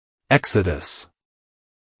Exodus.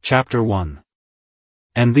 Chapter 1.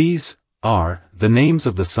 And these are the names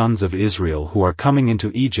of the sons of Israel who are coming into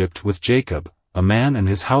Egypt with Jacob, a man and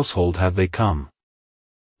his household have they come.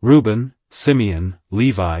 Reuben, Simeon,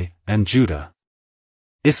 Levi, and Judah.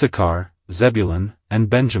 Issachar, Zebulun, and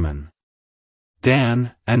Benjamin.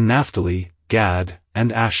 Dan, and Naphtali, Gad,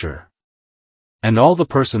 and Asher. And all the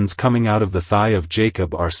persons coming out of the thigh of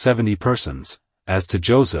Jacob are 70 persons. As to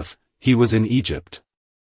Joseph, he was in Egypt.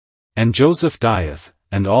 And Joseph dieth,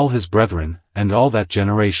 and all his brethren, and all that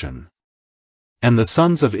generation. And the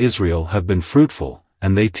sons of Israel have been fruitful,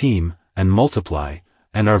 and they teem, and multiply,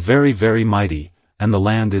 and are very very mighty, and the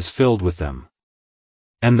land is filled with them.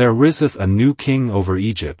 And there riseth a new king over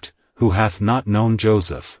Egypt, who hath not known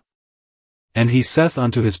Joseph. And he saith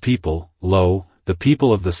unto his people, Lo, the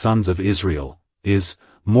people of the sons of Israel is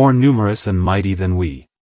more numerous and mighty than we.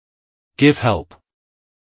 Give help.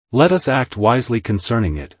 Let us act wisely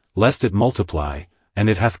concerning it, lest it multiply. And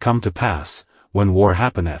it hath come to pass, when war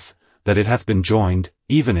happeneth, that it hath been joined,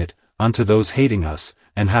 even it, unto those hating us,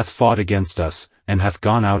 and hath fought against us, and hath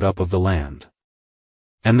gone out up of the land.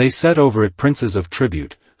 And they set over it princes of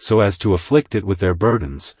tribute, so as to afflict it with their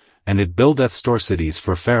burdens, and it buildeth store cities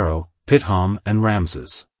for Pharaoh, Pithom and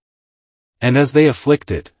Ramses. And as they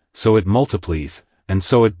afflict it, so it multiplieth, and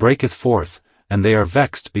so it breaketh forth, and they are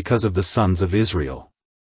vexed because of the sons of Israel.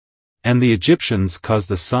 And the Egyptians cause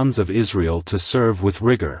the sons of Israel to serve with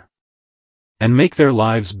rigor, and make their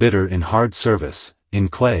lives bitter in hard service, in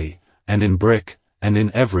clay, and in brick, and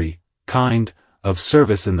in every kind of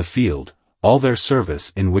service in the field. All their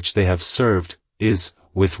service in which they have served is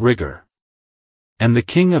with rigor. And the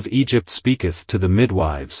king of Egypt speaketh to the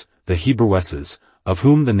midwives, the Hebrewisses, of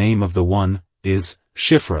whom the name of the one is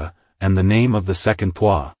Shiphrah, and the name of the second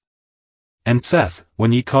Puah. And saith,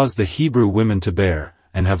 When ye cause the Hebrew women to bear,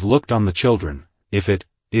 and have looked on the children, if it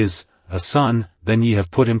is a son, then ye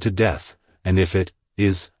have put him to death, and if it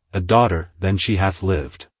is a daughter, then she hath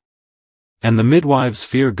lived. And the midwives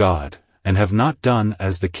fear God, and have not done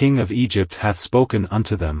as the king of Egypt hath spoken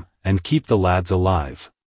unto them, and keep the lads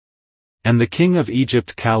alive. And the king of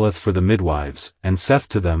Egypt calleth for the midwives, and saith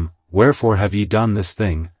to them, Wherefore have ye done this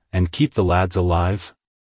thing, and keep the lads alive?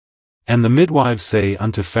 And the midwives say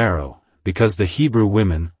unto Pharaoh, Because the Hebrew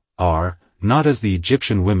women are not as the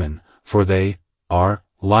Egyptian women, for they are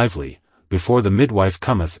lively, before the midwife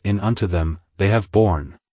cometh in unto them, they have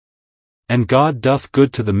borne. And God doth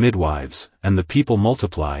good to the midwives, and the people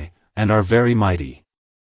multiply, and are very mighty.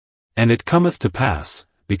 And it cometh to pass,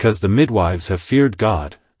 because the midwives have feared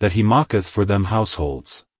God, that he mocketh for them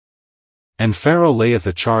households. And Pharaoh layeth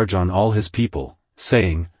a charge on all his people,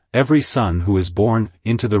 saying, Every son who is born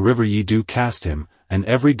into the river ye do cast him, and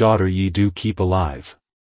every daughter ye do keep alive.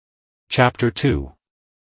 Chapter 2.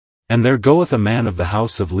 And there goeth a man of the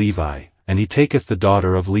house of Levi, and he taketh the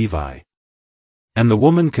daughter of Levi. And the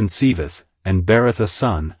woman conceiveth, and beareth a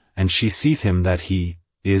son, and she seeth him that he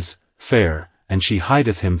is fair, and she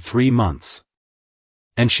hideth him 3 months.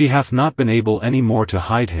 And she hath not been able any more to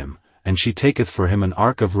hide him, and she taketh for him an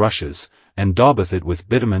ark of rushes, and daubeth it with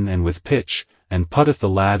bitumen and with pitch, and putteth the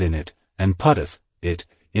lad in it, and putteth it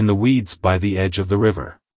in the weeds by the edge of the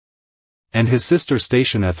river. And his sister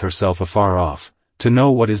stationeth herself afar off, to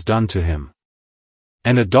know what is done to him.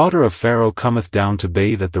 And a daughter of Pharaoh cometh down to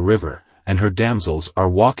bathe at the river, and her damsels are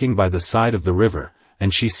walking by the side of the river,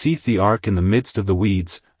 and she seeth the ark in the midst of the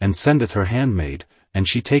weeds, and sendeth her handmaid, and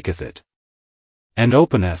she taketh it. And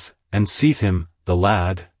openeth, and seeth him, the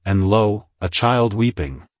lad, and lo, a child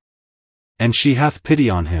weeping. And she hath pity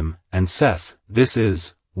on him, and saith, This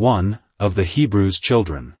is one of the Hebrews'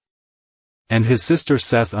 children. And his sister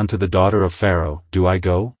saith unto the daughter of Pharaoh, Do I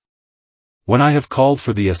go? When I have called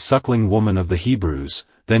for thee a suckling woman of the Hebrews,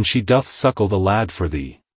 then she doth suckle the lad for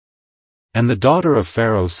thee. And the daughter of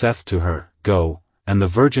Pharaoh saith to her, Go, and the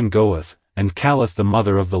virgin goeth, and calleth the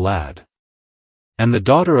mother of the lad. And the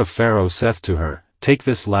daughter of Pharaoh saith to her, Take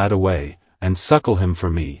this lad away, and suckle him for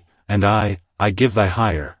me, and I give thy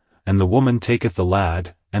hire. And the woman taketh the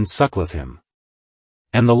lad, and suckleth him.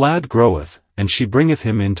 And the lad groweth, and she bringeth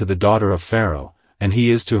him in to the daughter of Pharaoh, and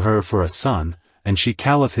he is to her for a son, and she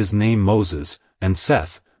calleth his name Moses, and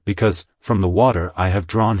saith, Because from the water I have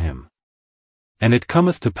drawn him. And it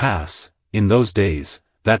cometh to pass, in those days,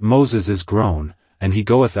 that Moses is grown, and he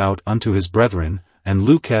goeth out unto his brethren, and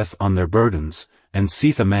looketh on their burdens, and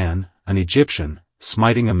seeth a man, an Egyptian,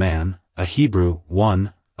 smiting a man, a Hebrew,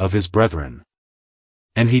 one of his brethren.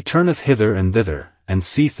 And he turneth hither and thither, and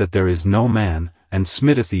seeth that there is no man, and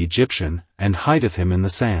smitteth the Egyptian, and hideth him in the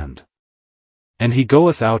sand. And he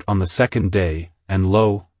goeth out on the second day, and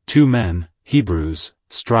lo, 2 men, Hebrews,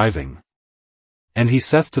 striving. And he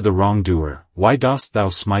saith to the wrongdoer, Why dost thou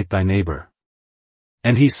smite thy neighbor?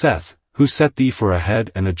 And he saith, Who set thee for a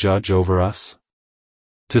head and a judge over us?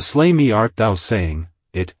 To slay me art thou saying,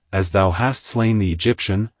 It, as thou hast slain the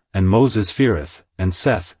Egyptian, and Moses feareth, and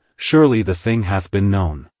saith, Surely the thing hath been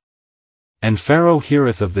known. And Pharaoh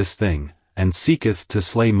heareth of this thing, and seeketh to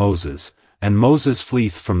slay Moses, and Moses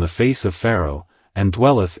fleeth from the face of Pharaoh, and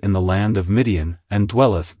dwelleth in the land of Midian, and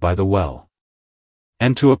dwelleth by the well.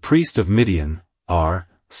 And to a priest of Midian are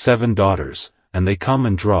 7 daughters, and they come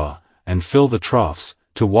and draw, and fill the troughs,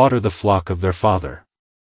 to water the flock of their father.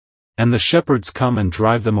 And the shepherds come and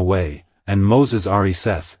drive them away, and Moses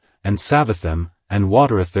ariseth, and salveth them, and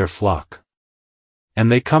watereth their flock.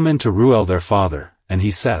 And they come in to Reuel their father, and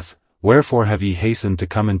he saith, Wherefore have ye hastened to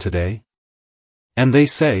come in today? And they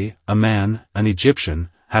say, A man, an Egyptian,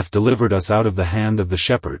 hath delivered us out of the hand of the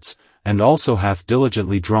shepherds, and also hath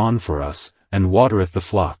diligently drawn for us, and watereth the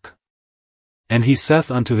flock. And he saith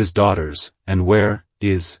unto his daughters, And where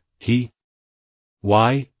is he?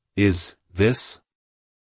 Why is this?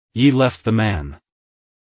 Ye left the man.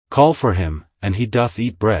 Call for him, and he doth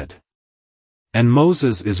eat bread. And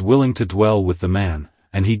Moses is willing to dwell with the man,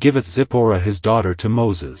 and he giveth Zipporah his daughter to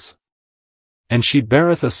Moses. And she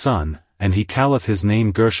beareth a son, and he calleth his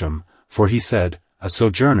name Gershom, for he said, A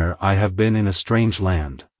sojourner I have been in a strange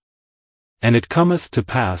land. And it cometh to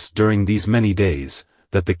pass during these many days,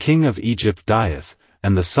 that the king of Egypt dieth,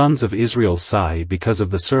 and the sons of Israel sigh because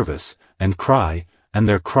of the service, and cry, and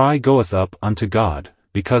their cry goeth up unto God,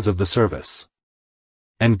 because of the service.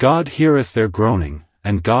 And God heareth their groaning,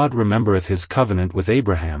 and God remembereth his covenant with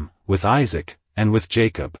Abraham, with Isaac, and with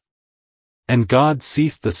Jacob. And God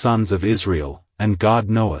seeth the sons of Israel, and God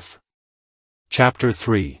knoweth. Chapter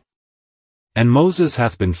 3. And Moses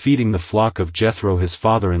hath been feeding the flock of Jethro his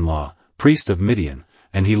father-in-law, priest of Midian,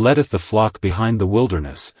 and he leadeth the flock behind the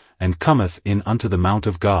wilderness, and cometh in unto the mount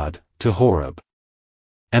of God, to Horeb.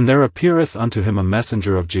 And there appeareth unto him a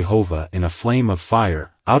messenger of Jehovah in a flame of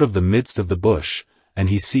fire, out of the midst of the bush, and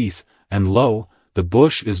he seeth, and lo, the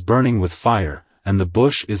bush is burning with fire, and the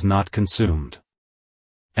bush is not consumed.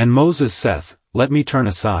 And Moses saith, Let me turn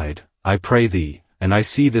aside, I pray thee, and I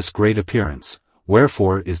see this great appearance,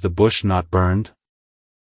 wherefore is the bush not burned?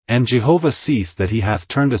 And Jehovah seeth that he hath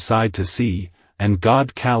turned aside to see, and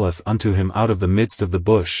God calleth unto him out of the midst of the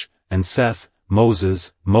bush, and saith,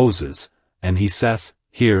 Moses, Moses, and he saith,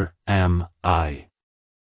 Here am I.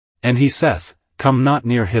 And he saith, Come not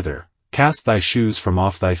near hither, cast thy shoes from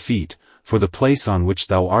off thy feet, for the place on which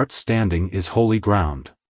thou art standing is holy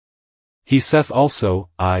ground. He saith also,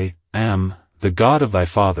 I am the God of thy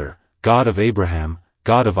father, God of Abraham,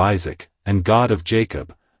 God of Isaac, and God of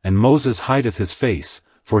Jacob, and Moses hideth his face,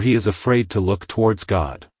 for he is afraid to look towards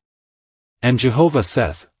God. And Jehovah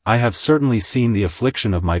saith, I have certainly seen the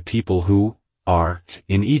affliction of my people who are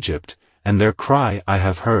in Egypt, and their cry I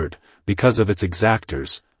have heard, because of its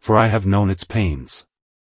exactors, for I have known its pains.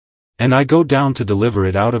 And I go down to deliver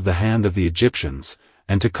it out of the hand of the Egyptians,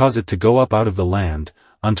 and to cause it to go up out of the land,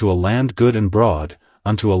 unto a land good and broad,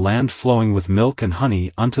 unto a land flowing with milk and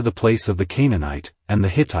honey, unto the place of the Canaanite, and the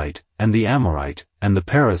Hittite, and the Amorite, and the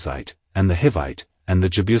Perizzite, and the Hivite, and the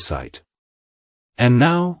Jebusite. And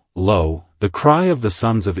now, lo, the cry of the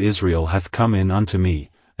sons of Israel hath come in unto me,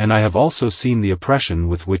 and I have also seen the oppression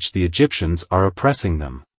with which the Egyptians are oppressing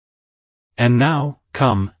them. And now,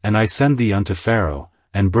 come, and I send thee unto Pharaoh,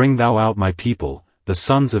 and bring thou out my people, the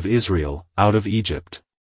sons of Israel, out of Egypt.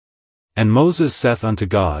 And Moses saith unto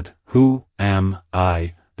God, Who am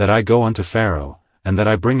I, that I go unto Pharaoh, and that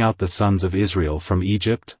I bring out the sons of Israel from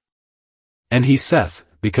Egypt? And he saith,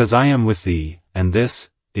 Because I am with thee, and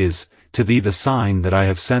this is to thee the sign that I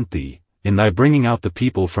have sent thee, in thy bringing out the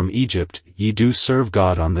people from Egypt, ye do serve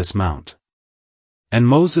God on this mount. And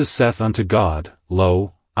Moses saith unto God,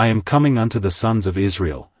 Lo, I am coming unto the sons of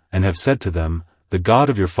Israel, and have said to them, The God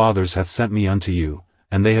of your fathers hath sent me unto you,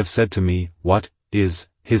 and they have said to me, What is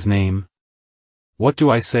his name? What do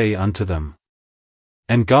I say unto them?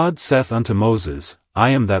 And God saith unto Moses, I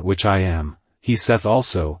am that which I am. He saith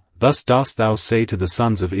also, Thus dost thou say to the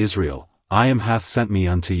sons of Israel, I am hath sent me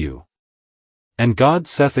unto you. And God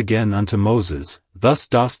saith again unto Moses, Thus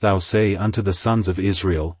dost thou say unto the sons of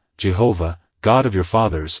Israel, Jehovah, God of your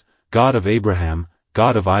fathers, God of Abraham,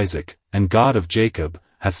 God of Isaac, and God of Jacob,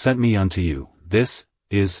 hath sent me unto you. This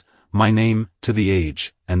is my name to the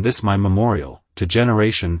age, and this my memorial, to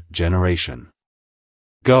generation.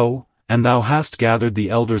 Go, and thou hast gathered the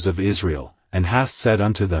elders of Israel, and hast said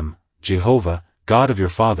unto them, Jehovah, God of your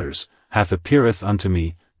fathers, hath appeareth unto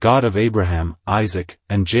me, God of Abraham, Isaac,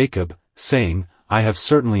 and Jacob, saying, I have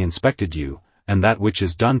certainly inspected you, and that which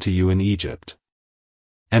is done to you in Egypt.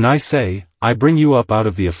 And I say, I bring you up out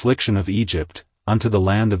of the affliction of Egypt, unto the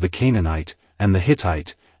land of the Canaanite, and the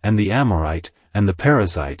Hittite, and the Amorite, and the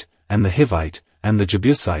Perizzite, and the Hivite, and the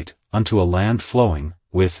Jebusite, unto a land flowing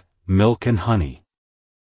with milk and honey.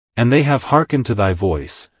 And they have hearkened to thy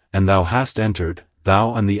voice, and thou hast entered,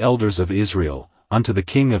 thou and the elders of Israel, unto the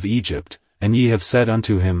king of Egypt, and ye have said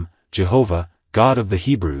unto him, Jehovah, God of the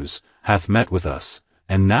Hebrews, hath met with us,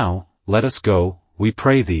 and now, let us go, we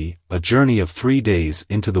pray thee, a journey of 3 days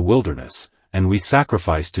into the wilderness, and we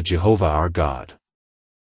sacrifice to Jehovah our God.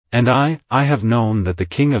 And I have known that the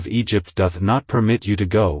king of Egypt doth not permit you to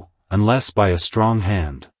go, unless by a strong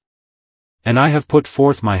hand. And I have put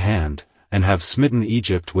forth my hand, and have smitten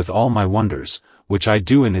Egypt with all my wonders, which I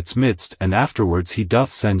do in its midst, and afterwards he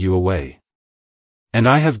doth send you away. And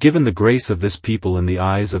I have given the grace of this people in the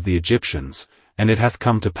eyes of the Egyptians, and it hath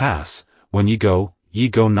come to pass, when ye go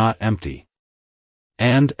not empty.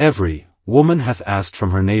 And every woman hath asked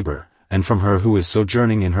from her neighbor, and from her who is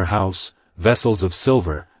sojourning in her house, vessels of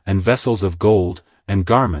silver, and vessels of gold, and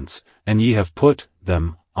garments, and ye have put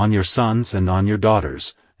them on your sons and on your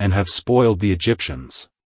daughters, and have spoiled the Egyptians.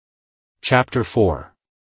 Chapter 4.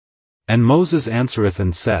 And Moses answereth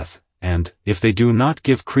and saith, And, if they do not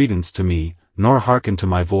give credence to me, nor hearken to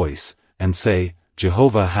my voice, and say,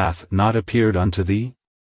 Jehovah hath not appeared unto thee?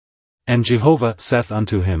 And Jehovah saith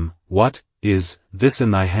unto him, What is this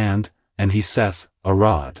in thy hand? And he saith, A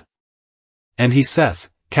rod. And he saith,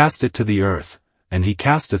 Cast it to the earth, and he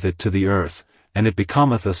casteth it to the earth, and it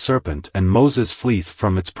becometh a serpent, and Moses fleeth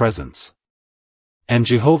from its presence. And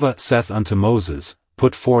Jehovah saith unto Moses,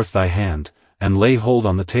 Put forth thy hand, and lay hold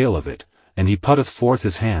on the tail of it, and he putteth forth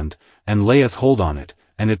his hand, and layeth hold on it,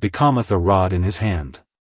 and it becometh a rod in his hand.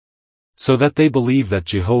 So that they believe that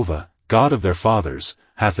Jehovah, God of their fathers,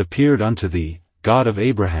 hath appeared unto thee, God of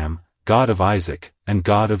Abraham, God of Isaac, and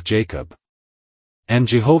God of Jacob. And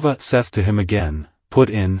Jehovah saith to him again, Put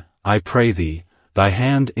in, I pray thee, thy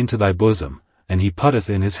hand into thy bosom, and he putteth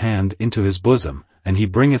in his hand into his bosom, and he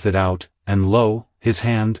bringeth it out, and lo, his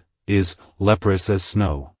hand is leprous as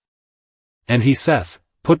snow. And he saith,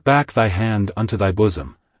 Put back thy hand unto thy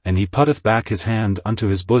bosom, and he putteth back his hand unto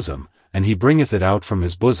his bosom, and he bringeth it out from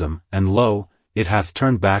his bosom, and lo, it hath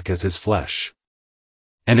turned back as his flesh.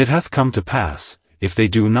 And it hath come to pass, if they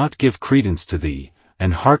do not give credence to thee,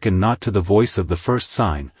 and hearken not to the voice of the first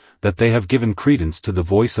sign, that they have given credence to the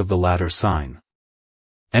voice of the latter sign.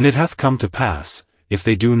 And it hath come to pass, if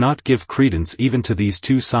they do not give credence even to these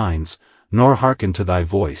 2 signs, nor hearken to thy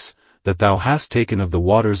voice, that thou hast taken of the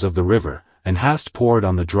waters of the river, and hast poured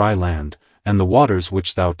on the dry land, and the waters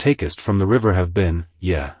which thou takest from the river have been,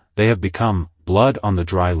 they have become blood on the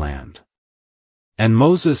dry land. And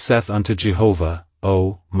Moses saith unto Jehovah,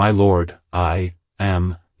 O, my Lord, I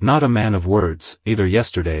am not a man of words, either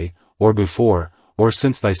yesterday, or before, or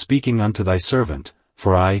since thy speaking unto thy servant,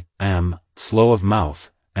 for I am slow of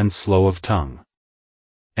mouth, and slow of tongue.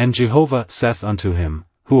 And Jehovah saith unto him,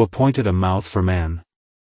 Who appointed a mouth for man?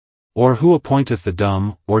 Or who appointeth the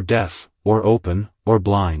dumb, or deaf, or open, or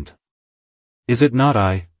blind? Is it not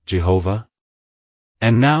I, Jehovah?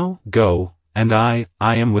 And now, go, and I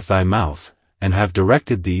am with thy mouth, and have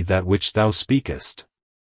directed thee that which thou speakest.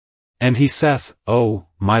 And he saith, O,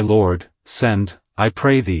 my Lord, send, I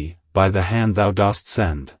pray thee, by the hand thou dost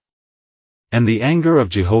send. And the anger of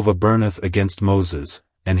Jehovah burneth against Moses,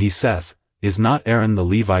 and he saith, Is not Aaron the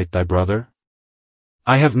Levite thy brother?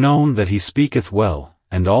 I have known that he speaketh well,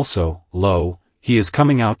 and also, lo, he is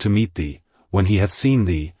coming out to meet thee, when he hath seen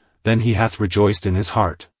thee, then he hath rejoiced in his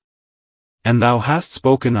heart. And thou hast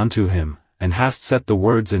spoken unto him, and hast set the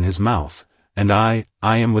words in his mouth, and I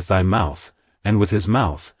am with thy mouth, and with his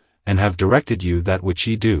mouth, and have directed you that which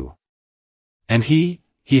ye do. And he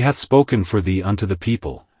hath spoken for thee unto the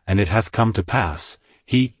people, and it hath come to pass,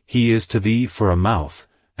 he is to thee for a mouth,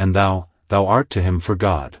 and thou art to him for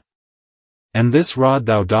God. And this rod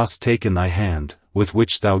thou dost take in thy hand, with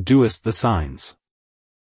which thou doest the signs.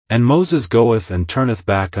 And Moses goeth and turneth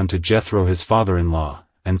back unto Jethro his father-in-law,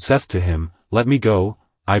 and saith to him, Let me go,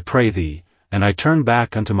 I pray thee, and I turn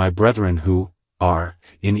back unto my brethren who are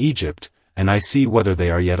in Egypt, and I see whether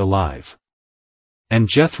they are yet alive. And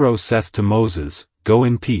Jethro saith to Moses, Go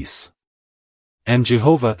in peace. And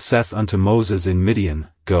Jehovah saith unto Moses in Midian,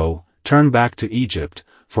 Go, turn back to Egypt,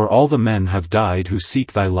 for all the men have died who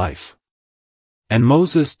seek thy life. And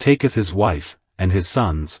Moses taketh his wife, and his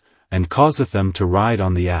sons, and causeth them to ride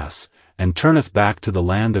on the ass, and turneth back to the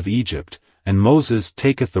land of Egypt, and Moses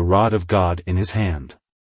taketh the rod of God in his hand.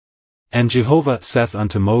 And Jehovah saith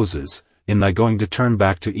unto Moses, In thy going to turn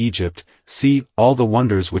back to Egypt, see all the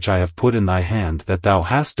wonders which I have put in thy hand, that thou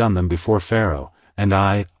hast done them before Pharaoh, and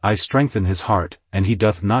I strengthen his heart, and he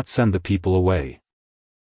doth not send the people away.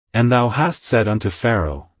 And thou hast said unto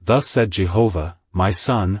Pharaoh, Thus said Jehovah, My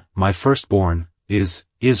son, my firstborn, is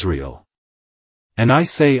Israel. And I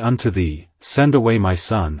say unto thee, Send away my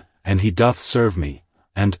son, and he doth serve me,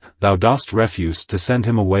 and thou dost refuse to send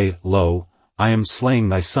him away. Lo, I am slaying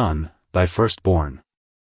thy son, thy firstborn.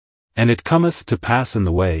 And it cometh to pass in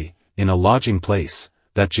the way, in a lodging place,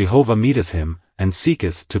 that Jehovah meeteth him, and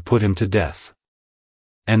seeketh to put him to death.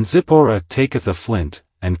 And Zipporah taketh a flint,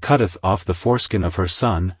 and cutteth off the foreskin of her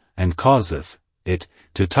son, and causeth it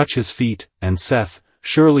to touch his feet, and saith,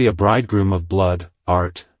 Surely a bridegroom of blood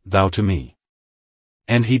art thou to me.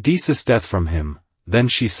 And he desisteth from him. Then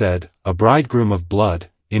she said, A bridegroom of blood,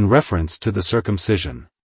 in reference to the circumcision.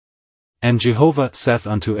 And Jehovah saith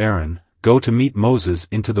unto Aaron, Go to meet Moses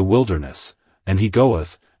into the wilderness, and he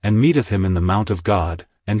goeth, and meeteth him in the mount of God,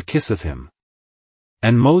 and kisseth him.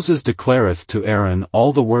 And Moses declareth to Aaron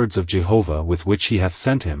all the words of Jehovah with which he hath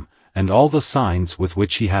sent him, and all the signs with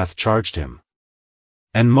which he hath charged him.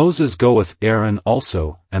 And Moses goeth Aaron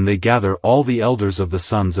also, and they gather all the elders of the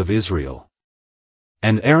sons of Israel.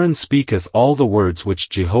 And Aaron speaketh all the words which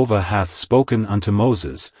Jehovah hath spoken unto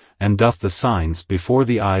Moses, and doth the signs before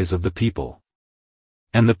the eyes of the people.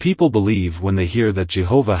 And the people believe when they hear that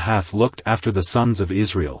Jehovah hath looked after the sons of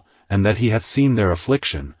Israel, and that he hath seen their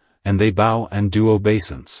affliction, and they bow and do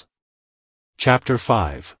obeisance. Chapter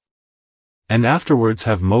 5. And afterwards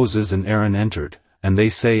have Moses and Aaron entered, and they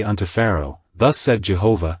say unto Pharaoh, Thus said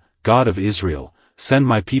Jehovah, God of Israel, Send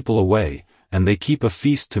my people away, and they keep a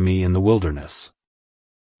feast to me in the wilderness.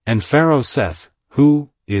 And Pharaoh saith, Who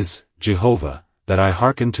is Jehovah, that I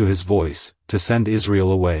hearken to his voice, to send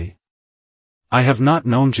Israel away? I have not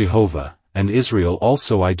known Jehovah, and Israel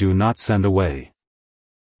also I do not send away.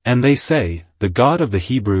 And they say, The God of the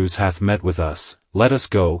Hebrews hath met with us. Let us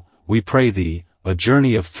go, we pray thee, a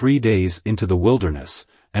journey of 3 days into the wilderness,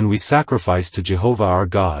 and we sacrifice to Jehovah our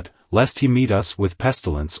God, lest he meet us with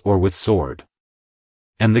pestilence or with sword.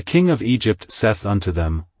 And the king of Egypt saith unto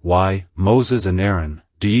them, Why, Moses and Aaron,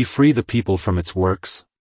 do ye free the people from its works?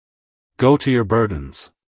 Go to your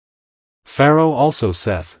burdens. Pharaoh also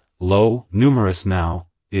saith, Lo, numerous now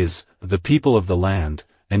is the people of the land,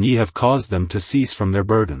 and ye have caused them to cease from their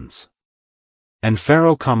burdens. And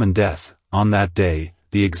Pharaoh commendeth, on that day,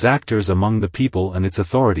 the exactors among the people and its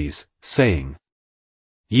authorities, saying,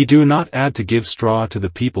 Ye do not add to give straw to the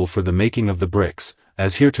people for the making of the bricks,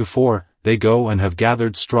 as heretofore, they go and have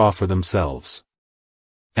gathered straw for themselves.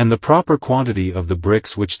 And the proper quantity of the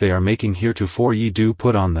bricks which they are making heretofore ye do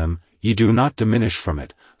put on them, ye do not diminish from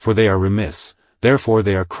it, for they are remiss, therefore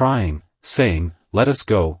they are crying, saying, Let us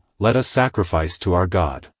go, let us sacrifice to our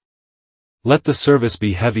God. Let the service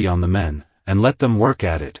be heavy on the men, and let them work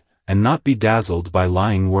at it, and not be dazzled by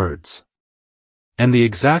lying words. And the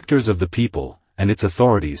exactors of the people, and its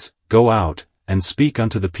authorities, go out, and speak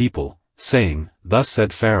unto the people, saying, Thus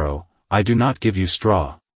said Pharaoh, I do not give you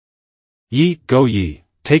straw. Go ye,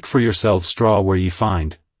 take for yourselves straw where ye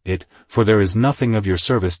find it, for there is nothing of your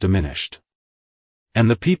service diminished. And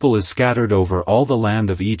the people is scattered over all the land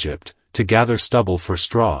of Egypt, to gather stubble for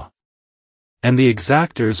straw. And the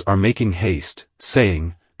exactors are making haste,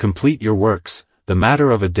 saying, Complete your works, the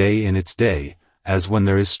matter of a day in its day, as when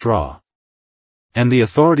there is straw. And the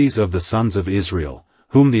authorities of the sons of Israel,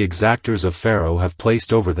 whom the exactors of Pharaoh have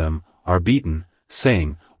placed over them, are beaten,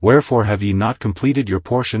 saying, Wherefore have ye not completed your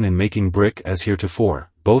portion in making brick as heretofore,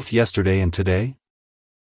 both yesterday and today?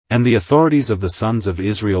 And the authorities of the sons of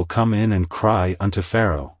Israel come in and cry unto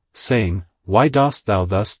Pharaoh, saying, Why dost thou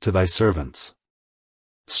thus to thy servants?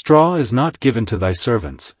 Straw is not given to thy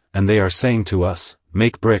servants, and they are saying to us,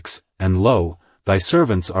 Make bricks, and lo, thy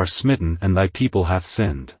servants are smitten and thy people hath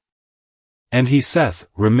sinned. And he saith,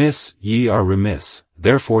 Remiss, ye are remiss,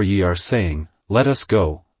 therefore ye are saying, Let us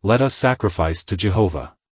go, let us sacrifice to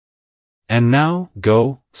Jehovah. And now,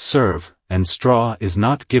 go, serve, and straw is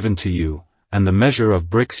not given to you, and the measure of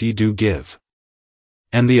bricks ye do give.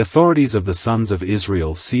 And the authorities of the sons of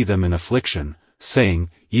Israel see them in affliction, saying,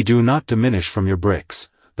 Ye do not diminish from your bricks,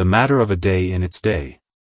 the matter of a day in its day.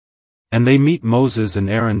 And they meet Moses and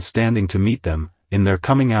Aaron standing to meet them, in their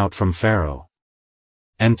coming out from Pharaoh.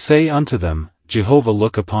 And say unto them, Jehovah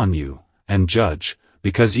look upon you, and judge,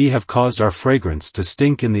 because ye have caused our fragrance to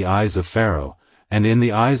stink in the eyes of Pharaoh, and in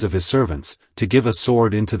the eyes of his servants, to give a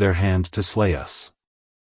sword into their hand to slay us.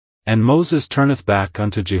 And Moses turneth back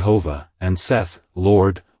unto Jehovah, and saith,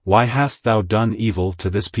 Lord, why hast thou done evil to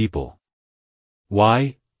this people?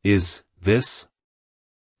 Why is this?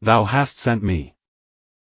 Thou hast sent me.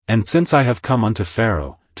 And since I have come unto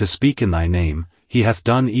Pharaoh, to speak in thy name, he hath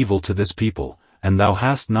done evil to this people, and thou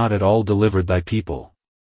hast not at all delivered thy people.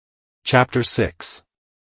 Chapter 6.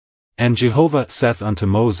 And Jehovah saith unto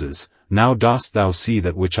Moses, Now dost thou see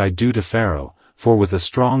that which I do to Pharaoh, for with a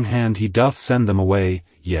strong hand he doth send them away,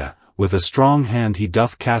 yea, with a strong hand he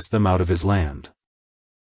doth cast them out of his land.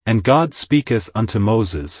 And God speaketh unto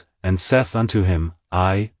Moses, and saith unto him,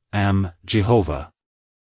 I am Jehovah.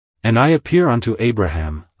 And I appear unto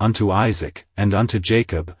Abraham, unto Isaac, and unto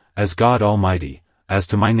Jacob, as God Almighty, as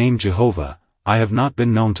to my name Jehovah, I have not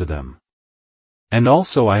been known to them. And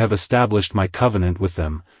also I have established my covenant with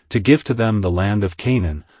them, to give to them the land of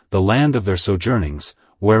Canaan, the land of their sojournings,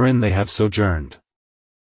 wherein they have sojourned.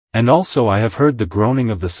 And also I have heard the groaning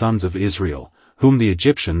of the sons of Israel, whom the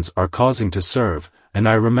Egyptians are causing to serve, and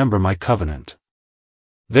I remember my covenant.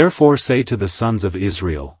 Therefore say to the sons of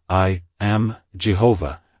Israel, I am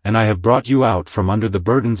Jehovah, and I have brought you out from under the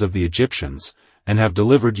burdens of the Egyptians, and have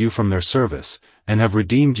delivered you from their service, and have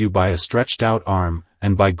redeemed you by a stretched out arm,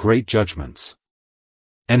 and by great judgments.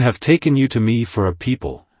 And have taken you to me for a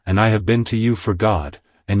people, and I have been to you for God,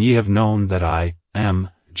 and ye have known that I am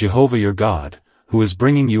Jehovah your God, who is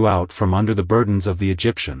bringing you out from under the burdens of the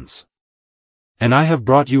Egyptians. And I have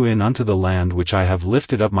brought you in unto the land which I have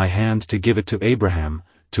lifted up my hand to give it to Abraham,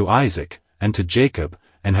 to Isaac, and to Jacob,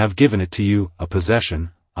 and have given it to you, a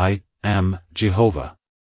possession, I am Jehovah.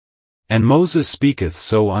 And Moses speaketh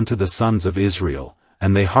so unto the sons of Israel,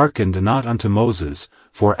 and they hearkened not unto Moses,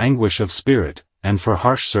 for anguish of spirit, and for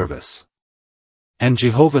harsh service. And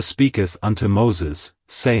Jehovah speaketh unto Moses,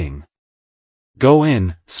 saying, Go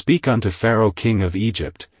in, speak unto Pharaoh king of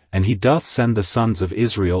Egypt, and he doth send the sons of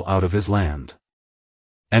Israel out of his land.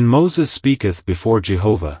 And Moses speaketh before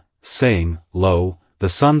Jehovah, saying, Lo, the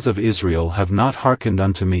sons of Israel have not hearkened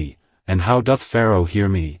unto me, and how doth Pharaoh hear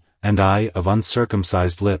me, and I of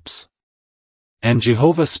uncircumcised lips? And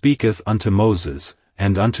Jehovah speaketh unto Moses,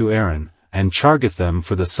 and unto Aaron, and chargeth them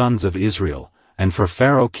for the sons of Israel, and for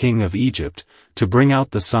Pharaoh king of Egypt, to bring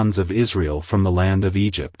out the sons of Israel from the land of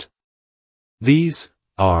Egypt. These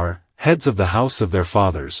are heads of the house of their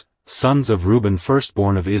fathers, sons of Reuben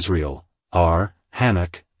firstborn of Israel, are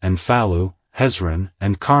Hanok, and Phallu, Hezron,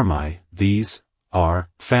 and Carmi, these are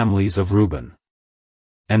families of Reuben.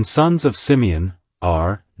 And sons of Simeon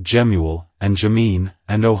are Jemuel, and Jamin,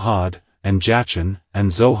 and Ohad, and Jachin,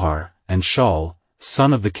 and Zohar, and Shaul,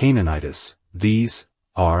 son of the Canaanites, these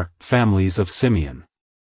are families of Simeon.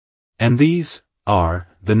 And these are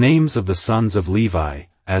the names of the sons of Levi,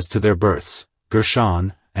 as to their births,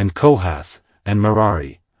 Gershon, and Kohath, and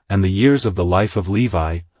Merari, and the years of the life of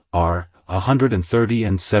Levi are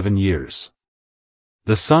 137 years.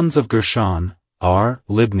 The sons of Gershon are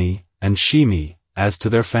Libni, and Shimi, as to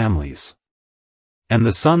their families. And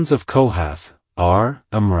the sons of Kohath are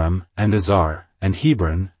Amram, and Izhar, and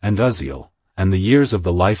Hebron, and Uzziel, and the years of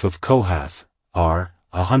the life of Kohath are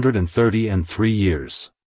 133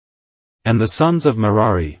 years. And the sons of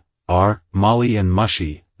Merari are Mali and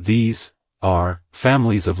Mushi, these are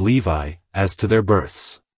families of Levi, as to their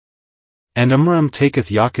births. And Amram taketh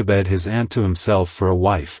Jochebed his aunt to himself for a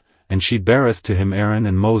wife, and she beareth to him Aaron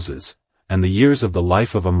and Moses, and the years of the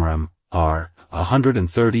life of Amram are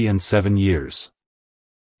 137 years.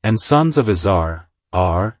 And sons of Izhar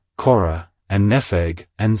are Korah, and Nepheg,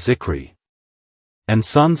 and Zikri. And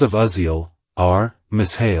sons of Uzziel are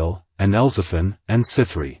Mishael, and Elzaphan, and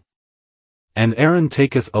Sithri. And Aaron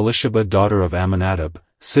taketh Elisheba daughter of Amminadab,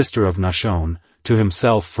 sister of Nahshon, to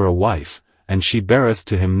himself for a wife, and she beareth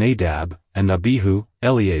to him Nadab, and Abihu,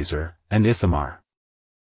 Eleazar, and Ithamar.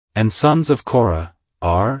 And sons of Korah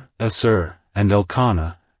are Asur, and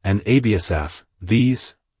Elkanah, and Abiasaph,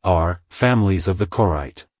 these are families of the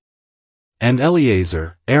Korite. And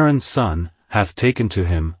Eleazar, Aaron's son, hath taken to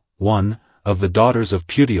him one of the daughters of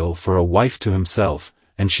Putiel for a wife to himself,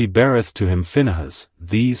 and she beareth to him Phinehas,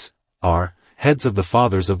 these are heads of the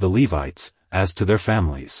fathers of the Levites, as to their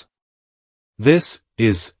families. This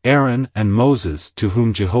is Aaron and Moses to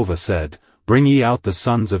whom Jehovah said, Bring ye out the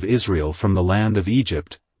sons of Israel from the land of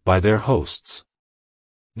Egypt, by their hosts.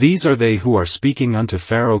 These are they who are speaking unto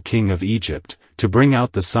Pharaoh king of Egypt, to bring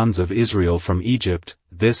out the sons of Israel from Egypt,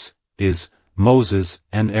 this is Moses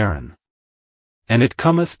and Aaron. And it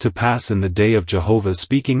cometh to pass in the day of Jehovah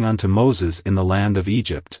speaking unto Moses in the land of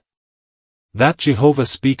Egypt, that Jehovah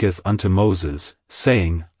speaketh unto Moses,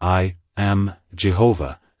 saying, I am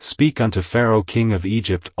Jehovah, speak unto Pharaoh king of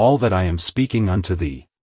Egypt all that I am speaking unto thee.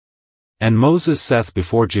 And Moses saith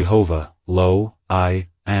before Jehovah, Lo, I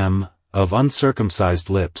am of uncircumcised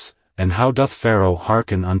lips, and how doth Pharaoh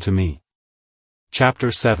hearken unto me?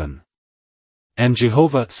 Chapter 7. And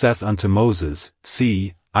Jehovah saith unto Moses,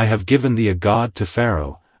 See, I have given thee a God to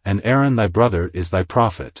Pharaoh, and Aaron thy brother is thy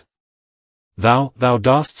prophet. Thou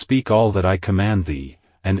dost speak all that I command thee,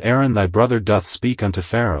 and Aaron thy brother doth speak unto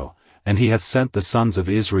Pharaoh, and he hath sent the sons of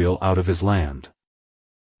Israel out of his land.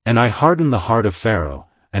 And I harden the heart of Pharaoh,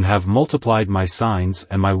 and have multiplied my signs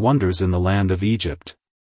and my wonders in the land of Egypt.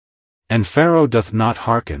 And Pharaoh doth not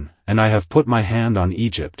hearken, and I have put my hand on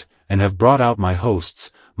Egypt, and have brought out my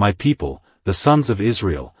hosts, my people, the sons of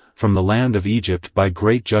Israel, from the land of Egypt by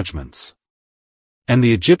great judgments. And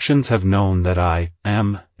the Egyptians have known that I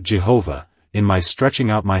am Jehovah, in my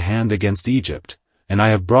stretching out my hand against Egypt, and I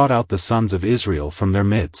have brought out the sons of Israel from their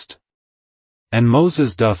midst. And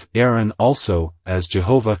Moses doth Aaron also, as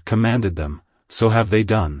Jehovah commanded them, so have they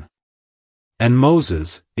done. And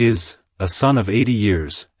Moses is a son of 80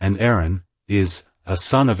 years, and Aaron is a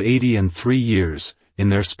son of 83 years, in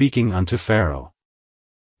their speaking unto Pharaoh.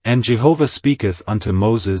 And Jehovah speaketh unto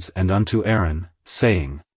Moses and unto Aaron,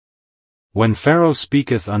 saying, When Pharaoh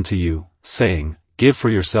speaketh unto you, saying, Give for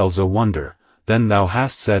yourselves a wonder, then thou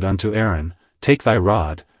hast said unto Aaron, Take thy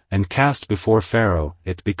rod, and cast before Pharaoh,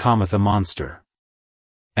 it becometh a monster.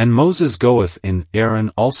 And Moses goeth in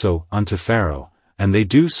Aaron also unto Pharaoh, and they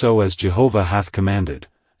do so as Jehovah hath commanded,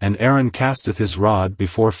 and Aaron casteth his rod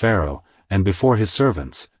before Pharaoh, and before his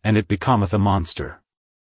servants, and it becometh a monster.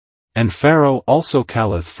 And Pharaoh also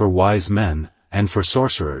calleth for wise men, and for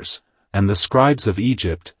sorcerers, and the scribes of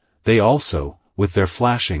Egypt, they also, with their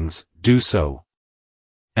flashings, do so.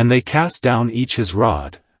 And they cast down each his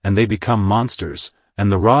rod, and they become monsters, and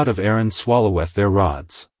the rod of Aaron swalloweth their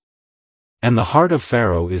rods. And the heart of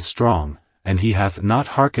Pharaoh is strong, and he hath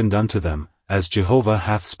not hearkened unto them, as Jehovah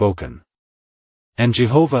hath spoken. And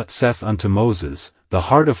Jehovah saith unto Moses, The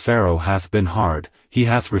heart of Pharaoh hath been hard, he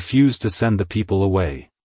hath refused to send the people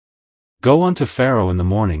away. Go unto Pharaoh in the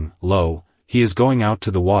morning, lo, he is going out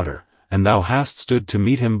to the water, and thou hast stood to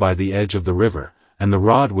meet him by the edge of the river, and the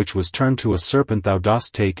rod which was turned to a serpent thou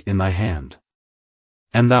dost take in thy hand.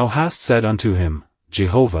 And thou hast said unto him,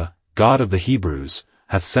 Jehovah, God of the Hebrews,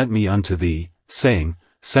 hath sent me unto thee, saying,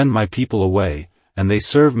 Send my people away, and they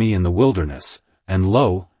serve me in the wilderness, and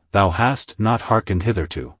lo, thou hast not hearkened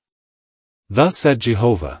hitherto. Thus said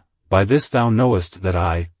Jehovah, By this thou knowest that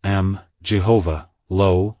I am Jehovah,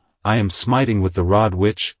 lo, I am smiting with the rod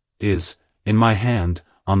which is in my hand,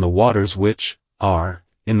 on the waters which are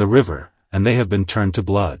in the river, and they have been turned to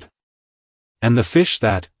blood. And the fish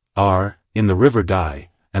that are in the river die,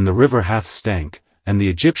 and the river hath stank, and the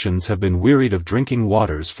Egyptians have been wearied of drinking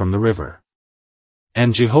waters from the river.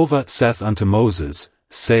 And Jehovah saith unto Moses,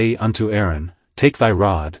 Say unto Aaron, Take thy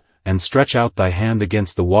rod, and stretch out thy hand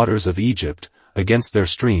against the waters of Egypt, against their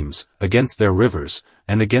streams, against their rivers,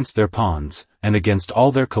 and against their ponds, and against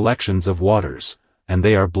all their collections of waters, and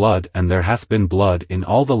they are blood, and there hath been blood in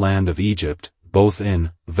all the land of Egypt, both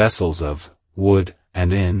in vessels of wood,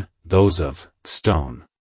 and in those of stone.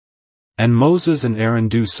 And Moses and Aaron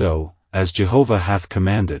do so, as Jehovah hath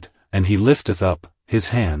commanded, and he lifteth up his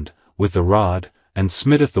hand with the rod, and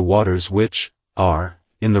smitteth the waters which are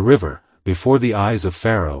in the river, before the eyes of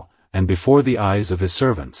Pharaoh, and before the eyes of his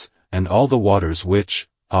servants, and all the waters which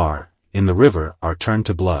are in the river are turned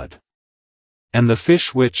to blood. And the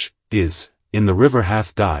fish which is in the river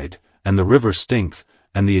hath died, and the river stinketh,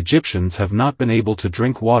 and the Egyptians have not been able to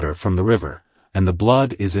drink water from the river, and the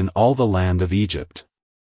blood is in all the land of Egypt.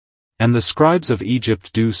 And the scribes of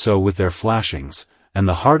Egypt do so with their flashings, and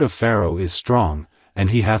the heart of Pharaoh is strong, and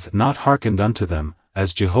he hath not hearkened unto them,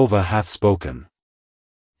 as Jehovah hath spoken.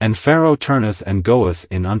 And Pharaoh turneth and goeth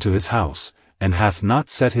in unto his house, and hath not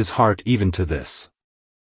set his heart even to this.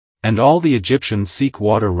 And all the Egyptians seek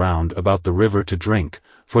water round about the river to drink,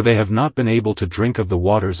 for they have not been able to drink of the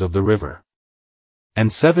waters of the river.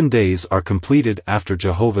 And 7 days are completed after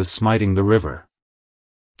Jehovah's smiting the river.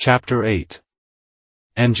 Chapter 8.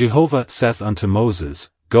 And Jehovah saith unto Moses,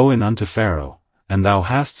 Go in unto Pharaoh, and thou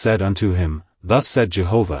hast said unto him, Thus said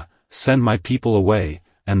Jehovah, Send my people away,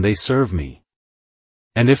 and they serve me.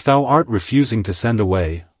 And if thou art refusing to send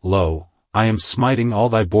away, lo, I am smiting all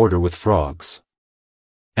thy border with frogs.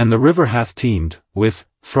 And the river hath teemed with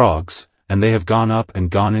frogs, and they have gone up and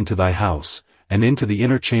gone into thy house, and into the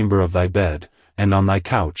inner chamber of thy bed, and on thy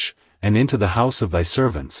couch, and into the house of thy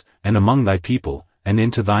servants, and among thy people, and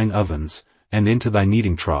into thine ovens, and into thy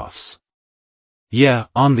kneading troughs. Yea,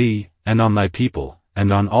 on thee, and on thy people,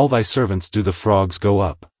 and on all thy servants do the frogs go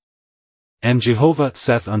up. And Jehovah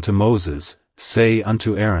saith unto Moses, Say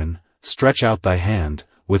unto Aaron, Stretch out thy hand,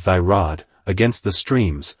 with thy rod, against the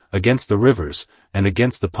streams, against the rivers, and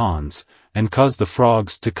against the ponds, and cause the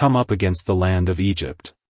frogs to come up against the land of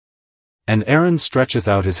Egypt. And Aaron stretcheth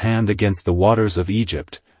out his hand against the waters of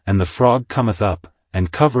Egypt, and the frog cometh up,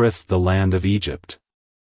 and covereth the land of Egypt.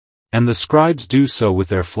 And the scribes do so with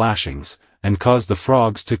their flashings, and cause the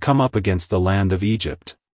frogs to come up against the land of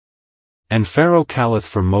Egypt. And Pharaoh calleth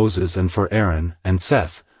for Moses and for Aaron, and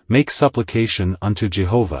saith, Make supplication unto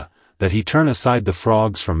Jehovah, that he turn aside the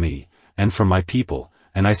frogs from me, and from my people,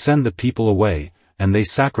 and I send the people away, and they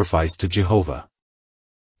sacrifice to Jehovah.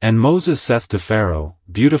 And Moses saith to Pharaoh,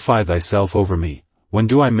 Beautify thyself over me, when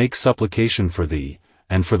do I make supplication for thee,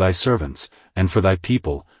 and for thy servants, and for thy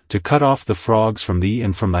people, to cut off the frogs from thee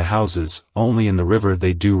and from thy houses, only in the river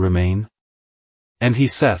they do remain? And he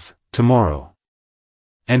saith, Tomorrow.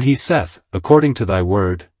 And he saith, According to thy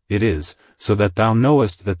word, it is, so that thou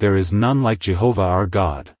knowest that there is none like Jehovah our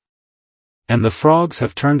God. And the frogs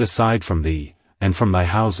have turned aside from thee, and from thy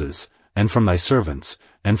houses, and from thy servants,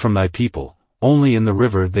 and from thy people, only in the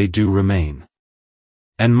river they do remain.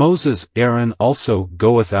 And Moses, Aaron also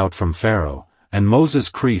goeth out from Pharaoh, and Moses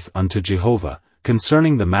crieth unto Jehovah,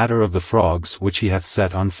 concerning the matter of the frogs which he hath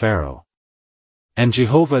set on Pharaoh. And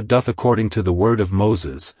Jehovah doth according to the word of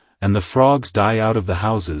Moses, and the frogs die out of the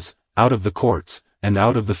houses, out of the courts, and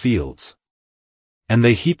out of the fields. And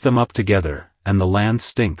they heap them up together, and the land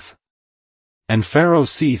stinketh. And Pharaoh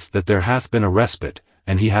seeth that there hath been a respite,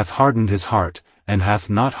 and he hath hardened his heart, and hath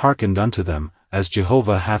not hearkened unto them, as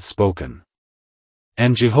Jehovah hath spoken.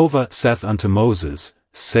 And Jehovah saith unto Moses,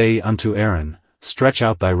 Say unto Aaron, Stretch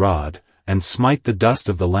out thy rod, and smite the dust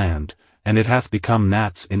of the land, and it hath become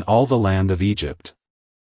gnats in all the land of Egypt.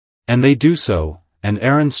 And they do so, and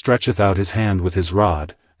Aaron stretcheth out his hand with his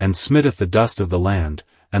rod, and smitteth the dust of the land,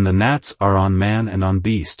 and the gnats are on man and on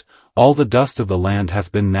beast, all the dust of the land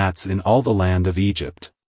hath been gnats in all the land of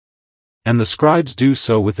Egypt. And the scribes do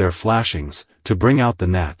so with their flashings, to bring out the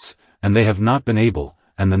gnats, and they have not been able,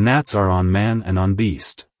 and the gnats are on man and on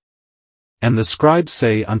beast. And the scribes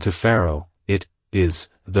say unto Pharaoh, It is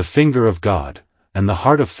the finger of God, and the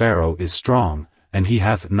heart of Pharaoh is strong, and he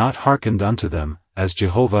hath not hearkened unto them, as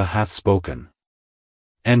Jehovah hath spoken.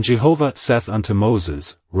 And Jehovah saith unto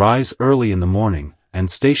Moses, Rise early in the morning, and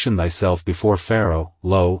station thyself before Pharaoh.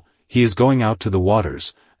 Lo, he is going out to the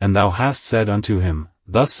waters, and thou hast said unto him,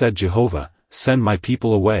 Thus said Jehovah, Send my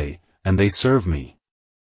people away, and they serve me.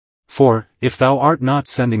 For, if thou art not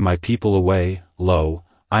sending my people away, lo,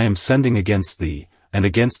 I am sending against thee, and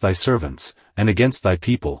against thy servants, and against thy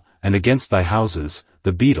people, and against thy houses,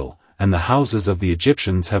 the beetle, and the houses of the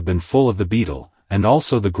Egyptians have been full of the beetle, and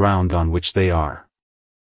also the ground on which they are.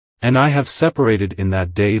 And I have separated in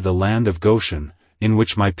that day the land of Goshen, in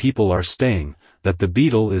which my people are staying, that the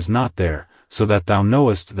beetle is not there, so that thou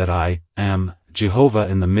knowest that I am Jehovah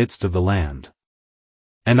in the midst of the land.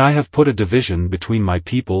 And I have put a division between my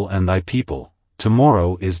people and thy people,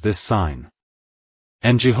 tomorrow is this sign.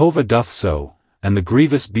 And Jehovah doth so, and the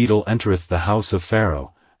grievous beetle entereth the house of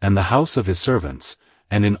Pharaoh, and the house of his servants,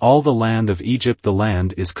 and in all the land of Egypt the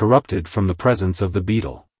land is corrupted from the presence of the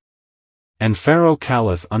beetle. And Pharaoh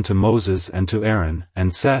calleth unto Moses and to Aaron,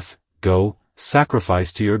 and saith, Go,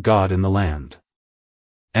 sacrifice to your God in the land.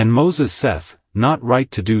 And Moses saith, Not right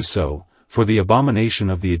to do so, for the abomination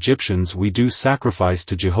of the Egyptians we do sacrifice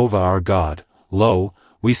to Jehovah our God. Lo,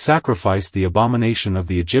 we sacrifice the abomination of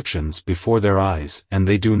the Egyptians before their eyes, and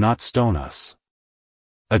they do not stone us.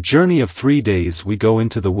 A journey of 3 days we go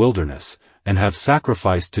into the wilderness, and have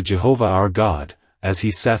sacrificed to Jehovah our God, as he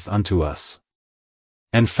saith unto us.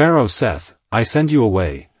 And Pharaoh saith, I send you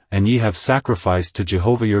away, and ye have sacrificed to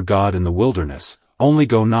Jehovah your God in the wilderness, only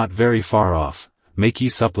go not very far off, make ye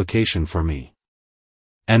supplication for me.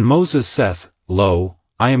 And Moses saith, Lo,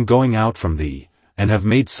 I am going out from thee, and have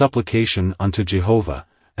made supplication unto Jehovah,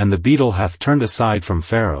 and the beetle hath turned aside from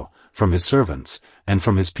Pharaoh, from his servants, and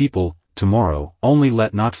from his people. Tomorrow, only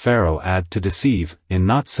let not Pharaoh add to deceive, in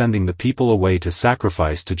not sending the people away to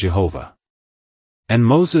sacrifice to Jehovah. And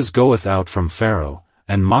Moses goeth out from Pharaoh,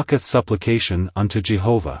 and maketh supplication unto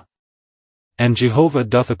Jehovah. And Jehovah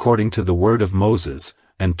doth according to the word of Moses,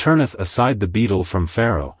 and turneth aside the beetle from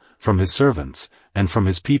Pharaoh, from his servants, and from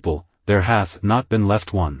his people, there hath not been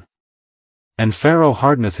left one. And Pharaoh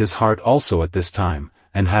hardeneth his heart also at this time,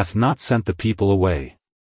 and hath not sent the people away.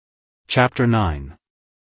 Chapter 9.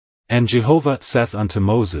 And Jehovah saith unto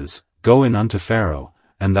Moses, Go in unto Pharaoh,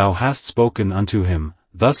 and thou hast spoken unto him,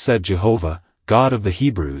 Thus said Jehovah, God of the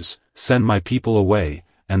Hebrews, Send my people away,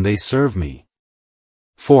 and they serve me.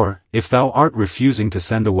 For, if thou art refusing to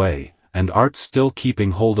send away, and art still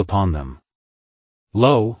keeping hold upon them,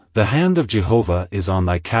 lo, the hand of Jehovah is on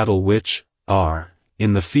thy cattle which are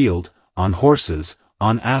in the field, on horses,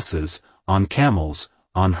 on asses, on camels,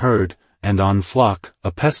 on herd, and on flock,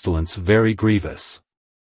 a pestilence very grievous.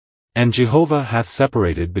 And Jehovah hath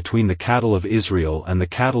separated between the cattle of Israel and the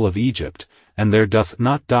cattle of Egypt, and there doth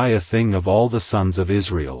not die a thing of all the sons of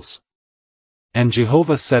Israel's. And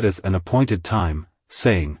Jehovah setteth an appointed time,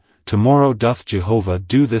 saying, Tomorrow doth Jehovah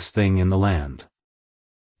do this thing in the land.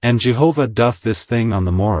 And Jehovah doth this thing on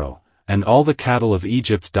the morrow, and all the cattle of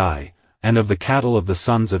Egypt die, and of the cattle of the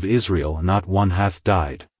sons of Israel not one hath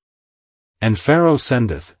died. And Pharaoh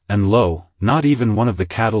sendeth, and lo, not even one of the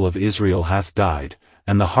cattle of Israel hath died,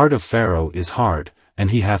 and the heart of Pharaoh is hard, and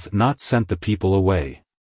he hath not sent the people away.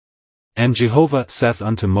 And Jehovah saith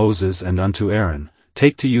unto Moses and unto Aaron,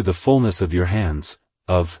 Take to you the fullness of your hands,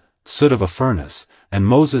 of soot of a furnace, and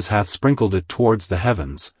Moses hath sprinkled it towards the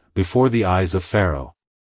heavens, before the eyes of Pharaoh.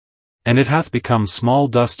 And it hath become small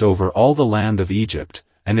dust over all the land of Egypt,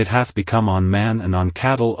 and it hath become on man and on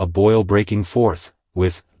cattle a boil breaking forth,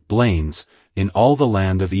 with blains, in all the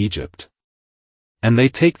land of Egypt. And they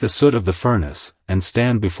take the soot of the furnace, and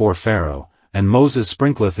stand before Pharaoh, and Moses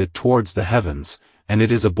sprinkleth it towards the heavens, and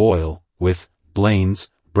it is a boil, with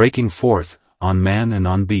blains, breaking forth, on man and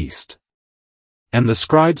on beast. And the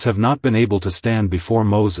scribes have not been able to stand before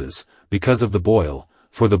Moses, because of the boil,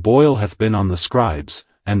 for the boil hath been on the scribes,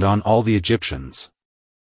 and on all the Egyptians.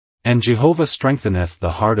 And Jehovah strengtheneth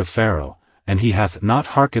the heart of Pharaoh, and he hath not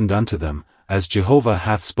hearkened unto them, as Jehovah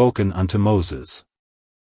hath spoken unto Moses.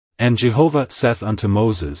 And Jehovah saith unto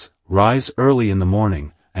Moses, Rise early in the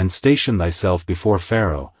morning, and station thyself before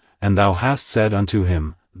Pharaoh, and thou hast said unto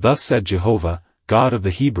him, Thus said Jehovah, God of the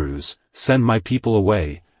Hebrews, Send my people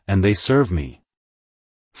away, and they serve me.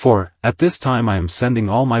 For, at this time I am sending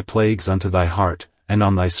all my plagues unto thy heart, and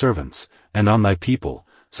on thy servants, and on thy people,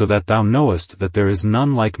 so that thou knowest that there is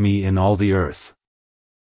none like me in all the earth.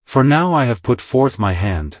 For now I have put forth my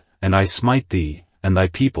hand, and I smite thee, and thy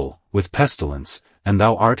people, with pestilence, and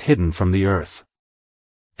thou art hidden from the earth.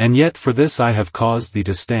 And yet for this I have caused thee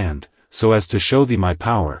to stand, so as to show thee my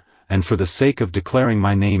power, and for the sake of declaring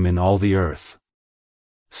my name in all the earth.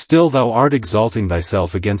 Still thou art exalting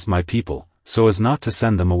thyself against my people, so as not to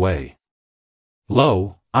send them away.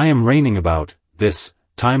 Lo, I am raining about this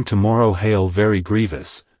time tomorrow hail very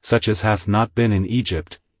grievous, such as hath not been in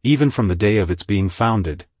Egypt, even from the day of its being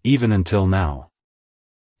founded, even until now.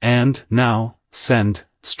 And, now, send,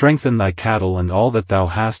 strengthen thy cattle and all that thou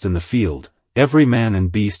hast in the field, every man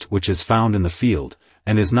and beast which is found in the field,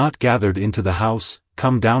 and is not gathered into the house,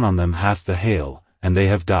 come down on them hath the hail, and they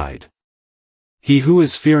have died. He who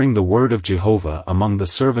is fearing the word of Jehovah among the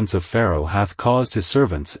servants of Pharaoh hath caused his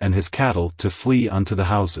servants and his cattle to flee unto the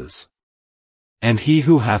houses. And he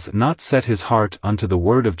who hath not set his heart unto the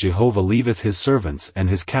word of Jehovah leaveth his servants and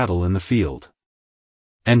his cattle in the field.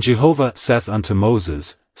 And Jehovah saith unto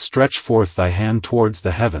Moses, Stretch forth thy hand towards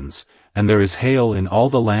the heavens, and there is hail in all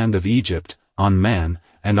the land of Egypt, on man,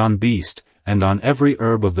 and on beast, and on every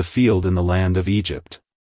herb of the field in the land of Egypt.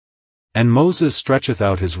 And Moses stretcheth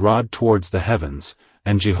out his rod towards the heavens,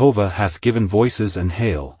 and Jehovah hath given voices and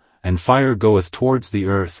hail, and fire goeth towards the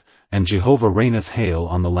earth, and Jehovah raineth hail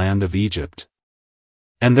on the land of Egypt.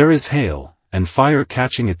 And there is hail, and fire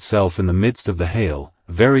catching itself in the midst of the hail,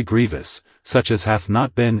 very grievous, such as hath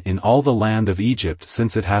not been in all the land of Egypt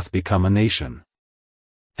since it hath become a nation.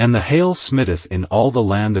 And the hail smitteth in all the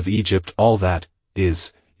land of Egypt all that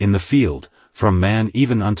is in the field, from man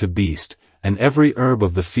even unto beast, and every herb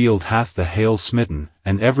of the field hath the hail smitten,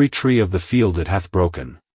 and every tree of the field it hath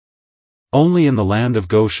broken. Only in the land of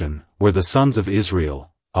Goshen, where the sons of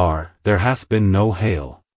Israel are, there hath been no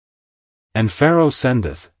hail. And Pharaoh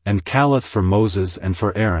sendeth, and calleth for Moses and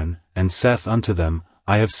for Aaron, and saith unto them,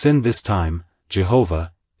 I have sinned this time,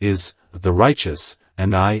 Jehovah is the righteous,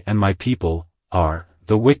 and I and my people are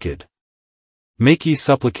the wicked. Make ye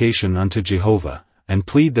supplication unto Jehovah, and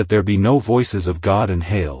plead that there be no voices of God and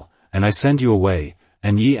hail, and I send you away,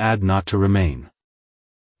 and ye add not to remain.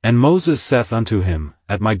 And Moses saith unto him,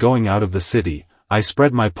 At my going out of the city, I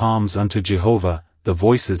spread my palms unto Jehovah, the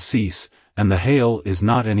voices cease, and the hail is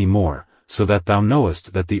not any more, so that thou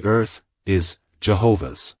knowest that the earth is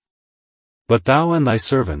Jehovah's. But thou and thy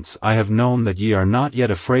servants I have known that ye are not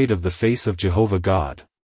yet afraid of the face of Jehovah God.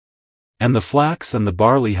 And the flax and the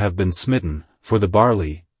barley have been smitten, for the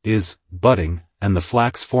barley is budding, and the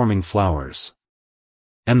flax forming flowers.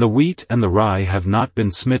 And the wheat and the rye have not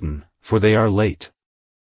been smitten, for they are late.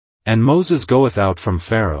 And Moses goeth out from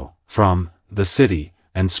Pharaoh, from the city,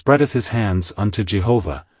 and spreadeth his hands unto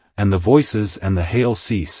Jehovah, and the voices and the hail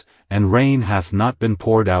cease, and rain hath not been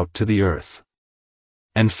poured out to the earth.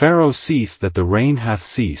 And Pharaoh seeth that the rain hath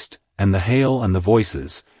ceased, and the hail and the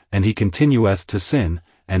voices, and he continueth to sin,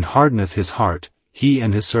 and hardeneth his heart, he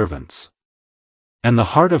and his servants. And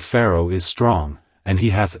the heart of Pharaoh is strong, and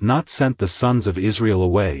he hath not sent the sons of Israel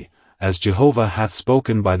away, as Jehovah hath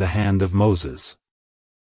spoken by the hand of Moses.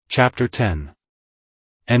 Chapter 10.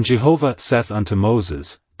 And Jehovah saith unto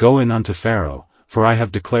Moses, go in unto Pharaoh, for I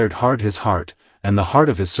have declared hard his heart, and the heart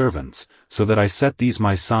of his servants, so that I set these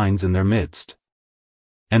my signs in their midst.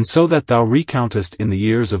 And so that thou recountest in the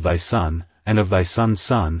ears of thy son, and of thy son's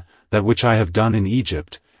son, that which I have done in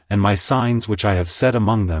Egypt, and my signs which I have set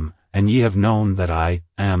among them, and ye have known that I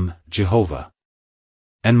am Jehovah.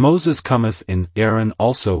 And Moses cometh in, Aaron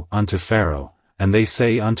also, unto Pharaoh, and they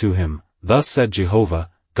say unto him, Thus said Jehovah,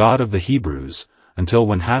 God of the Hebrews, until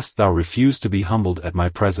when hast thou refused to be humbled at my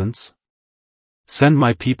presence? Send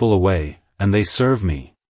my people away, and they serve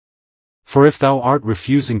me. For if thou art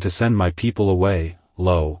refusing to send my people away,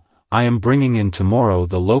 lo, I am bringing in tomorrow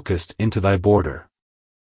the locust into thy border.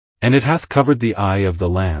 And it hath covered the eye of the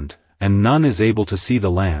land, and none is able to see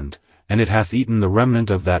the land, and it hath eaten the remnant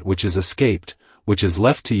of that which is escaped, which is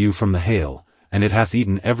left to you from the hail, and it hath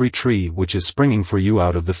eaten every tree which is springing for you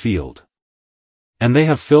out of the field. And they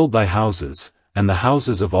have filled thy houses, and the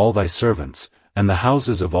houses of all thy servants, and the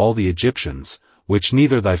houses of all the Egyptians, which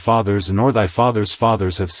neither thy fathers nor thy fathers'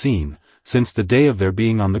 fathers have seen, since the day of their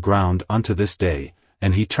being on the ground unto this day,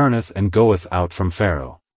 and he turneth and goeth out from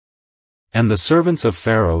Pharaoh. And the servants of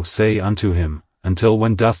Pharaoh say unto him, Until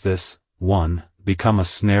when doth this, one, become a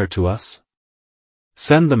snare to us?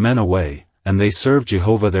 Send the men away, and they serve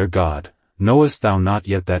Jehovah their God. Knowest thou not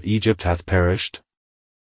yet that Egypt hath perished?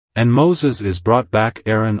 And Moses is brought back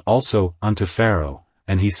Aaron also unto Pharaoh,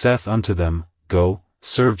 and he saith unto them, Go,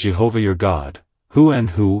 serve Jehovah your God.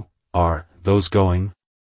 Who are those going?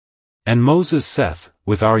 And Moses saith,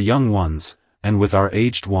 With our young ones, and with our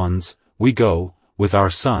aged ones, we go, with our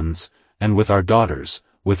sons, and with our daughters,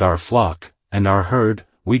 with our flock, and our herd,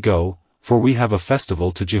 we go, for we have a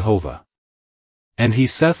festival to Jehovah. And he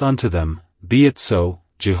saith unto them, Be it so,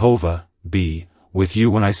 Jehovah, be with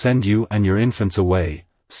you when I send you and your infants away.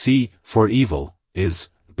 See, for evil is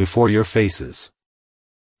before your faces.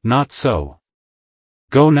 Not so.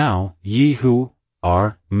 Go now, ye who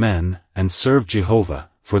are men, and serve Jehovah,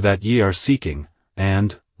 for that ye are seeking,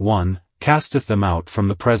 and, one, casteth them out from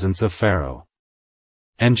the presence of Pharaoh.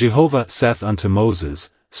 And Jehovah saith unto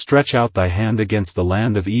Moses, Stretch out thy hand against the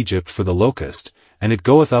land of Egypt for the locust, and it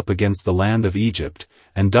goeth up against the land of Egypt,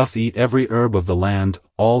 and doth eat every herb of the land,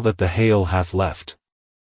 all that the hail hath left.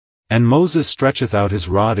 And Moses stretcheth out his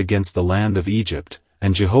rod against the land of Egypt,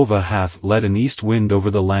 and Jehovah hath led an east wind over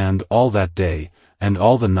the land all that day, and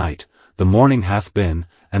all the night, the morning hath been,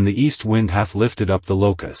 and the east wind hath lifted up the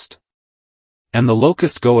locust. And the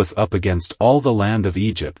locust goeth up against all the land of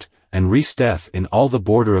Egypt, and resteth in all the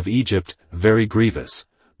border of Egypt, very grievous.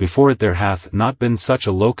 Before it there hath not been such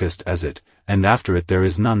a locust as it, and after it there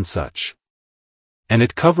is none such. And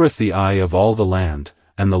it covereth the eye of all the land,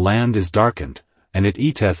 and the land is darkened, and it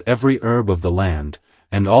eateth every herb of the land,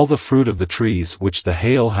 and all the fruit of the trees which the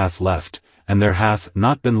hail hath left, and there hath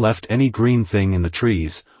not been left any green thing in the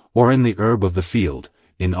trees, or in the herb of the field,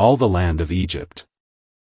 in all the land of Egypt.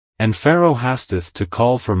 And Pharaoh hasteth to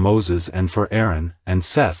call for Moses and for Aaron, and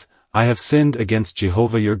saith, I have sinned against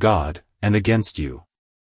Jehovah your God, and against you.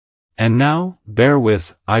 And now, bear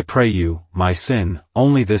with, I pray you, my sin,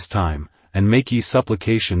 only this time, and make ye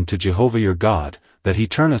supplication to Jehovah your God, that he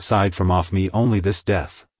turn aside from off me only this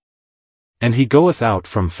death. And he goeth out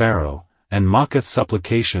from Pharaoh, and maketh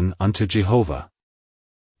supplication unto Jehovah.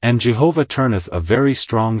 And Jehovah turneth a very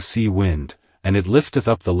strong sea wind, and it lifteth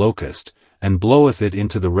up the locust, and bloweth it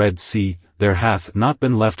into the Red Sea. There hath not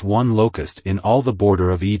been left one locust in all the border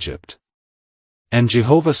of Egypt. And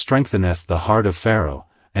Jehovah strengtheneth the heart of Pharaoh,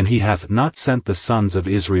 and he hath not sent the sons of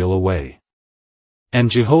Israel away. And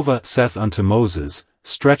Jehovah saith unto Moses,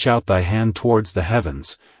 Stretch out thy hand towards the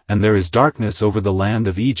heavens, and there is darkness over the land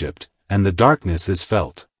of Egypt, and the darkness is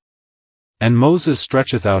felt. And Moses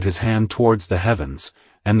stretcheth out his hand towards the heavens,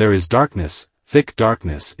 and there is darkness, thick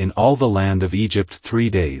darkness in all the land of Egypt 3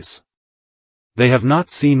 days. They have not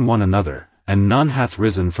seen one another, and none hath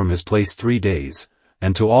risen from his place 3 days,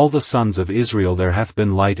 and to all the sons of Israel there hath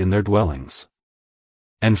been light in their dwellings.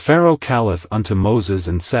 And Pharaoh calleth unto Moses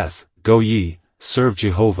and saith, Go ye, serve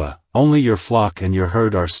Jehovah, only your flock and your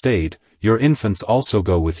herd are stayed, your infants also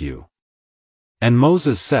go with you. And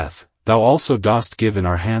Moses saith, Thou also dost give in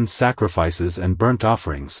our hands sacrifices and burnt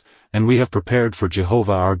offerings, and we have prepared for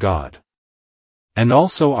Jehovah our God. And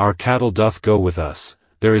also our cattle doth go with us,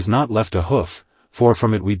 there is not left a hoof, for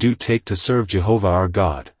from it we do take to serve Jehovah our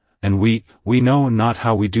God, and we know not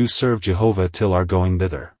how we do serve Jehovah till our going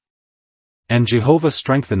thither. And Jehovah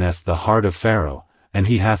strengtheneth the heart of Pharaoh, and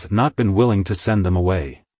he hath not been willing to send them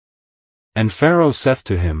away. And Pharaoh saith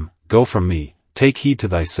to him, Go from me, take heed to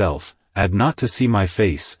thyself, add not to see my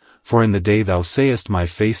face, for in the day thou sayest my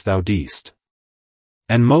face thou deest.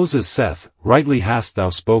 And Moses saith, Rightly hast thou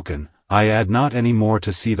spoken, I add not any more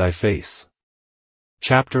to see thy face.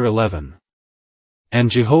 Chapter 11.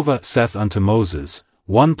 And Jehovah saith unto Moses,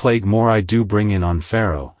 One plague more I do bring in on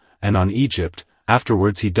Pharaoh, and on Egypt,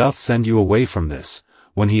 afterwards he doth send you away from this.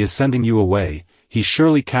 When he is sending you away, he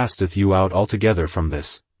surely casteth you out altogether from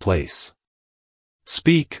this place.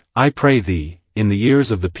 Speak, I pray thee, in the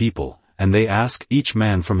ears of the people, and they ask each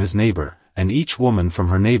man from his neighbor, and each woman from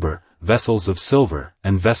her neighbor, vessels of silver,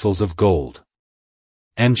 and vessels of gold.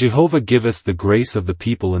 And Jehovah giveth the grace of the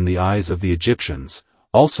people in the eyes of the Egyptians,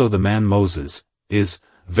 also the man Moses, is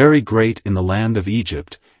very great in the land of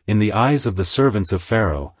Egypt, in the eyes of the servants of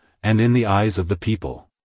Pharaoh, and in the eyes of the people.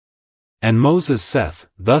 And Moses saith,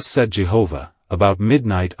 Thus said Jehovah, About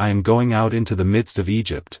midnight I am going out into the midst of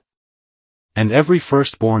Egypt. And every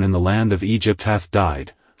firstborn in the land of Egypt hath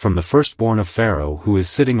died, from the firstborn of Pharaoh who is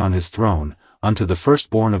sitting on his throne, unto the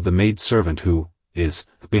firstborn of the maidservant who is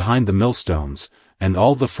behind the millstones, and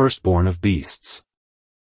all the firstborn of beasts.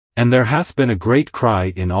 And there hath been a great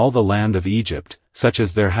cry in all the land of Egypt, such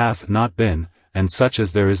as there hath not been, and such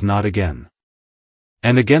as there is not again.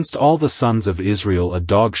 And against all the sons of Israel a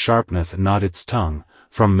dog sharpeneth not its tongue,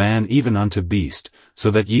 from man even unto beast,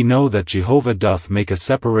 so that ye know that Jehovah doth make a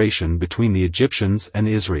separation between the Egyptians and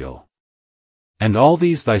Israel. And all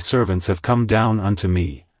these thy servants have come down unto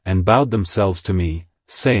me, and bowed themselves to me,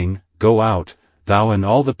 saying, Go out, thou and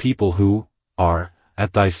all the people who are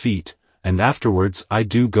at thy feet, and afterwards I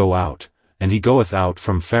do go out, and he goeth out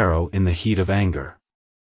from Pharaoh in the heat of anger.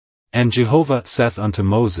 And Jehovah saith unto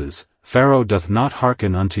Moses, Pharaoh doth not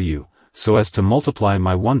hearken unto you, so as to multiply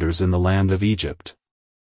my wonders in the land of Egypt.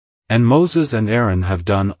 And Moses and Aaron have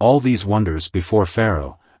done all these wonders before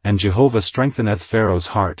Pharaoh, and Jehovah strengtheneth Pharaoh's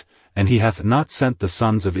heart, and he hath not sent the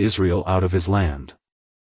sons of Israel out of his land.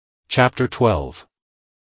 Chapter 12.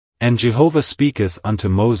 And Jehovah speaketh unto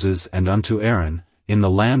Moses and unto Aaron, in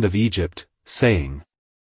the land of Egypt, saying,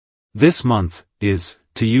 This month is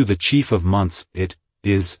to you the chief of months, it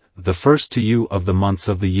is the first to you of the months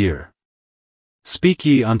of the year. Speak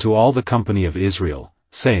ye unto all the company of Israel,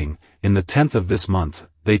 saying, In the 10th of this month,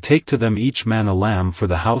 they take to them each man a lamb for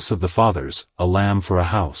the house of the fathers, a lamb for a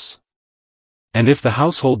house. And if the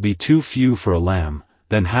household be too few for a lamb,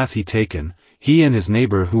 then hath he taken, he and his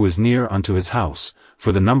neighbor who is near unto his house,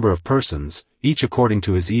 for the number of persons, each according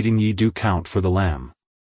to his eating ye do count for the lamb.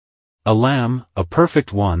 A lamb, a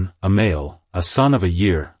perfect one, a male, a son of a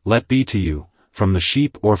year, let be to you, from the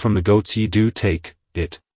sheep or from the goats ye do take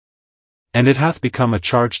it. And it hath become a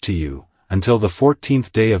charge to you, until the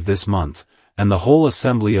 14th day of this month, and the whole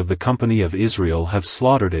assembly of the company of Israel have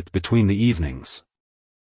slaughtered it between the evenings.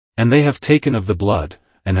 And they have taken of the blood,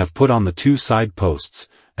 and have put on the 2 side posts,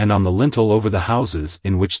 and on the lintel over the houses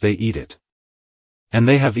in which they eat it. And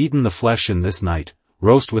they have eaten the flesh in this night,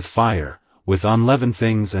 roast with fire, with unleavened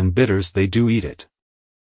things and bitters they do eat it.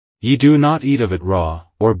 Ye do not eat of it raw,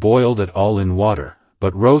 or boiled at all in water,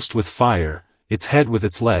 but roast with fire, its head with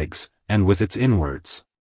its legs, and with its inwards.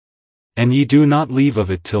 And ye do not leave of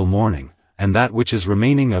it till morning, and that which is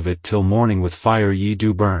remaining of it till morning with fire ye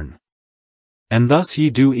do burn. And thus ye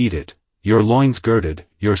do eat it, your loins girded,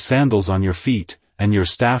 your sandals on your feet, and your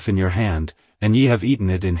staff in your hand, and ye have eaten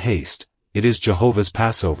it in haste, it is Jehovah's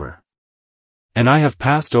Passover. And I have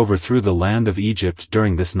passed over through the land of Egypt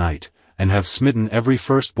during this night, and have smitten every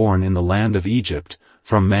firstborn in the land of Egypt,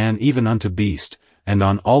 from man even unto beast, and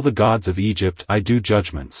on all the gods of Egypt I do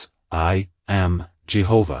judgments, I am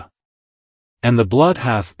Jehovah. And the blood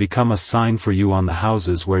hath become a sign for you on the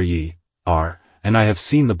houses where ye are, and I have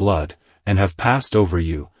seen the blood, and have passed over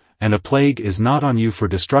you, and a plague is not on you for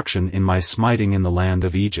destruction in my smiting in the land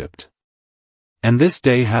of Egypt. And this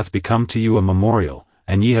day hath become to you a memorial,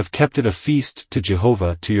 and ye have kept it a feast to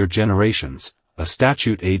Jehovah to your generations, a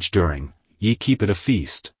statute age during, ye keep it a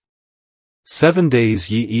feast. 7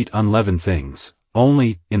 days ye eat unleavened things,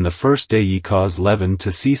 only, in the first day ye cause leaven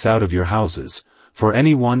to cease out of your houses, for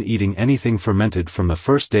any one eating anything fermented from the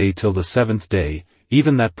first day till the 7th day,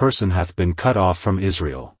 even that person hath been cut off from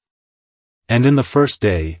Israel. And in the first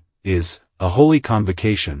day is a holy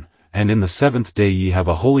convocation, and in the 7th day ye have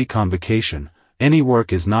a holy convocation, any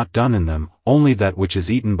work is not done in them, only that which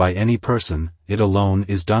is eaten by any person, it alone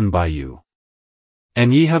is done by you.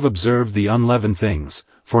 And ye have observed the unleavened things,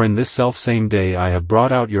 for in this selfsame day I have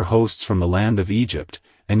brought out your hosts from the land of Egypt,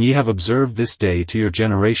 and ye have observed this day to your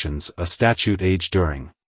generations a statute age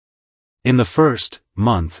during. In the 1st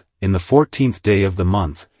month, in the 14th day of the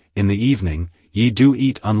month, in the evening, ye do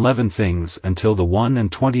eat unleavened things until the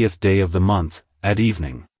 21st day of the month, at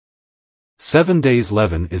evening. 7 days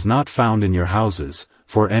leaven is not found in your houses,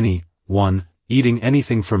 for any one eating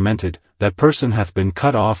anything fermented, that person hath been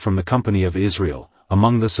cut off from the company of Israel,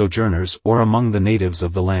 among the sojourners or among the natives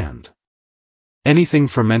of the land. Anything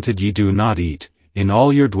fermented ye do not eat, in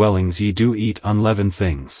all your dwellings ye do eat unleavened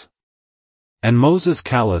things. And Moses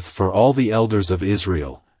calleth for all the elders of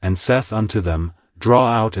Israel, and saith unto them, Draw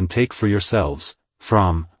out and take for yourselves,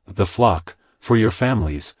 from the flock, for your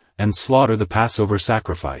families, and slaughter the Passover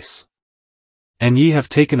sacrifice. And ye have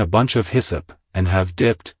taken a bunch of hyssop, and have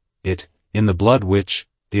dipped it in the blood which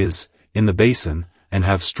is in the basin, and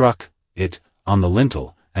have struck it on the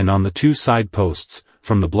lintel, and on the 2 side posts,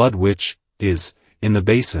 from the blood which is in the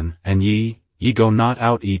basin, and ye go not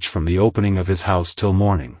out each from the opening of his house till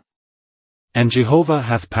morning. And Jehovah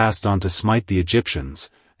hath passed on to smite the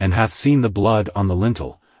Egyptians, and hath seen the blood on the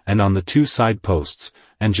lintel, and on the 2 side posts,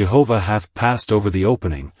 and Jehovah hath passed over the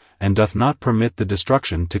opening, and doth not permit the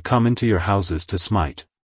destruction to come into your houses to smite.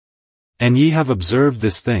 And ye have observed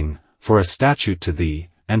this thing, for a statute to thee,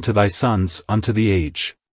 and to thy sons unto the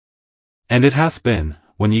age. And it hath been,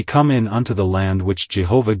 when ye come in unto the land which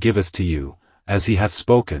Jehovah giveth to you, as he hath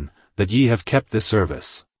spoken, that ye have kept this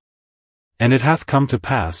service. And it hath come to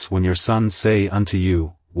pass when your sons say unto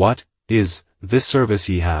you, What is this service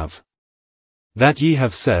ye have? That ye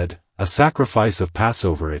have said, A sacrifice of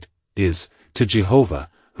Passover it is to Jehovah,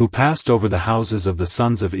 who passed over the houses of the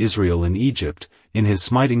sons of Israel in Egypt, in his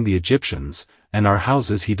smiting the Egyptians, and our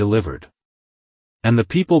houses he delivered. And the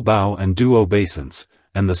people bow and do obeisance,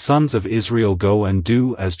 and the sons of Israel go and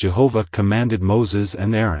do as Jehovah commanded Moses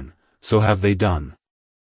and Aaron, so have they done.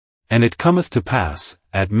 And it cometh to pass,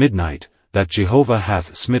 at midnight, that Jehovah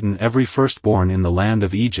hath smitten every firstborn in the land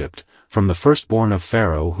of Egypt, from the firstborn of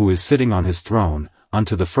Pharaoh who is sitting on his throne,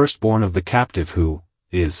 unto the firstborn of the captive who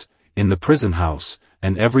is in the prison house,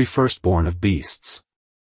 and every firstborn of beasts.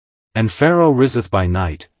 And Pharaoh riseth by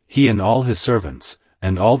night, he and all his servants,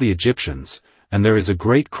 and all the Egyptians, and there is a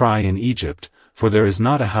great cry in Egypt, for there is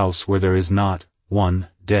not a house where there is not one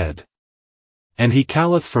dead. And he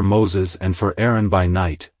calleth for Moses and for Aaron by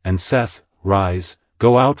night, and saith, Rise,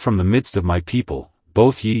 go out from the midst of my people,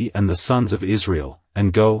 both ye and the sons of Israel,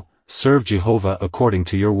 and go, serve Jehovah according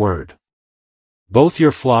to your word. Both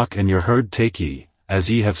your flock and your herd take ye, as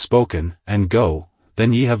ye have spoken, and go,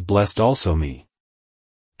 then ye have blessed also me.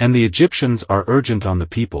 And the Egyptians are urgent on the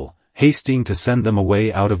people, hasting to send them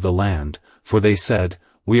away out of the land, for they said,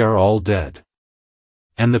 We are all dead.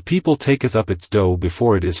 And the people taketh up its dough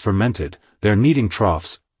before it is fermented, their kneading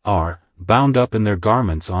troughs are bound up in their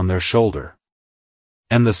garments on their shoulder.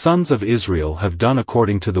 And the sons of Israel have done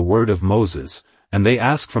according to the word of Moses, and they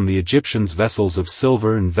ask from the Egyptians vessels of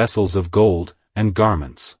silver and vessels of gold, and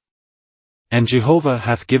garments. And Jehovah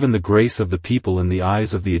hath given the grace of the people in the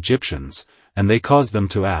eyes of the Egyptians, and they cause them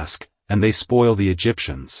to ask, and they spoil the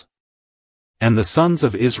Egyptians. And the sons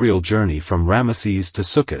of Israel journey from Ramesses to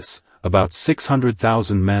Succoth, about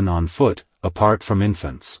 600,000 men on foot, apart from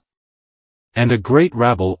infants. And a great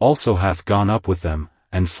rabble also hath gone up with them,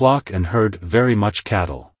 and flock and herd very much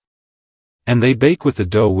cattle. And they bake with the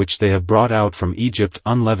dough which they have brought out from Egypt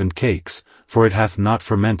unleavened cakes, for it hath not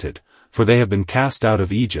fermented, for they have been cast out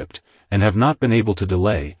of Egypt, and have not been able to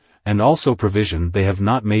delay, and also provision they have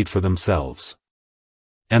not made for themselves.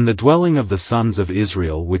 And the dwelling of the sons of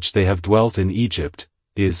Israel which they have dwelt in Egypt,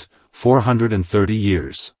 is 430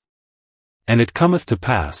 years. And it cometh to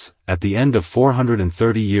pass, at the end of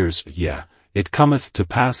 430 years, it cometh to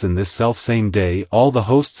pass in this selfsame day all the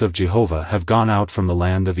hosts of Jehovah have gone out from the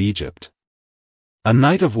land of Egypt. A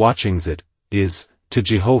night of watchings it is to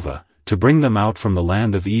Jehovah, to bring them out from the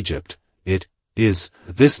land of Egypt, it is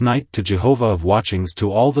this night to Jehovah of watchings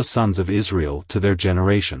to all the sons of Israel to their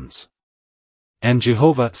generations. And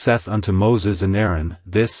Jehovah saith unto Moses and Aaron,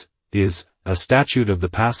 This is a statute of the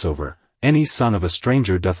Passover, any son of a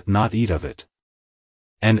stranger doth not eat of it.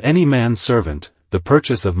 And any man's servant, the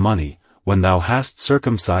purchase of money, when thou hast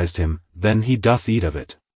circumcised him, then he doth eat of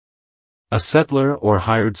it. A settler or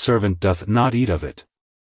hired servant doth not eat of it.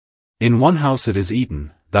 In one house it is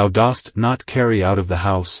eaten, thou dost not carry out of the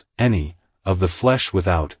house any of the flesh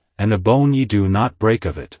without, and a bone ye do not break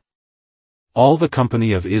of it. All the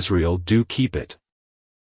company of Israel do keep it.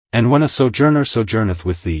 And when a sojourner sojourneth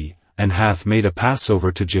with thee, and hath made a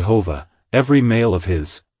Passover to Jehovah, every male of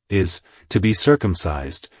his is to be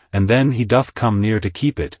circumcised, and then he doth come near to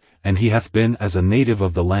keep it, and he hath been as a native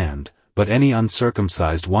of the land, but any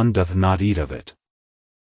uncircumcised one doth not eat of it.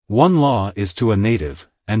 One law is to a native,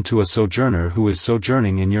 and to a sojourner who is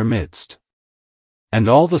sojourning in your midst. And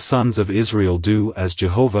all the sons of Israel do as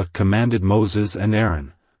Jehovah commanded Moses and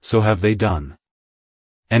Aaron, so have they done.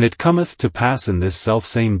 And it cometh to pass in this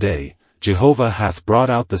selfsame day, Jehovah hath brought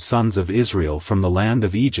out the sons of Israel from the land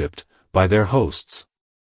of Egypt, by their hosts.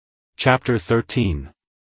 Chapter 13.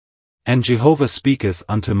 And Jehovah speaketh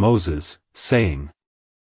unto Moses, saying,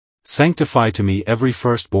 Sanctify to me every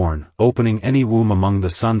firstborn, opening any womb among the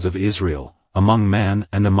sons of Israel, among man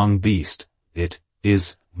and among beast, it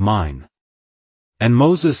is mine. And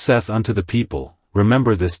Moses saith unto the people,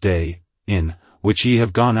 Remember this day, in which ye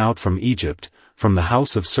have gone out from Egypt, from the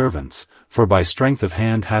house of servants, for by strength of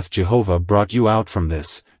hand hath Jehovah brought you out from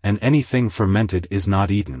this, and anything fermented is not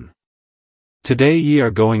eaten. Today ye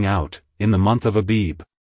are going out, in the month of Abib.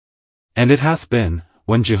 And it hath been,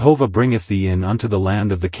 when Jehovah bringeth thee in unto the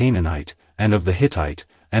land of the Canaanite, and of the Hittite,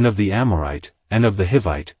 and of the Amorite, and of the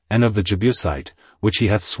Hivite, and of the Jebusite, which he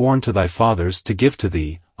hath sworn to thy fathers to give to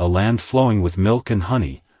thee, a land flowing with milk and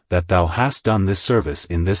honey, that thou hast done this service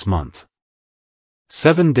in this month.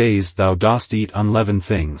 7 days thou dost eat unleavened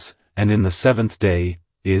things, and in the 7th day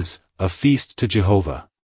is a feast to Jehovah.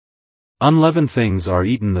 Unleavened things are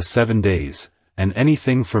eaten the 7 days, and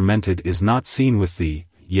anything fermented is not seen with thee,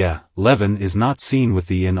 leaven is not seen with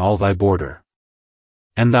thee in all thy border.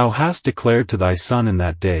 And thou hast declared to thy son in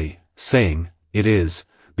that day, saying, It is,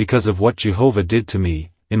 because of what Jehovah did to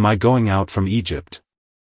me, in my going out from Egypt.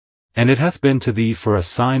 And it hath been to thee for a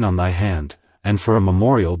sign on thy hand, and for a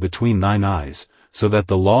memorial between thine eyes, so that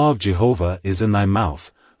the law of Jehovah is in thy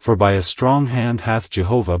mouth, for by a strong hand hath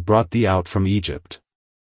Jehovah brought thee out from Egypt.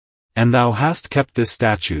 And thou hast kept this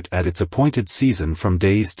statute at its appointed season from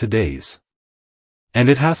days to days. And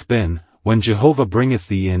it hath been, when Jehovah bringeth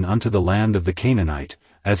thee in unto the land of the Canaanite,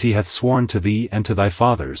 as he hath sworn to thee and to thy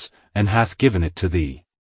fathers, and hath given it to thee,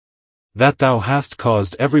 that thou hast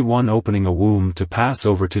caused every one opening a womb to pass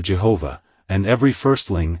over to Jehovah, and every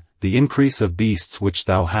firstling, the increase of beasts which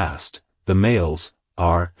thou hast, the males,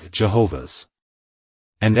 are Jehovah's.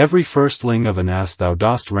 And every firstling of an ass thou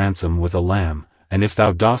dost ransom with a lamb, and if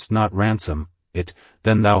thou dost not ransom it,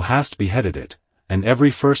 then thou hast beheaded it, and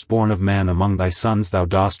every firstborn of man among thy sons thou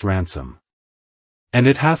dost ransom. And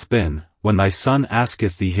it hath been, when thy son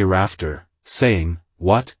asketh thee hereafter, saying,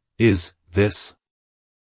 What is this?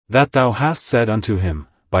 That thou hast said unto him,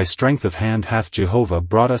 By strength of hand hath Jehovah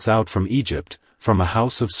brought us out from Egypt, from a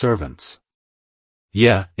house of servants.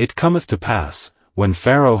 It cometh to pass, when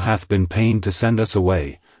Pharaoh hath been pained to send us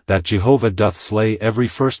away, that Jehovah doth slay every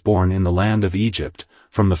firstborn in the land of Egypt,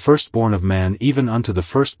 from the firstborn of man even unto the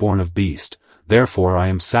firstborn of beast. Therefore I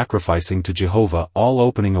am sacrificing to Jehovah all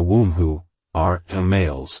opening a womb who are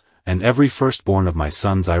males, and every firstborn of my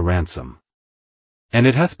sons I ransom. And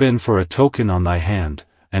it hath been for a token on thy hand,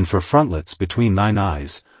 and for frontlets between thine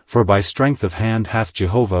eyes, for by strength of hand hath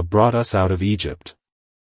Jehovah brought us out of Egypt.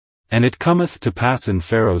 And it cometh to pass in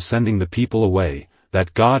Pharaoh sending the people away,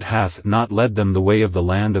 that God hath not led them the way of the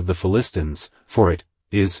land of the Philistines, for it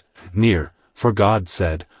is near, for God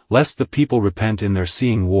said, Lest the people repent in their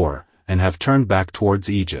seeing war, and have turned back towards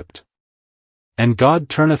Egypt. And God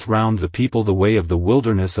turneth round the people the way of the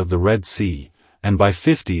wilderness of the Red Sea, and by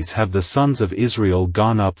 50s have the sons of Israel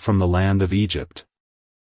gone up from the land of Egypt.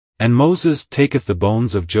 And Moses taketh the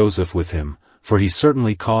bones of Joseph with him, for he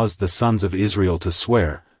certainly caused the sons of Israel to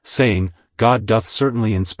swear, saying, God doth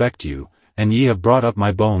certainly inspect you, and ye have brought up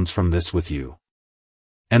my bones from this with you.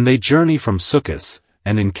 And they journey from Succos,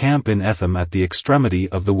 and encamp in Etham at the extremity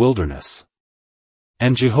of the wilderness.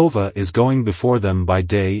 And Jehovah is going before them by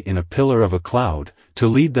day in a pillar of a cloud, to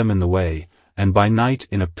lead them in the way, and by night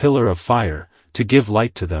in a pillar of fire, to give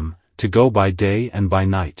light to them, to go by day and by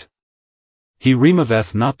night. He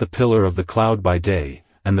removeth not the pillar of the cloud by day,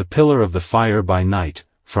 and the pillar of the fire by night,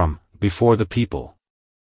 from before the people.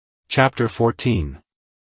 Chapter 14.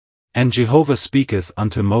 And Jehovah speaketh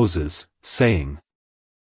unto Moses, saying,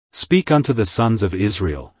 Speak unto the sons of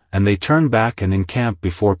Israel, and they turn back and encamp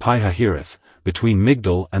before Pi-hahiroth, between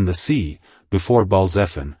Migdol and the sea, before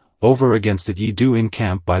Baal-zephon, over against it ye do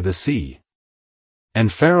encamp by the sea.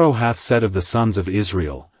 And Pharaoh hath said of the sons of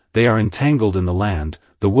Israel, They are entangled in the land,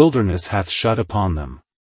 the wilderness hath shut upon them.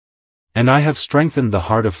 And I have strengthened the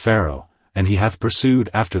heart of Pharaoh, and he hath pursued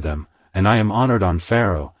after them, and I am honored on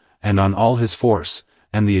Pharaoh, and on all his force,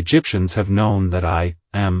 and the Egyptians have known that I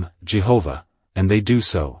am Jehovah, and they do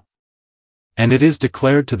so. And it is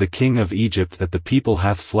declared to the king of Egypt that the people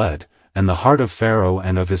hath fled, and the heart of Pharaoh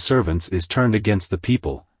and of his servants is turned against the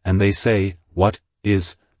people, and they say, What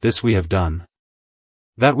is this we have done?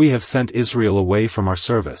 That we have sent Israel away from our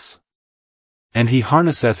service. And he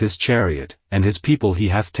harnesseth his chariot, and his people he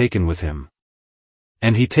hath taken with him.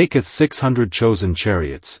 And he taketh 600 chosen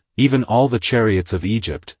chariots, even all the chariots of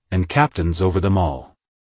Egypt, and captains over them all.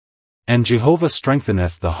 And Jehovah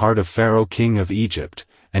strengtheneth the heart of Pharaoh king of Egypt,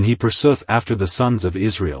 and he pursueth after the sons of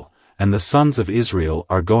Israel, and the sons of Israel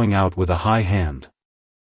are going out with a high hand.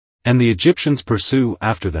 And the Egyptians pursue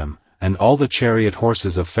after them, and all the chariot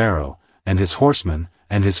horses of Pharaoh, and his horsemen,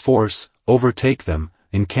 and his force, overtake them,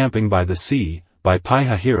 encamping by the sea, by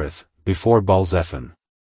Pi-hahiroth, before Baal-zephon.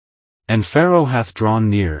 And Pharaoh hath drawn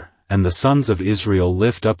near, and the sons of Israel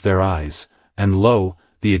lift up their eyes, and lo,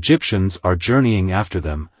 the Egyptians are journeying after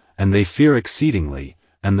them, and they fear exceedingly,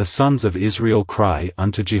 and the sons of Israel cry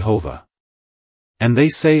unto Jehovah. And they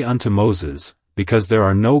say unto Moses, Because there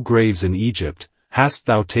are no graves in Egypt, hast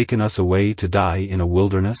thou taken us away to die in a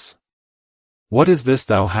wilderness? What is this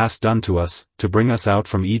thou hast done to us, to bring us out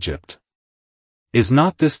from Egypt? Is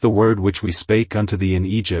not this the word which we spake unto thee in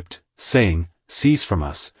Egypt, saying, Cease from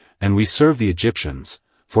us, and we serve the Egyptians,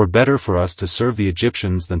 for better for us to serve the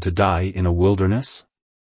Egyptians than to die in a wilderness?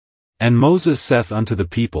 And Moses saith unto the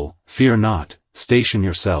people, Fear not, station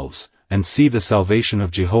yourselves, and see the salvation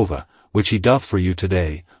of Jehovah, which he doth for you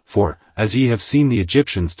today, for, as ye have seen the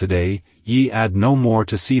Egyptians today, ye add no more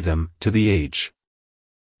to see them, to the age.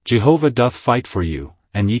 Jehovah doth fight for you,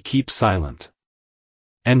 and ye keep silent.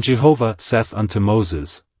 And Jehovah saith unto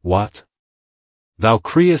Moses, What? Thou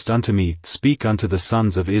criest unto me, Speak unto the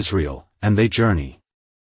sons of Israel, and they journey.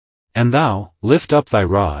 And thou, lift up thy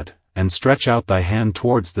rod, and stretch out thy hand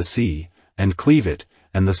towards the sea, and cleave it,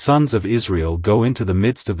 and the sons of Israel go into the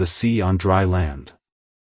midst of the sea on dry land.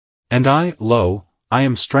 And I, lo, I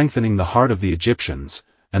am strengthening the heart of the Egyptians,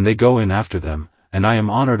 and they go in after them, and I am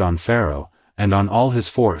honored on Pharaoh, and on all his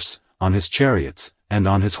force, on his chariots, and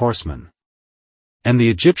on his horsemen. And the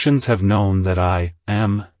Egyptians have known that I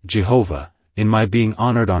am Jehovah, in my being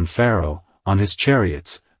honored on Pharaoh, on his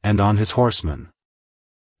chariots, and on his horsemen.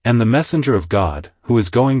 And the messenger of God, who is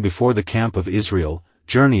going before the camp of Israel,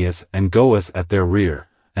 journeyeth and goeth at their rear,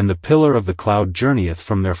 and the pillar of the cloud journeyeth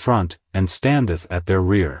from their front, and standeth at their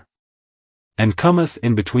rear. And cometh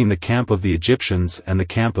in between the camp of the Egyptians and the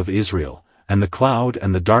camp of Israel, and the cloud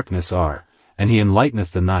and the darkness are, and he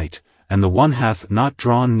enlighteneth the night, and the one hath not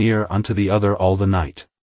drawn near unto the other all the night.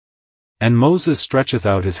 And Moses stretcheth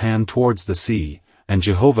out his hand towards the sea, and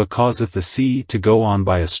Jehovah causeth the sea to go on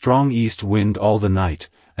by a strong east wind all the night,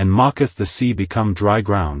 and maketh the sea become dry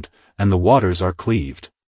ground, and the waters are cleaved.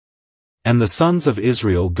 And the sons of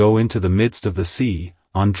Israel go into the midst of the sea,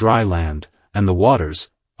 on dry land, and the waters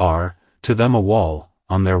are, to them a wall,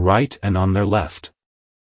 on their right and on their left.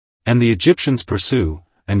 And the Egyptians pursue,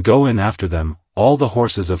 and go in after them, all the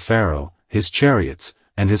horses of Pharaoh, his chariots,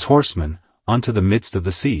 and his horsemen, unto the midst of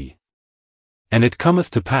the sea. And it cometh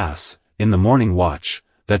to pass, in the morning watch,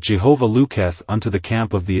 that Jehovah looketh unto the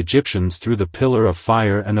camp of the Egyptians through the pillar of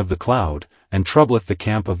fire and of the cloud, and troubleth the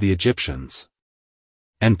camp of the Egyptians.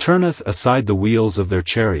 And turneth aside the wheels of their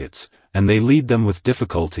chariots, and they lead them with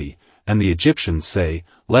difficulty, and the Egyptians say,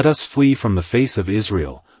 Let us flee from the face of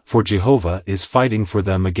Israel, for Jehovah is fighting for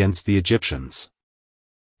them against the Egyptians.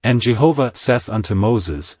 And Jehovah saith unto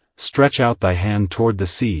Moses, Stretch out thy hand toward the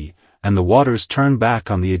sea, and the waters turn back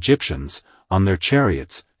on the Egyptians, on their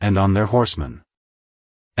chariots, and on their horsemen.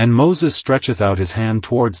 And Moses stretcheth out his hand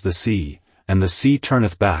towards the sea, and the sea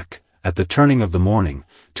turneth back, at the turning of the morning,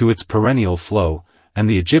 to its perennial flow, and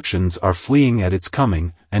the Egyptians are fleeing at its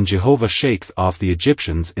coming, and Jehovah shaketh off the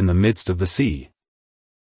Egyptians in the midst of the sea.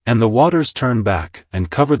 And the waters turn back, and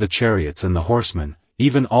cover the chariots and the horsemen,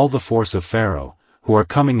 even all the force of Pharaoh, who are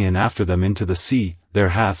coming in after them into the sea, there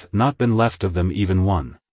hath not been left of them even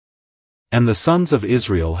one. And the sons of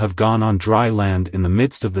Israel have gone on dry land in the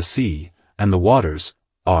midst of the sea, and the waters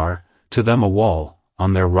are, to them a wall,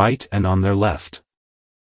 on their right and on their left.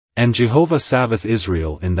 And Jehovah saveth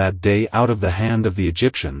Israel in that day out of the hand of the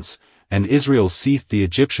Egyptians, and Israel seeth the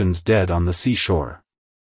Egyptians dead on the seashore.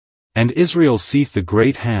 And Israel seeth the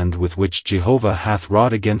great hand with which Jehovah hath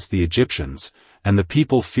wrought against the Egyptians, and the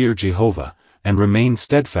people fear Jehovah, and remain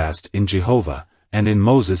steadfast in Jehovah, and in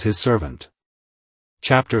Moses his servant.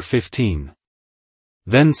 Chapter 15.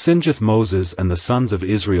 Then singeth Moses and the sons of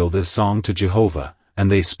Israel this song to Jehovah,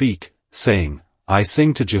 and they speak, saying, I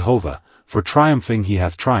sing to Jehovah, for triumphing he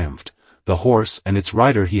hath triumphed, the horse and its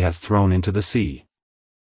rider he hath thrown into the sea.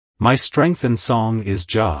 My strength and song is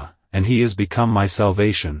Jah, and he is become my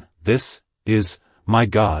salvation, this is my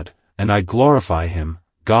God, and I glorify him,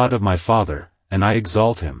 God of my father, and I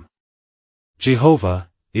exalt him. Jehovah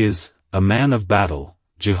is a man of battle,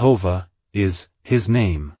 Jehovah is his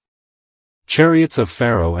name. Chariots of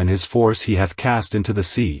Pharaoh and his force he hath cast into the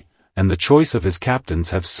sea, and the choice of his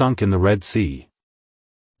captains have sunk in the Red Sea.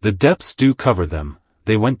 The depths do cover them,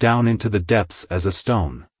 they went down into the depths as a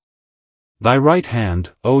stone. Thy right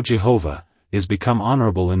hand, O Jehovah, is become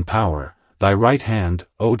honorable in power, thy right hand,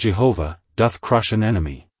 O Jehovah, doth crush an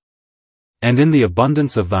enemy. And in the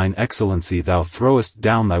abundance of thine excellency thou throwest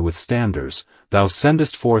down thy withstanders, thou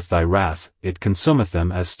sendest forth thy wrath, it consumeth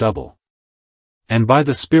them as stubble. And by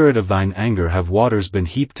the spirit of thine anger have waters been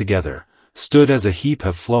heaped together, stood as a heap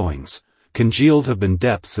have flowings, congealed have been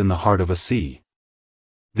depths in the heart of a sea.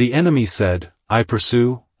 The enemy said, I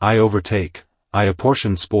pursue, I overtake, I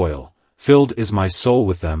apportion spoil, filled is my soul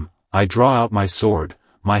with them, I draw out my sword,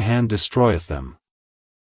 my hand destroyeth them.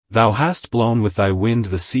 Thou hast blown with thy wind,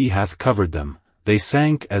 the sea hath covered them, they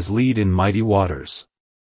sank as lead in mighty waters.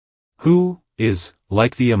 Who is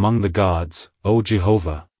like thee among the gods, O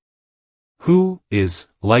Jehovah? Who is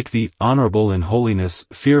like thee, honorable in holiness,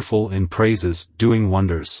 fearful in praises, doing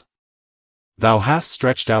wonders? Thou hast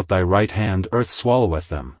stretched out thy right hand, earth swalloweth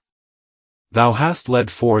them. Thou hast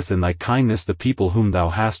led forth in thy kindness the people whom thou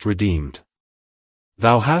hast redeemed.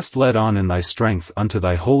 Thou hast led on in thy strength unto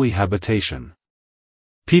thy holy habitation.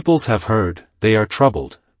 Peoples have heard, they are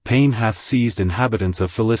troubled, pain hath seized inhabitants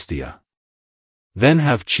of Philistia. Then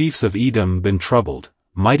have chiefs of Edom been troubled,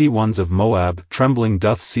 mighty ones of Moab, trembling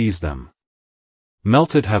doth seize them.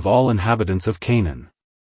 Melted have all inhabitants of Canaan.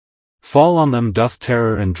 Fall on them doth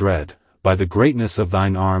terror and dread, by the greatness of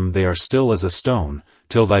thine arm they are still as a stone,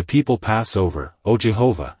 till thy people pass over, O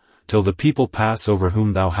Jehovah, till the people pass over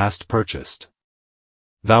whom thou hast purchased.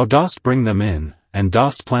 Thou dost bring them in, and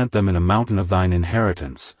dost plant them in a mountain of thine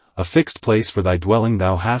inheritance, a fixed place for thy dwelling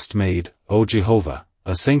thou hast made, O Jehovah,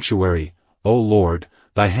 a sanctuary, O Lord,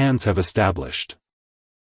 thy hands have established.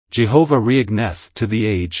 Jehovah reigneth to the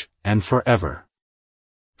age, and forever.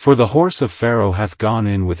 For the horse of Pharaoh hath gone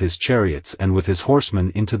in with his chariots and with his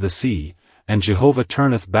horsemen into the sea, and Jehovah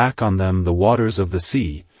turneth back on them the waters of the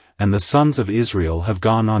sea, and the sons of Israel have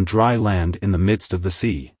gone on dry land in the midst of the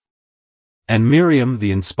sea. And Miriam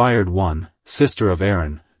the inspired one, sister of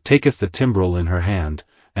Aaron, taketh the timbrel in her hand,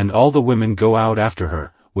 and all the women go out after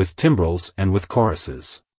her, with timbrels and with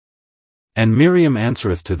choruses. And Miriam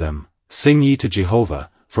answereth to them, Sing ye to Jehovah,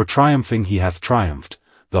 for triumphing he hath triumphed,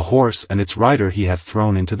 the horse and its rider he hath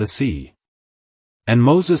thrown into the sea. And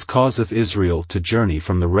Moses causeth Israel to journey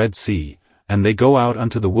from the Red Sea, and they go out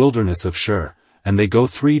unto the wilderness of Shur, and they go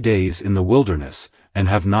 3 days in the wilderness, and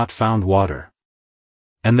have not found water.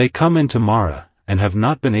 And they come into Marah, and have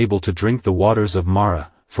not been able to drink the waters of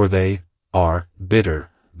Marah, for they are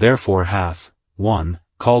bitter, therefore hath one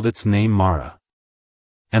called its name Marah.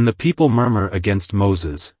 And the people murmur against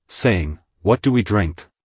Moses, saying, What do we drink?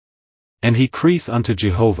 And he crieth unto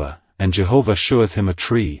Jehovah, and Jehovah sheweth him a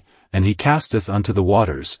tree, and he casteth unto the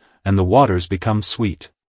waters, and the waters become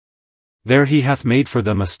sweet. There he hath made for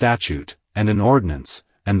them a statute, and an ordinance,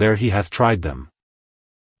 and there he hath tried them.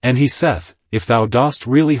 And he saith, If thou dost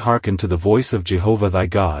really hearken to the voice of Jehovah thy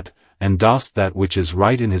God, and dost that which is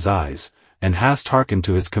right in his eyes, and hast hearkened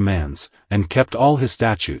to his commands, and kept all his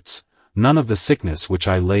statutes, none of the sickness which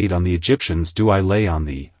I laid on the Egyptians do I lay on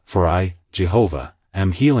thee, for I, Jehovah,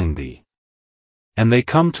 am healing thee. And they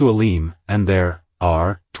come to Elim, and there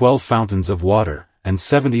are 12 fountains of water, and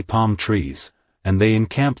 70 palm trees, and they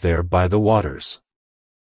encamp there by the waters.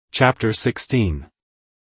 Chapter 16.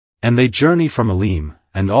 And they journey from Elim,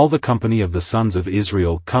 and all the company of the sons of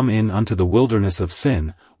Israel come in unto the wilderness of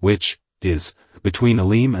Sin, which is between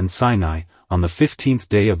Elim and Sinai, on the 15th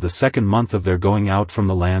day of the 2nd month of their going out from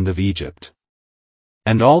the land of Egypt.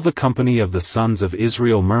 And all the company of the sons of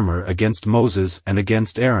Israel murmur against Moses and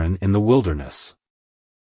against Aaron in the wilderness.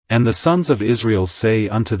 And the sons of Israel say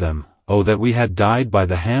unto them, O that we had died by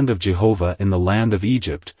the hand of Jehovah in the land of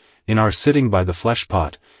Egypt, in our sitting by the flesh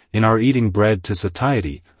pot, in our eating bread to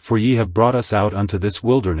satiety, for ye have brought us out unto this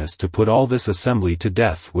wilderness to put all this assembly to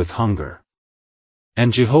death with hunger.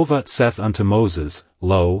 And Jehovah saith unto Moses,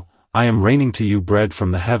 Lo, I am raining to you bread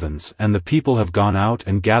from the heavens, and the people have gone out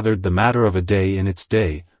and gathered the matter of a day in its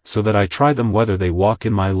day, so that I try them whether they walk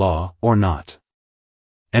in my law or not.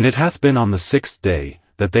 And it hath been on the 6th day,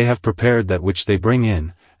 that they have prepared that which they bring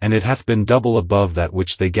in, and it hath been double above that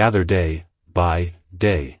which they gather day by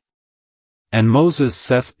day. And Moses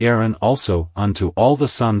saith Aaron also unto all the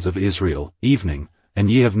sons of Israel, evening,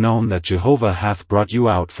 and ye have known that Jehovah hath brought you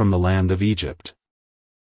out from the land of Egypt.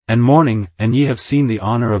 And morning, and ye have seen the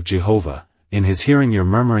honor of Jehovah, in his hearing your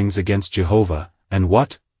murmurings against Jehovah, and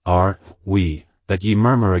what are we, that ye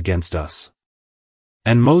murmur against us?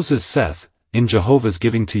 And Moses saith, In Jehovah's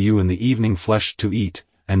giving to you in the evening flesh to eat,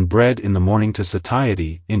 and bread in the morning to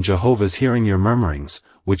satiety, in Jehovah's hearing your murmurings,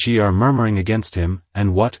 which ye are murmuring against him,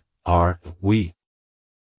 and what are we?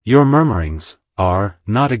 Your murmurings are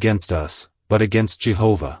not against us, but against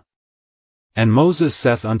Jehovah. And Moses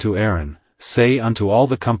saith unto Aaron, Say unto all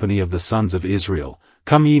the company of the sons of Israel,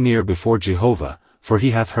 Come ye near before Jehovah, for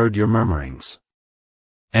he hath heard your murmurings.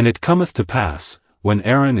 And it cometh to pass, when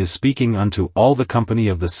Aaron is speaking unto all the company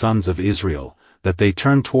of the sons of Israel, that they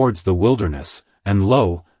turn towards the wilderness, and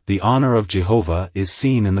lo, the honor of Jehovah is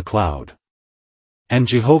seen in the cloud. And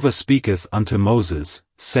Jehovah speaketh unto Moses,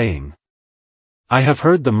 saying, I have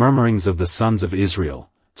heard the murmurings of the sons of Israel,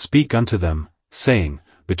 speak unto them, saying,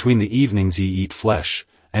 Between the evenings ye eat flesh,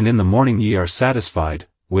 and in the morning ye are satisfied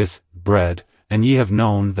with bread, and ye have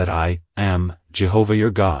known that I am Jehovah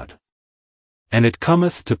your God. And it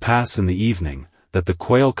cometh to pass in the evening, that the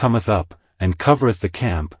quail cometh up, and covereth the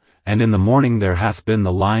camp, and in the morning there hath been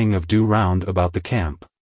the lying of dew round about the camp.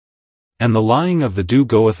 And the lying of the dew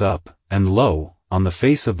goeth up, and lo, on the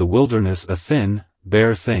face of the wilderness a thin,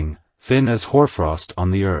 bare thing, thin as hoarfrost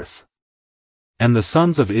on the earth. And the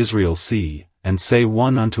sons of Israel see, and say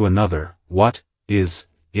one unto another, What is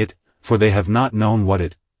it? For they have not known what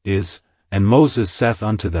it is. And Moses saith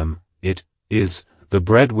unto them, It is the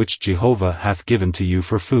bread which Jehovah hath given to you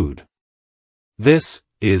for food. This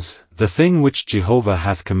is the thing which Jehovah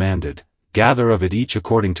hath commanded, gather of it each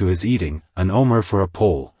according to his eating, an omer for a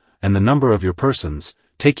pole, and the number of your persons,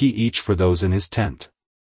 take ye each for those in his tent.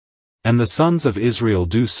 And the sons of Israel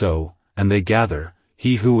do so, and they gather,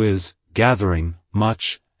 he who is gathering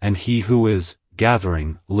much, and he who is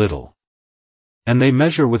gathering little. And they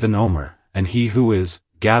measure with an omer, and he who is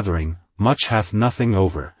gathering much hath nothing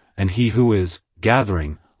over, and he who is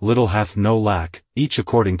gathering little hath no lack, each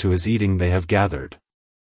according to his eating they have gathered.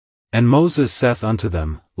 And Moses saith unto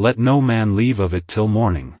them, Let no man leave of it till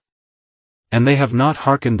morning. And they have not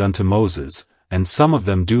hearkened unto Moses, and some of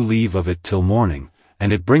them do leave of it till morning,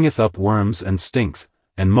 and it bringeth up worms and stinketh,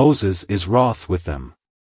 and Moses is wroth with them.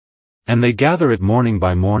 And they gather it morning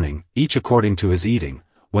by morning, each according to his eating,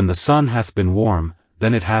 when the sun hath been warm,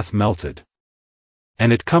 then it hath melted.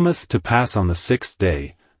 And it cometh to pass on the 6th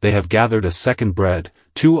day, they have gathered a second bread,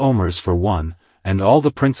 2 omers for one, and all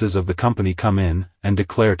the princes of the company come in, and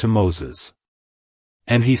declare to Moses.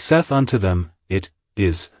 And he saith unto them, It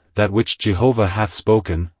is that which Jehovah hath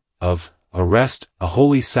spoken, of a rest, a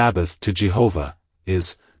holy Sabbath to Jehovah,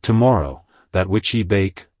 is tomorrow, that which ye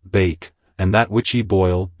bake, bake, and that which ye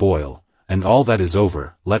boil, boil, and all that is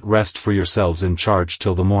over, let rest for yourselves in charge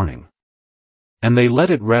till the morning. And they let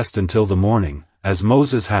it rest until the morning, as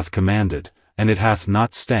Moses hath commanded, and it hath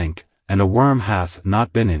not stank, and a worm hath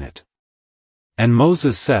not been in it. And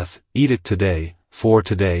Moses saith, Eat it today, for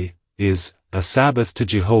today is a Sabbath to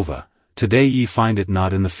Jehovah, today ye find it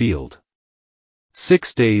not in the field.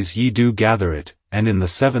 6 days ye do gather it, and in the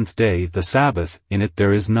 7th day the Sabbath, in it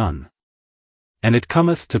there is none. And it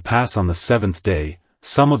cometh to pass on the 7th day,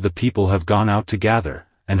 some of the people have gone out to gather,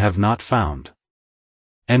 and have not found.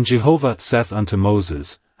 And Jehovah saith unto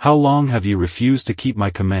Moses, How long have ye refused to keep my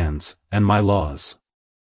commands, and my laws?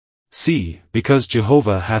 See, because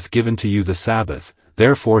Jehovah hath given to you the Sabbath,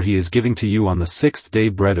 therefore he is giving to you on the 6th day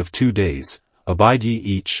bread of 2 days, abide ye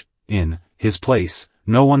each in his place,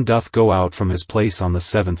 no one doth go out from his place on the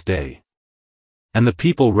 7th day. And the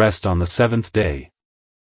people rest on the 7th day.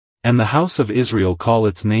 And the house of Israel call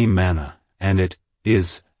its name manna, and it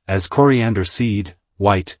is as coriander seed,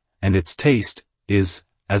 white, and its taste is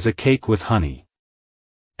as a cake with honey.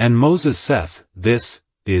 And Moses saith, This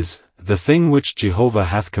is the thing which Jehovah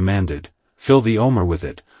hath commanded, fill the omer with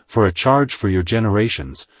it, for a charge for your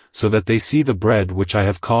generations, so that they see the bread which I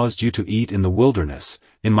have caused you to eat in the wilderness,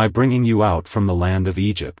 in my bringing you out from the land of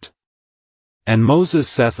Egypt. And Moses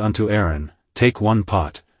saith unto Aaron, Take 1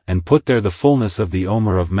 pot, and put there the fullness of the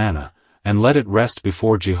omer of manna, and let it rest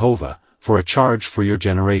before Jehovah, for a charge for your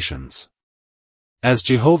generations. As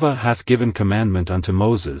Jehovah hath given commandment unto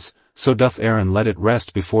Moses, so doth Aaron let it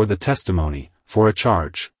rest before the testimony, for a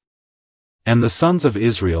charge. And the sons of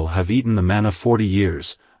Israel have eaten the manna 40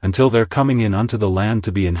 years, until their coming in unto the land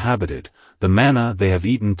to be inhabited, the manna they have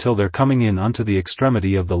eaten till their coming in unto the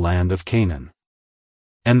extremity of the land of Canaan.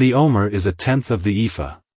 And the omer is 1/10 of the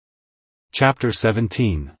ephah. Chapter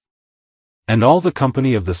 17. And all the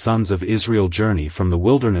company of the sons of Israel journey from the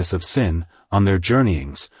wilderness of Sin, on their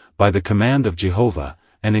journeyings, by the command of Jehovah,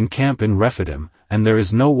 and encamp in Rephidim, and there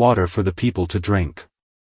is no water for the people to drink.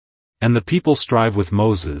 And the people strive with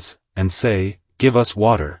Moses, and say, Give us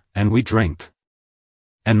water, and we drink.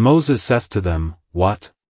 And Moses saith to them,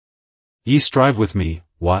 What? Ye strive with me,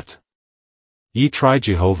 what? Ye try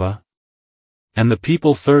Jehovah? And the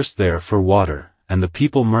people thirst there for water, and the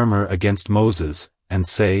people murmur against Moses, and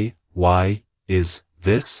say, Why is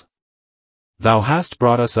this? Thou hast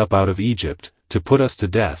brought us up out of Egypt, to put us to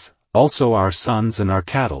death, also our sons and our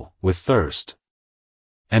cattle, with thirst.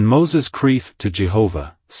 And Moses crieth to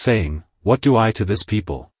Jehovah, saying, What do I to this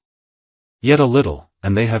people? Yet a little,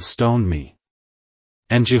 and they have stoned me.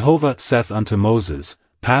 And Jehovah saith unto Moses,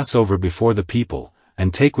 pass over before the people,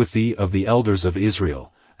 and take with thee of the elders of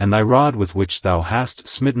Israel, and thy rod with which thou hast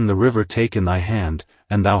smitten the river take in thy hand,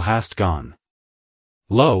 and thou hast gone.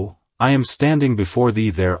 Lo, I am standing before thee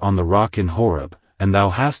there on the rock in Horeb, and thou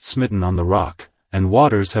hast smitten on the rock, and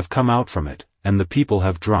waters have come out from it, and the people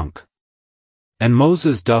have drunk. And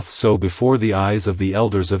Moses doth so before the eyes of the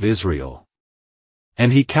elders of Israel.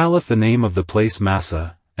 And he calleth the name of the place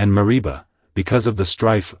Massah, and Meribah, because of the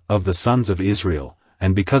strife of the sons of Israel,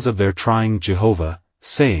 and because of their trying Jehovah,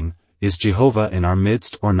 saying, Is Jehovah in our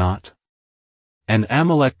midst or not? And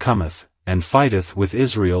Amalek cometh, and fighteth with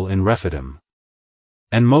Israel in Rephidim.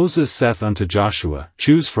 And Moses saith unto Joshua,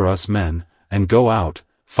 Choose for us men, and go out,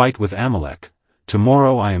 fight with Amalek.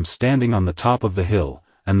 Tomorrow I am standing on the top of the hill,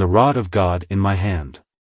 and the rod of God in my hand.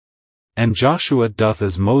 And Joshua doth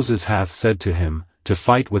as Moses hath said to him, to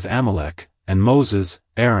fight with Amalek, and Moses,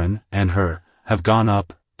 Aaron, and Hur, have gone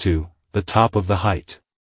up, to the top of the height.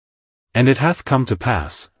 And it hath come to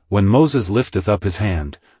pass, when Moses lifteth up his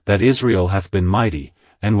hand, that Israel hath been mighty,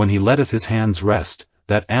 and when he letteth his hands rest,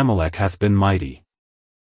 that Amalek hath been mighty.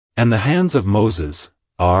 And the hands of Moses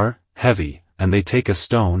are heavy, and they take a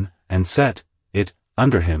stone, and set it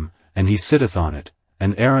under him, and he sitteth on it,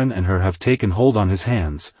 and Aaron and Hur have taken hold on his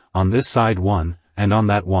hands, on this side one, and on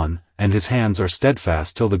that one, and his hands are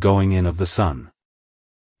steadfast till the going in of the sun.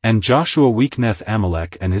 And Joshua weakeneth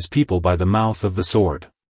Amalek and his people by the mouth of the sword.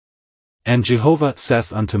 And Jehovah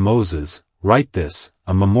saith unto Moses, Write this,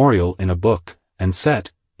 a memorial in a book, and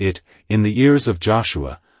set it in the ears of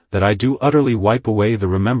Joshua, that I do utterly wipe away the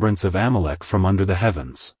remembrance of Amalek from under the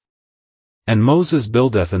heavens. And Moses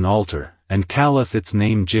buildeth an altar, and calleth its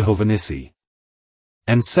name Jehovah Nissi.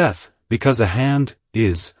 And saith, Because a hand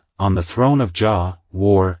is on the throne of Jah,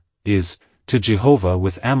 war is to Jehovah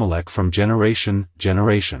with Amalek from generation.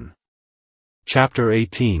 Chapter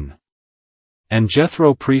 18. And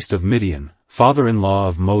Jethro priest of Midian, father-in-law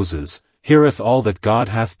of Moses, heareth all that God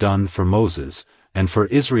hath done for Moses, and for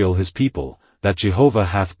Israel his people, that Jehovah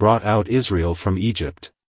hath brought out Israel from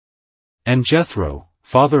Egypt. And Jethro,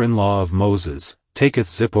 father-in-law of Moses, taketh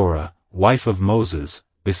Zipporah, wife of Moses,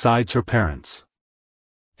 besides her parents.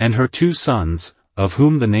 And her 2 sons, of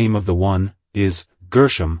whom the name of the one is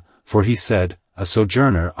Gershom, for he said, A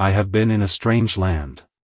sojourner I have been in a strange land.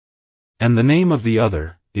 And the name of the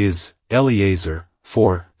other is Eleazar,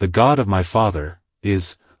 for the God of my father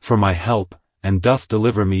is for my help, and doth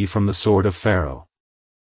deliver me from the sword of Pharaoh.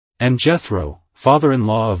 And Jethro,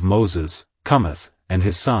 father-in-law of Moses, cometh, and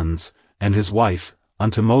his sons, and his wife,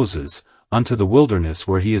 unto Moses, unto the wilderness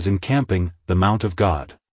where he is encamping, the mount of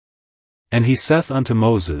God. And he saith unto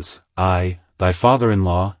Moses, I, thy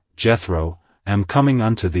father-in-law, Jethro, am coming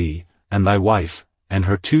unto thee, and thy wife, and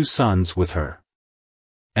her 2 sons with her.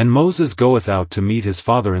 And Moses goeth out to meet his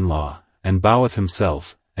father-in-law, and boweth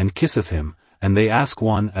himself, and kisseth him, and they ask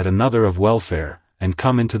one at another of welfare, and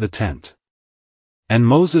come into the tent. And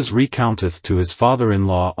Moses recounteth to his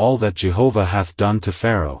father-in-law all that Jehovah hath done to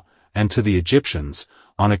Pharaoh, and to the Egyptians,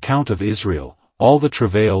 on account of Israel, all the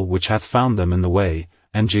travail which hath found them in the way,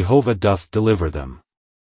 and Jehovah doth deliver them.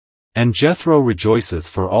 And Jethro rejoiceth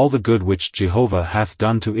for all the good which Jehovah hath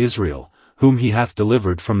done to Israel, whom he hath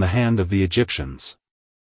delivered from the hand of the Egyptians.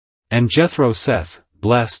 And Jethro saith,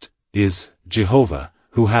 Blessed is Jehovah,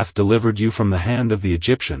 who hath delivered you from the hand of the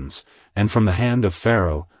Egyptians, and from the hand of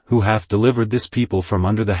Pharaoh, who hath delivered this people from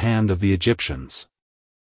under the hand of the Egyptians.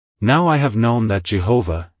 Now I have known that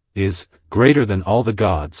Jehovah is greater than all the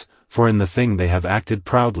gods, for in the thing they have acted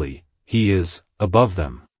proudly, he is above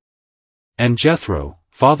them. And Jethro,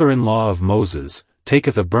 father-in-law of Moses,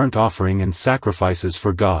 taketh a burnt offering and sacrifices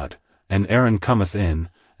for God, and Aaron cometh in,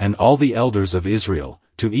 and all the elders of Israel,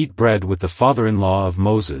 to eat bread with the father-in-law of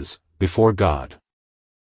Moses, before God.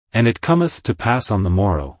 And it cometh to pass on the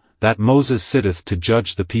morrow, that Moses sitteth to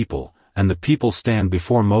judge the people, and the people stand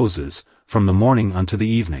before Moses, from the morning unto the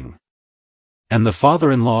evening. And the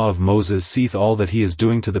father-in-law of Moses seeth all that he is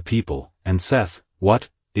doing to the people, and saith, What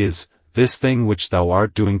is this thing which thou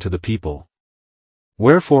art doing to the people?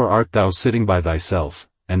 Wherefore art thou sitting by thyself,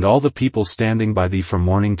 and all the people standing by thee from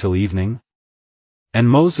morning till evening? And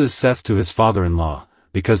Moses saith to his father-in-law,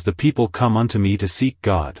 Because the people come unto me to seek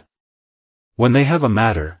God. When they have a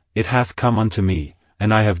matter, it hath come unto me,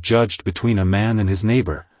 and I have judged between a man and his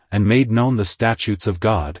neighbor, and made known the statutes of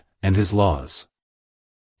God, and his laws.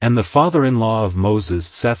 And the father-in-law of Moses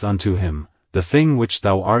saith unto him, The thing which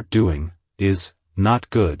thou art doing is not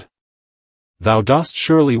good. Thou dost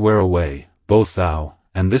surely wear away, both thou,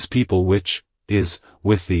 and this people which is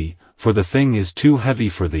with thee, for the thing is too heavy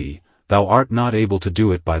for thee, thou art not able to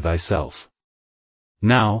do it by thyself.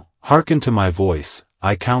 Now, hearken to my voice,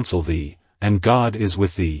 I counsel thee, and God is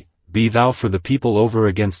with thee, be thou for the people over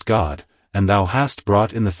against God, and thou hast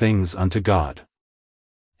brought in the things unto God.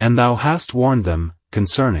 And thou hast warned them,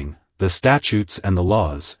 concerning the statutes and the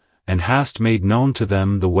laws, and hast made known to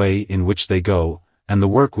them the way in which they go, and the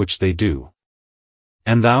work which they do.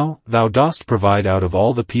 And thou dost provide out of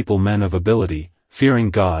all the people men of ability, fearing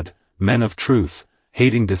God, men of truth,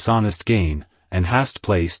 hating dishonest gain, and hast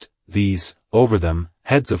placed these over them,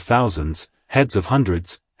 heads of thousands, heads of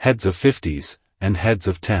hundreds, heads of fifties, and heads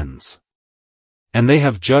of tens. And they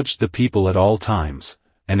have judged the people at all times,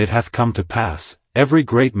 and it hath come to pass, every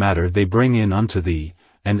great matter they bring in unto thee,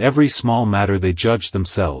 and every small matter they judge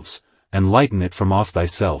themselves, and lighten it from off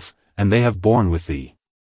thyself, and they have borne with thee.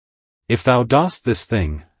 If thou dost this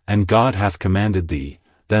thing, and God hath commanded thee,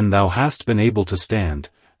 then thou hast been able to stand,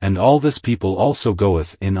 and all this people also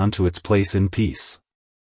goeth in unto its place in peace.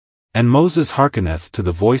 And Moses hearkeneth to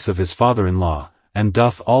the voice of his father-in-law, and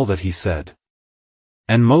doth all that he said.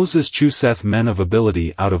 And Moses chooseth men of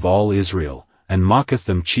ability out of all Israel, and maketh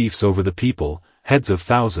them chiefs over the people, heads of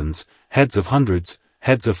thousands, heads of hundreds,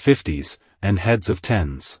 heads of fifties, and heads of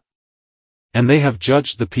tens. And they have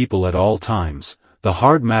judged the people at all times, the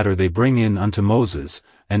hard matter they bring in unto Moses,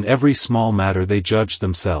 and every small matter they judge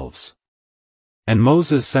themselves. And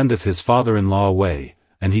Moses sendeth his father-in-law away,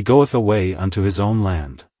 and he goeth away unto his own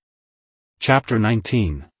land. Chapter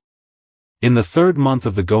 19. In the 3rd month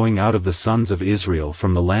of the going out of the sons of Israel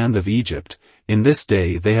from the land of Egypt, in this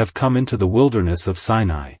day they have come into the wilderness of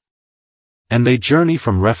Sinai. And they journey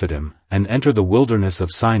from Rephidim, and enter the wilderness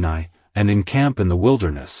of Sinai, and encamp in the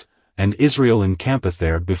wilderness, and Israel encampeth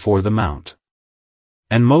there before the mount.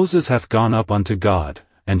 And Moses hath gone up unto God,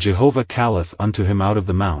 and Jehovah calleth unto him out of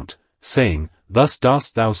the mount, saying, Thus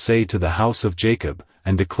dost thou say to the house of Jacob,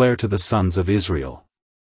 and declare to the sons of Israel.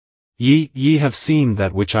 Ye have seen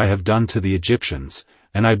that which I have done to the Egyptians,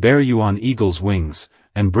 and I bear you on eagle's wings,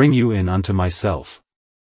 and bring you in unto myself.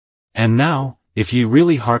 And now, if ye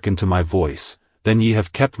really hearken to my voice, then ye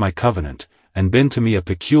have kept my covenant, and been to me a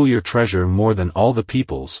peculiar treasure more than all the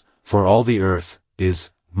peoples, for all the earth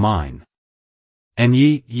is mine. And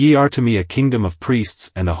ye are to me a kingdom of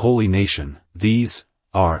priests and a holy nation. These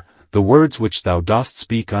are the words which thou dost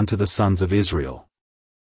speak unto the sons of Israel.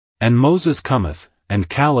 And Moses cometh, and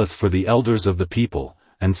calleth for the elders of the people,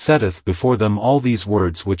 and setteth before them all these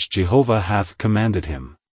words which Jehovah hath commanded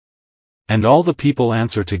him. And all the people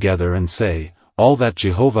answer together and say, All that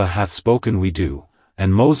Jehovah hath spoken we do,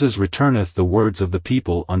 and Moses returneth the words of the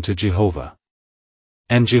people unto Jehovah.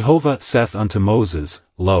 And Jehovah saith unto Moses,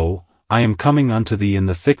 Lo, I am coming unto thee in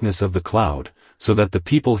the thickness of the cloud, so that the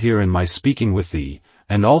people hear in my speaking with thee,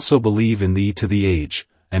 and also believe in thee to the age.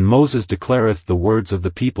 And Moses declareth the words of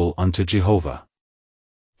the people unto Jehovah.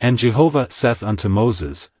 And Jehovah saith unto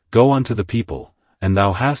Moses, Go unto the people, and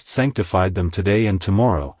thou hast sanctified them today and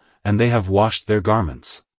tomorrow, and they have washed their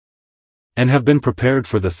garments, and have been prepared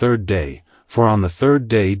for the 3rd day, for on the 3rd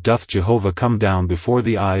day doth Jehovah come down before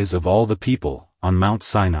the eyes of all the people, on Mount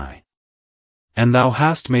Sinai. And thou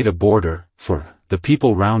hast made a border for the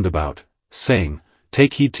people round about, saying,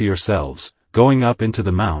 Take heed to yourselves, going up into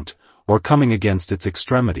the mount, or coming against its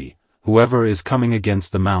extremity, whoever is coming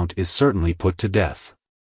against the mount is certainly put to death.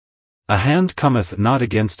 A hand cometh not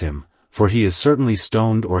against him, for he is certainly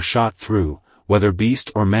stoned or shot through, whether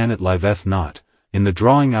beast or man it liveth not. In the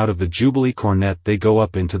drawing out of the jubilee cornet they go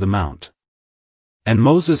up into the mount. And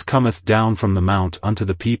Moses cometh down from the mount unto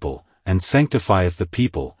the people, and sanctifieth the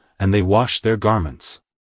people, and they wash their garments.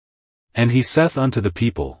 And he saith unto the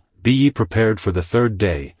people, Be ye prepared for the 3rd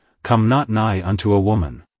day, come not nigh unto a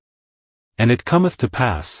woman. And it cometh to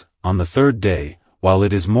pass, on the 3rd day, while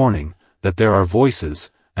it is morning, that there are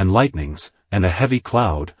voices, and lightnings, and a heavy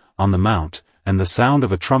cloud, on the mount, and the sound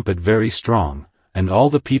of a trumpet very strong, and all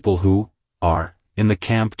the people who are in the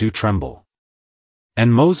camp do tremble.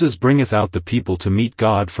 And Moses bringeth out the people to meet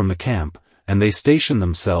God from the camp, and they station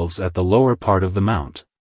themselves at the lower part of the mount.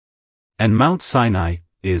 And Mount Sinai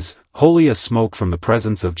is wholly a smoke from the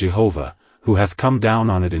presence of Jehovah, who hath come down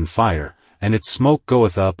on it in fire, and its smoke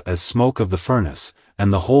goeth up as smoke of the furnace,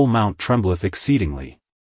 and the whole mount trembleth exceedingly.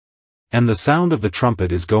 And the sound of the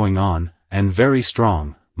trumpet is going on, and very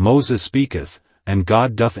strong. Moses speaketh, and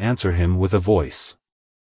God doth answer him with a voice.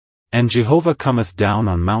 And Jehovah cometh down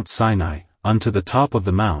on Mount Sinai, unto the top of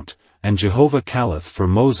the mount, and Jehovah calleth for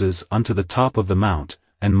Moses unto the top of the mount,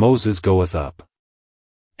 and Moses goeth up.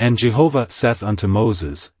 And Jehovah saith unto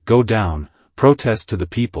Moses, Go down, protest to the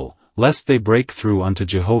people, lest they break through unto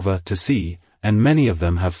Jehovah to see, and many of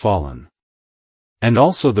them have fallen. And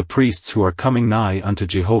also the priests who are coming nigh unto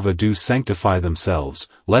Jehovah do sanctify themselves,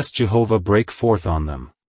 lest Jehovah break forth on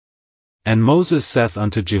them. And Moses saith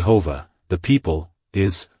unto Jehovah, the people,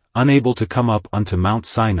 is unable to come up unto Mount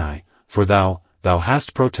Sinai, for thou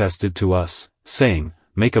hast protested to us, saying,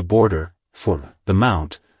 Make a border for the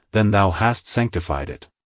mount, then thou hast sanctified it.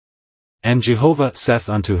 And Jehovah saith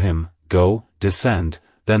unto him, Go, descend,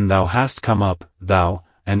 then thou hast come up, thou,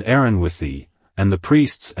 and Aaron with thee, and the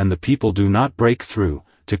priests and the people do not break through,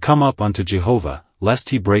 to come up unto Jehovah, lest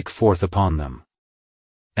he break forth upon them.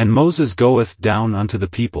 And Moses goeth down unto the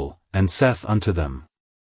people, and saith unto them.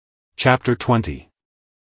 Chapter 20.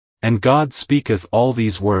 And God speaketh all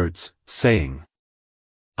these words, saying,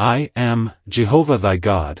 I am Jehovah thy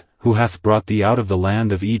God, who hath brought thee out of the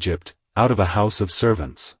land of Egypt, out of a house of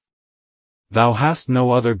servants. Thou hast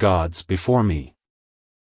no other gods before me.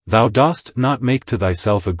 Thou dost not make to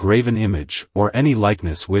thyself a graven image or any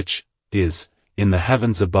likeness which is in the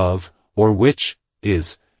heavens above, or which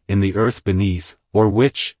is in the earth beneath, or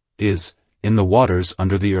which is in the waters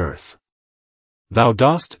under the earth. Thou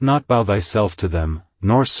dost not bow thyself to them,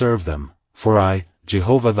 nor serve them, for I,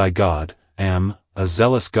 Jehovah thy God, am a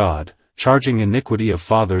zealous God, charging iniquity of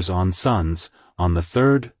fathers on sons, on the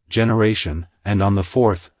third generation, and on the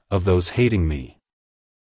fourth, of those hating me.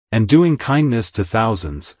 And doing kindness to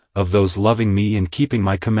thousands, of those loving me and keeping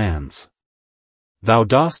my commands. Thou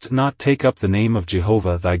dost not take up the name of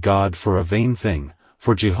Jehovah thy God for a vain thing,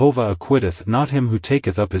 for Jehovah acquitteth not him who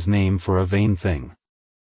taketh up his name for a vain thing.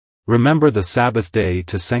 Remember the Sabbath day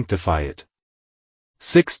to sanctify it.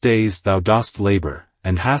 6 days thou dost labor,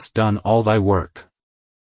 and hast done all thy work.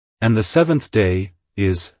 And the 7th day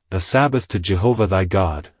is a Sabbath to Jehovah thy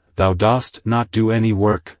God, thou dost not do any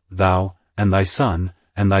work, thou, and thy son,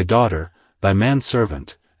 and thy daughter, thy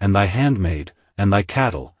manservant, and thy handmaid, and thy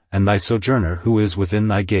cattle, and thy sojourner who is within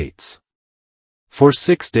thy gates. For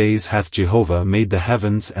 6 days hath Jehovah made the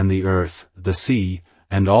heavens and the earth, the sea,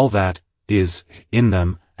 and all that is in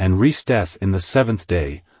them, and resteth in the 7th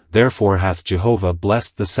day, therefore hath Jehovah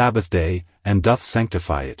blessed the Sabbath day, and doth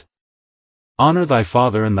sanctify it. Honor thy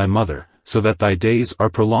father and thy mother, so that thy days are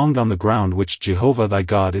prolonged on the ground which Jehovah thy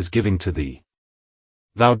God is giving to thee.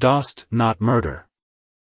 Thou dost not murder.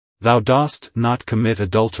 Thou dost not commit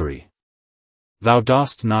adultery. Thou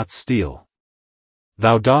dost not steal.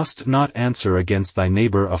 Thou dost not answer against thy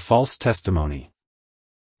neighbor a false testimony.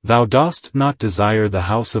 Thou dost not desire the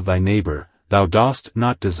house of thy neighbor, thou dost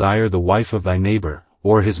not desire the wife of thy neighbor,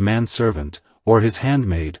 or his manservant, or his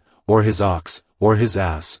handmaid, or his ox, or his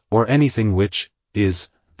ass, or anything which is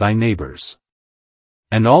thy neighbor's.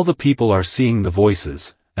 And all the people are seeing the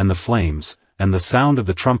voices, and the flames, and the sound of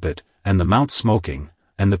the trumpet, and the mount smoking,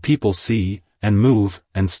 and the people see, and move,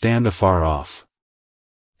 and stand afar off.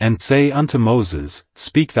 And say unto Moses,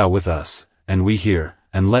 Speak thou with us, and we hear,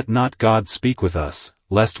 and let not God speak with us,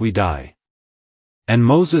 lest we die. And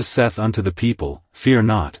Moses saith unto the people, Fear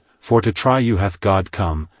not, for to try you hath God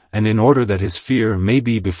come, and in order that his fear may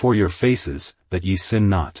be before your faces, that ye sin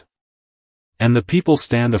not. And the people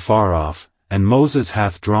stand afar off, and Moses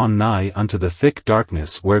hath drawn nigh unto the thick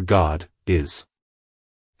darkness where God is.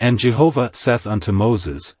 And Jehovah saith unto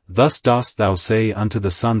Moses, Thus dost thou say unto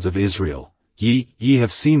the sons of Israel, Ye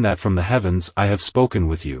have seen that from the heavens I have spoken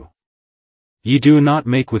with you. Ye do not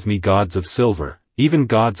make with me gods of silver, even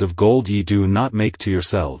gods of gold ye do not make to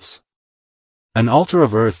yourselves. An altar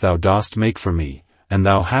of earth thou dost make for me, and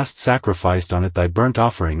thou hast sacrificed on it thy burnt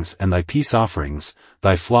offerings and thy peace offerings,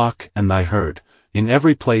 thy flock and thy herd. In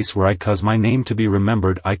every place where I cause my name to be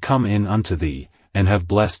remembered I come in unto thee, and have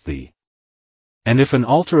blessed thee. And if an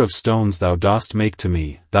altar of stones thou dost make to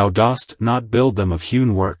me, thou dost not build them of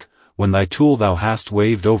hewn work, when thy tool thou hast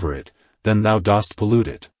waved over it, then thou dost pollute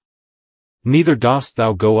it. Neither dost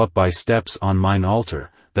thou go up by steps on mine altar,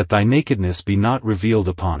 that thy nakedness be not revealed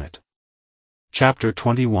upon it. Chapter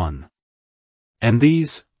 21. And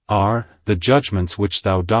these are the judgments which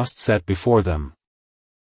thou dost set before them.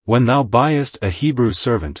 When thou buyest a Hebrew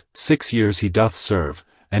servant, 6 years he doth serve,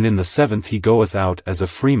 and in the 7th he goeth out as a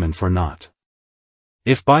freeman for naught.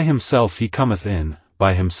 If by himself he cometh in,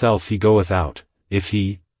 by himself he goeth out. If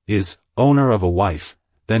he is owner of a wife,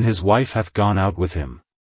 then his wife hath gone out with him.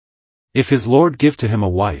 If his lord give to him a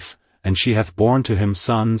wife, and she hath borne to him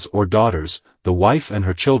sons or daughters, the wife and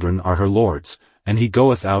her children are her lord's, and he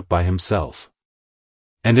goeth out by himself.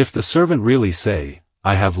 And if the servant really say,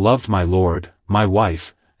 I have loved my lord, my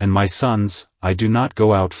wife, and my sons, I do not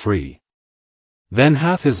go out free. Then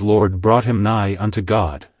hath his lord brought him nigh unto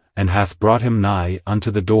God, and hath brought him nigh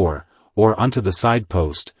unto the door, or unto the side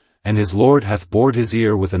post, and his lord hath bored his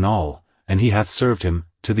ear with an awl, and he hath served him,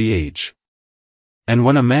 to the age. And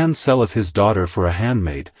when a man selleth his daughter for a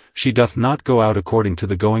handmaid, she doth not go out according to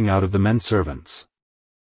the going out of the menservants.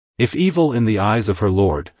 If evil in the eyes of her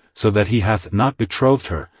lord, so that he hath not betrothed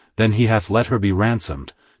her, then he hath let her be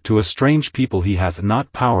ransomed, to a strange people he hath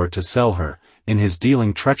not power to sell her, in his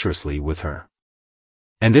dealing treacherously with her.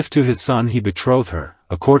 And if to his son he betroth her,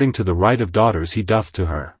 according to the right of daughters he doth to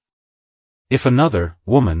her. If another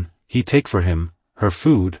woman he take for him, her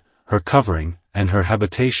food, her covering, and her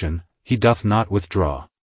habitation, he doth not withdraw.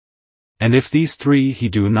 And if these three he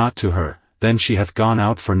do not to her, then she hath gone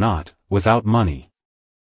out for naught, without money.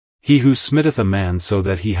 He who smitteth a man so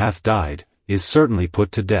that he hath died, is certainly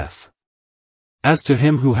put to death. As to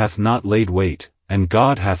him who hath not laid wait, and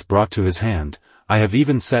God hath brought to his hand, I have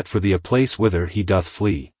even set for thee a place whither he doth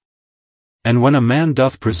flee. And when a man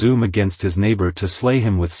doth presume against his neighbor to slay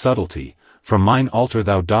him with subtlety, from mine altar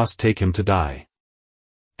thou dost take him to die.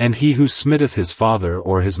 And he who smitteth his father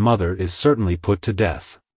or his mother is certainly put to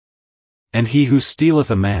death. And he who stealeth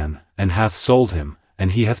a man, and hath sold him,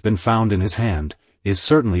 and he hath been found in his hand, is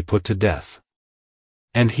certainly put to death.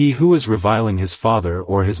 And he who is reviling his father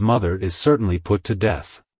or his mother is certainly put to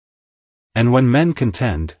death. And when men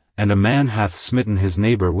contend, and a man hath smitten his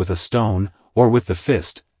neighbor with a stone, or with the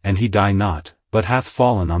fist, and he die not, but hath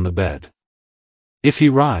fallen on the bed. If he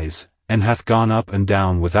rise, and hath gone up and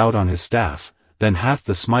down without on his staff, then hath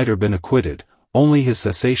the smiter been acquitted, only his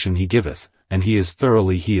cessation he giveth, and he is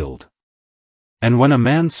thoroughly healed. And when a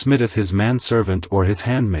man smitteth his manservant or his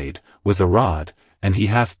handmaid, with a rod, and he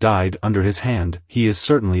hath died under his hand, he is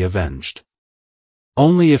certainly avenged.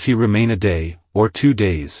 Only if he remain a day, or 2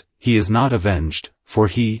 days, he is not avenged, for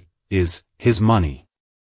he is his money.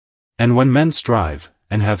 And when men strive,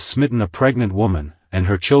 and have smitten a pregnant woman, and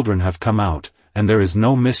her children have come out, and there is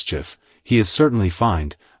no mischief, he is certainly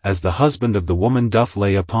fined, as the husband of the woman doth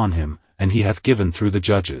lay upon him, and he hath given through the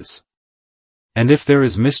judges. And if there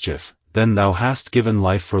is mischief, then thou hast given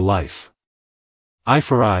life for life. Eye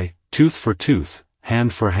for eye, tooth for tooth,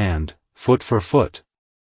 hand for hand, foot for foot.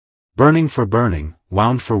 Burning for burning,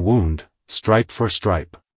 wound for wound, stripe for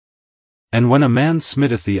stripe. And when a man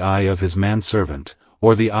smitteth the eye of his manservant,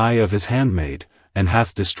 or the eye of his handmaid, and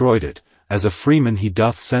hath destroyed it, as a freeman he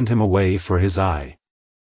doth send him away for his eye.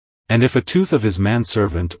 And if a tooth of his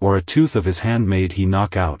manservant or a tooth of his handmaid he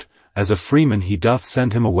knock out, as a freeman he doth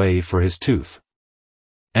send him away for his tooth.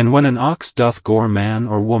 And when an ox doth gore man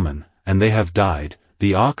or woman, and they have died,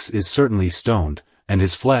 the ox is certainly stoned, and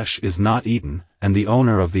his flesh is not eaten, and the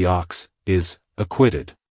owner of the ox is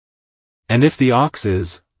acquitted. And if the ox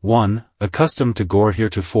is 1. Accustomed to gore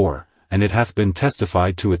heretofore, and it hath been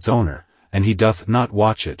testified to its owner, and he doth not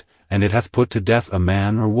watch it, and it hath put to death a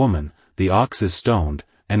man or woman, the ox is stoned,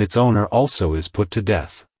 and its owner also is put to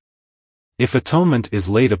death. If atonement is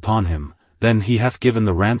laid upon him, then he hath given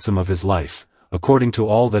the ransom of his life, according to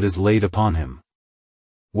all that is laid upon him.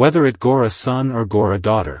 Whether it gore a son or gore a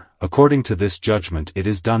daughter, according to this judgment it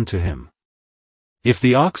is done to him. If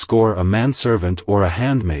the ox gore a manservant or a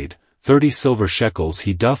handmaid, 30 silver shekels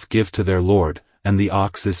he doth give to their lord, and the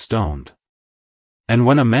ox is stoned. And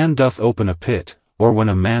when a man doth open a pit, or when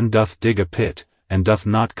a man doth dig a pit, and doth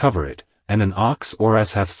not cover it, and an ox or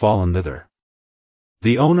ass hath fallen thither,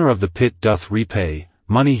 the owner of the pit doth repay,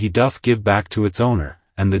 money he doth give back to its owner,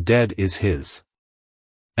 and the dead is his.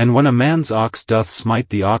 And when a man's ox doth smite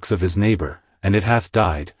the ox of his neighbor, and it hath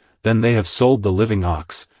died, then they have sold the living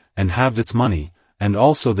ox, and have its money, and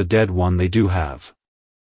also the dead one they do have.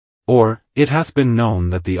 Or, it hath been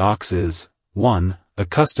known that the ox is 1.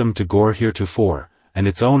 Accustomed to gore heretofore, and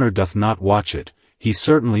its owner doth not watch it, he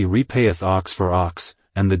certainly repayeth ox for ox,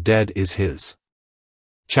 and the dead is his.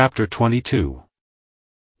 Chapter 22.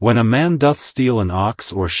 When a man doth steal an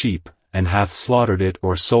ox or sheep, and hath slaughtered it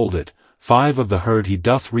or sold it, 5 of the herd he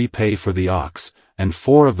doth repay for the ox, and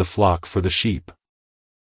 4 of the flock for the sheep.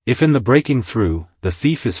 If in the breaking through, the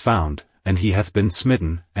thief is found, and he hath been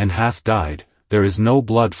smitten, and hath died, there is no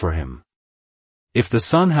blood for him. If the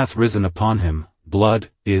sun hath risen upon him, blood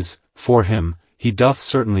is for him, he doth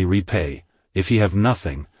certainly repay. If he have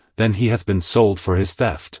nothing, then he hath been sold for his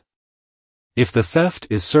theft. If the theft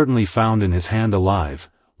is certainly found in his hand alive,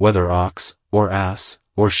 whether ox, or ass,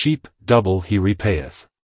 or sheep, double he repayeth.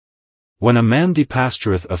 When a man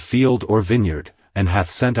depastureth a field or vineyard, and hath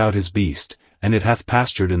sent out his beast, and it hath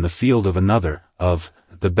pastured in the field of another, of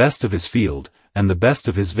the best of his field, and the best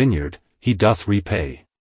of his vineyard, he doth repay.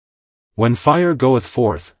 When fire goeth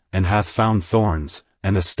forth, and hath found thorns,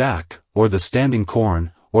 and a stack, or the standing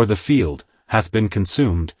corn, or the field, hath been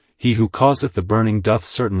consumed, he who causeth the burning doth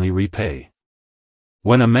certainly repay.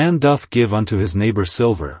 When a man doth give unto his neighbor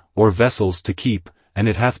silver, or vessels to keep, and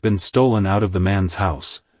it hath been stolen out of the man's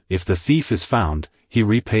house, if the thief is found, he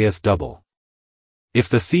repayeth double. If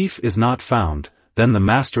the thief is not found, then the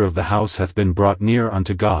master of the house hath been brought near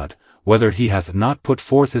unto God, whether he hath not put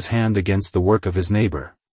forth his hand against the work of his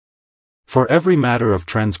neighbor. For every matter of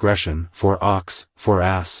transgression, for ox, for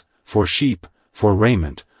ass, for sheep, for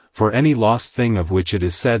raiment, for any lost thing of which it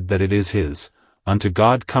is said that it is his, unto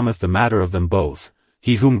God cometh the matter of them both.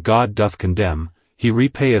 He whom God doth condemn, he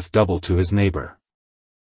repayeth double to his neighbor.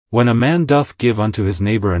 When a man doth give unto his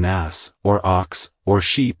neighbor an ass, or ox, or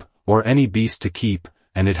sheep, or any beast to keep,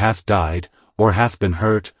 and it hath died, or hath been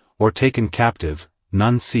hurt, or taken captive,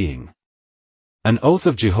 none seeing. An oath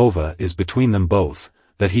of Jehovah is between them both,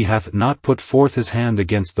 that he hath not put forth his hand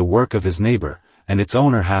against the work of his neighbor, and its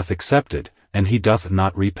owner hath accepted, and he doth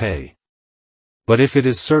not repay. But if it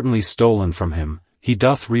is certainly stolen from him, he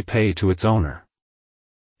doth repay to its owner.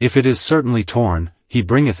 If it is certainly torn, he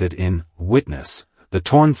bringeth it in witness, the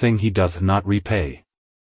torn thing he doth not repay.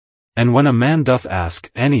 And when a man doth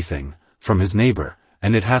ask anything from his neighbor,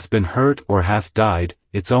 and it hath been hurt or hath died,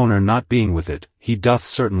 its owner not being with it, he doth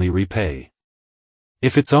certainly repay.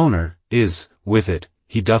 If its owner is with it,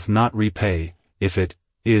 he doth not repay. If it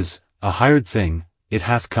is a hired thing, it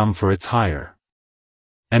hath come for its hire.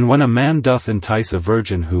 And when a man doth entice a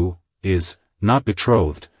virgin who is not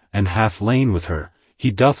betrothed, and hath lain with her,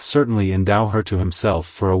 he doth certainly endow her to himself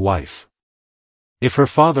for a wife. If her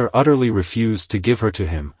father utterly refuse to give her to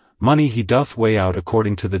him, money he doth weigh out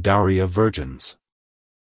according to the dowry of virgins.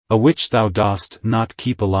 A which thou dost not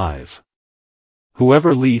keep alive.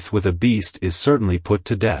 Whoever lieth with a beast is certainly put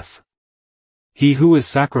to death. He who is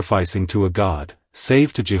sacrificing to a god,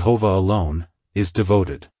 save to Jehovah alone, is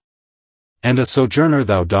devoted. And a sojourner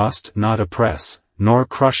thou dost not oppress, nor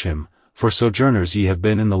crush him, for sojourners ye have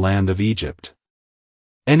been in the land of Egypt.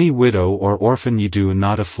 Any widow or orphan ye do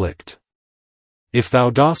not afflict. If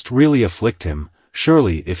thou dost really afflict him,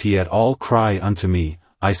 surely if he at all cry unto me,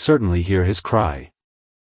 I certainly hear his cry.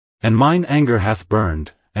 And mine anger hath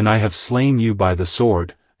burned, and I have slain you by the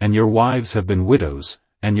sword, and your wives have been widows,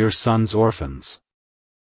 and your sons orphans.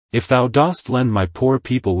 If thou dost lend my poor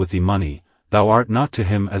people with thee money, thou art not to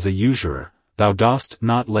him as a usurer, thou dost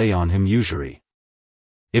not lay on him usury.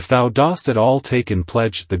 If thou dost at all take in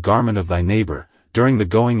pledge the garment of thy neighbor, during the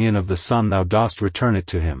going in of the sun thou dost return it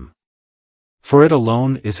to him. For it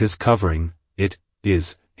alone is his covering, it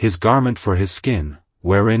is his garment for his skin,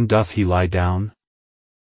 wherein doth he lie down?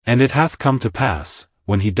 And it hath come to pass,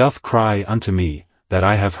 when he doth cry unto me, that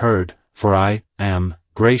I have heard, for I am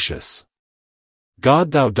gracious.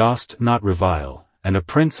 God thou dost not revile, and a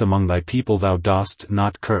prince among thy people thou dost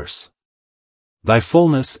not curse. Thy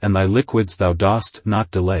fullness and thy liquids thou dost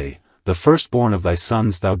not delay, the firstborn of thy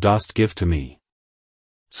sons thou dost give to me.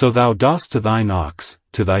 So thou dost to thine ox,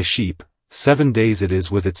 to thy sheep, 7 days it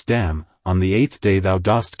is with its dam, on the 8th day thou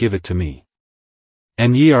dost give it to me.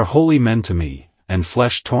 And ye are holy men to me, and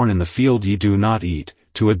flesh torn in the field ye do not eat,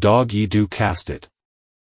 to a dog ye do cast it.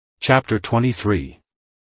 Chapter 23.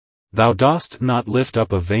 Thou dost not lift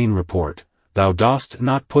up a vain report, thou dost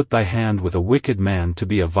not put thy hand with a wicked man to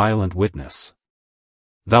be a violent witness.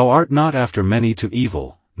 Thou art not after many to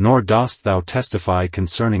evil, nor dost thou testify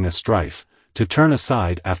concerning a strife, to turn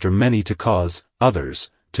aside after many to cause others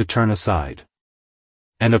to turn aside.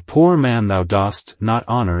 And a poor man thou dost not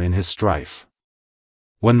honor in his strife.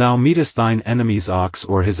 When thou meetest thine enemy's ox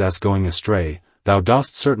or his ass going astray, thou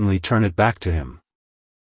dost certainly turn it back to him.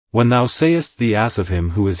 When thou sayest the ass of him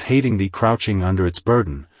who is hating thee crouching under its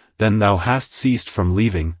burden, then thou hast ceased from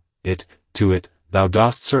leaving it to it, thou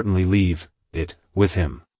dost certainly leave it with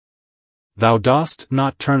him. Thou dost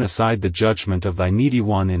not turn aside the judgment of thy needy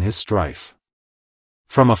one in his strife.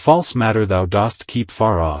 From a false matter thou dost keep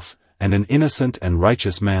far off, and an innocent and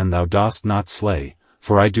righteous man thou dost not slay,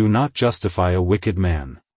 for I do not justify a wicked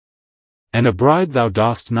man. And a bribe thou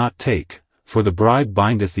dost not take, for the bribe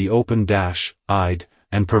bindeth the open-eyed,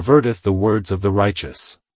 and perverteth the words of the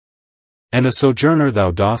righteous. And a sojourner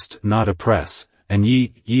thou dost not oppress, and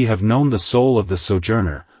ye have known the soul of the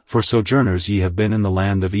sojourner, for sojourners ye have been in the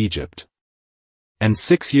land of Egypt. And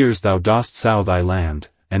 6 years thou dost sow thy land,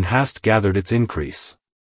 and hast gathered its increase.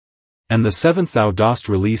 And the 7th thou dost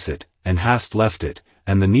release it, and hast left it,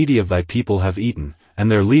 and the needy of thy people have eaten,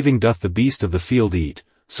 and their leaving doth the beast of the field eat,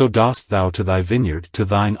 so dost thou to thy vineyard, to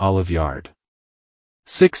thine olive yard.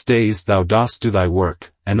 6 days thou dost do thy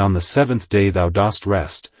work, and on the 7th day thou dost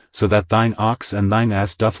rest, so that thine ox and thine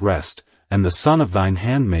ass doth rest, and the son of thine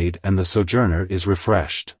handmaid and the sojourner is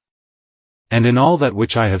refreshed. And in all that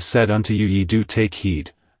which I have said unto you ye do take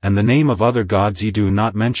heed, and the name of other gods ye do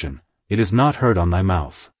not mention, it is not heard on thy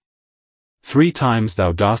mouth. 3 times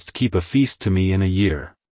thou dost keep a feast to me in a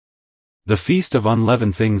year. The feast of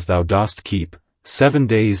unleavened things thou dost keep, 7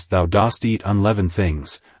 days thou dost eat unleavened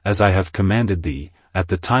things, as I have commanded thee, at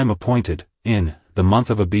the time appointed, in the month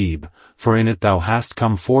of Abib, for in it thou hast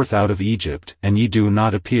come forth out of Egypt, and ye do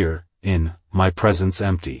not appear in my presence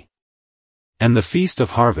empty. And the feast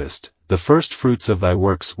of harvest, the first fruits of thy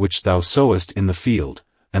works which thou sowest in the field,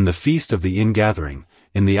 and the feast of the ingathering,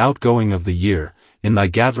 in the outgoing of the year, in thy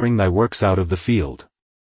gathering thy works out of the field.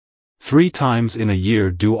 3 times in a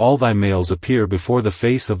year do all thy males appear before the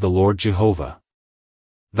face of the Lord Jehovah.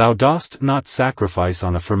 Thou dost not sacrifice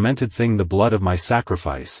on a fermented thing the blood of my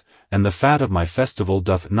sacrifice, and the fat of my festival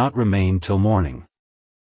doth not remain till morning.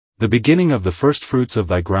 The beginning of the first fruits of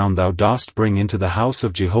thy ground thou dost bring into the house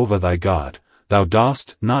of Jehovah thy God, thou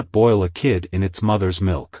dost not boil a kid in its mother's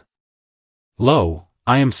milk. Lo,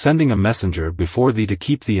 I am sending a messenger before thee to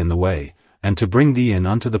keep thee in the way, and to bring thee in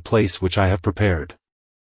unto the place which I have prepared.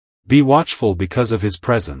 Be watchful because of his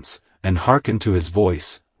presence, and hearken to his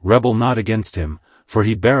voice, rebel not against him, for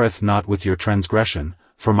he beareth not with your transgression,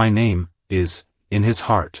 for my name is in his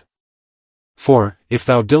heart. For, if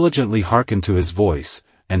thou diligently hearken to his voice,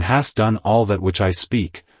 and hast done all that which I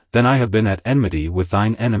speak, then I have been at enmity with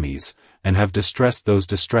thine enemies, and have distressed those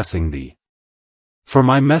distressing thee. For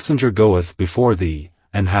my messenger goeth before thee,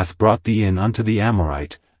 and hath brought thee in unto the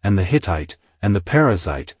Amorite, and the Hittite, and the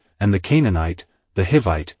Perizzite, and the Canaanite, the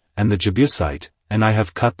Hivite, and the Jebusite, and I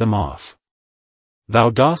have cut them off. Thou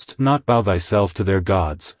dost not bow thyself to their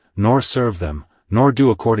gods, nor serve them, nor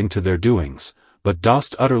do according to their doings, but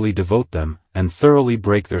dost utterly devote them, and thoroughly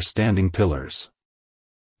break their standing pillars.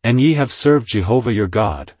 And ye have served Jehovah your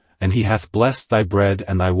God, and he hath blessed thy bread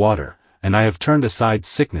and thy water, and I have turned aside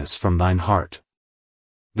sickness from thine heart.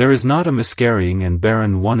 There is not a miscarrying and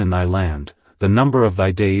barren one in thy land, the number of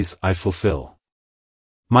thy days I fulfill.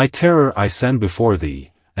 My terror I send before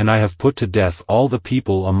thee, and I have put to death all the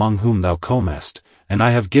people among whom thou comest, and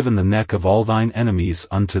I have given the neck of all thine enemies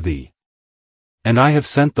unto thee. And I have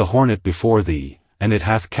sent the hornet before thee, and it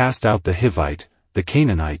hath cast out the Hivite, the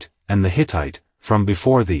Canaanite, and the Hittite, from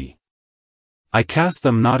before thee. I cast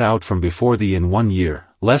them not out from before thee in 1 year,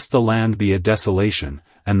 lest the land be a desolation,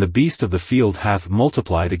 and the beast of the field hath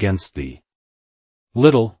multiplied against thee.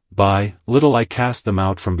 Little by little I cast them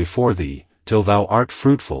out from before thee, till thou art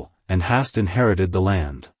fruitful, and hast inherited the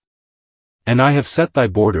land. And I have set thy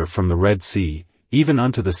border from the Red Sea, even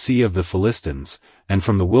unto the sea of the Philistines, and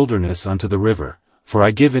from the wilderness unto the river, for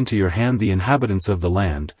I give into your hand the inhabitants of the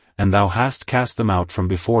land, and thou hast cast them out from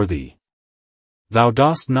before thee. Thou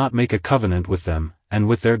dost not make a covenant with them, and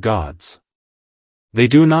with their gods. They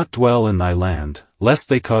do not dwell in thy land, lest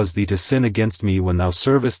they cause thee to sin against me when thou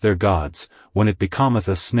servest their gods, when it becometh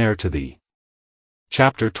a snare to thee.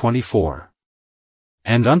 Chapter 24.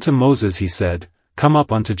 And unto Moses he said, Come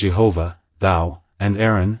up unto Jehovah, thou, and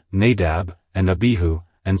Aaron, Nadab, and Abihu,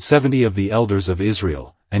 and 70 of the elders of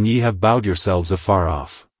Israel, and ye have bowed yourselves afar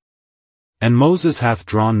off. And Moses hath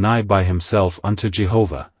drawn nigh by himself unto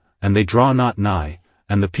Jehovah, and they draw not nigh,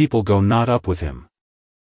 and the people go not up with him.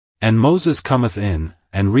 And Moses cometh in,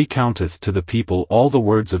 and recounteth to the people all the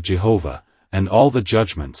words of Jehovah, and all the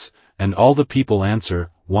judgments, and all the people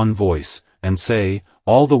answer, one voice, and say,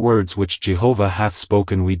 All the words which Jehovah hath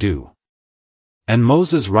spoken we do. And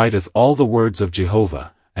Moses writeth all the words of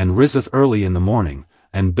Jehovah, and riseth early in the morning,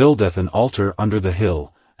 and buildeth an altar under the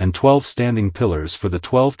hill, and 12 standing pillars for the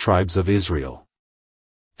 12 tribes of Israel.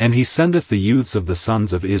 And he sendeth the youths of the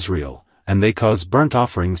sons of Israel, and they cause burnt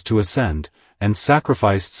offerings to ascend, and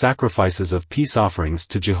sacrificed sacrifices of peace offerings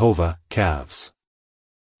to Jehovah, calves.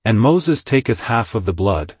 And Moses taketh half of the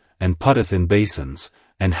blood, and putteth in basins,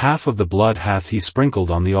 and half of the blood hath he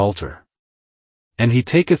sprinkled on the altar. And he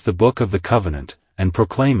taketh the book of the covenant, and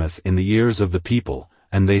proclaimeth in the ears of the people,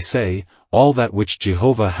 and they say, All that which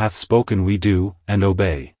Jehovah hath spoken we do, and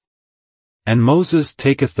obey. And Moses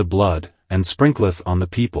taketh the blood, and sprinkleth on the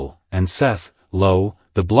people, and saith, Lo,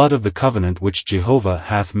 the blood of the covenant which Jehovah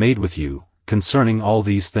hath made with you, concerning all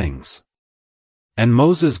these things. And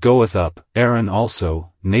Moses goeth up, Aaron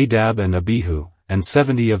also, Nadab and Abihu, and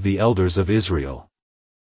 70 of the elders of Israel.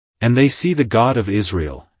 And they see the God of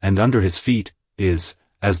Israel, and under his feet is,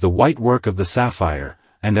 as the white work of the sapphire,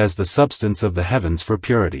 and as the substance of the heavens for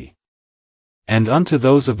purity. And unto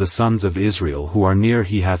those of the sons of Israel who are near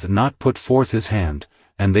he hath not put forth his hand,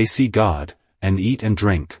 and they see God, and eat and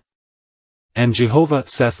drink. And Jehovah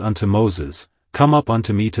saith unto Moses, Come up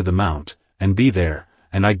unto me to the mount, and be there,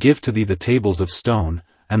 and I give to thee the tables of stone,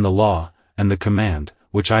 and the law, and the command,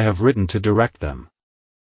 which I have written to direct them.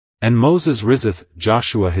 And Moses riseth,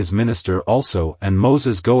 Joshua his minister also, and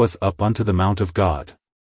Moses goeth up unto the mount of God.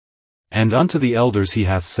 And unto the elders he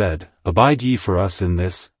hath said, Abide ye for us in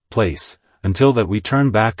this place, until that we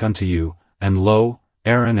turn back unto you, and lo,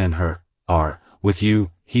 Aaron and Hur are with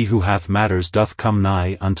you, he who hath matters doth come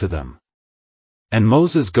nigh unto them. And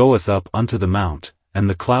Moses goeth up unto the mount, and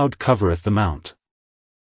the cloud covereth the mount.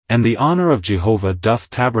 And the honor of Jehovah doth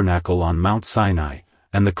tabernacle on Mount Sinai,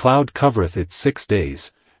 and the cloud covereth it 6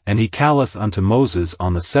 days, and he calleth unto Moses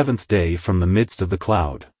on the 7th day from the midst of the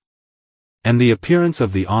cloud. And the appearance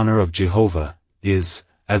of the honor of Jehovah is,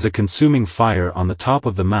 as a consuming fire on the top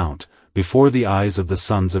of the mount, before the eyes of the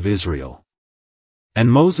sons of Israel.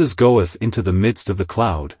 And Moses goeth into the midst of the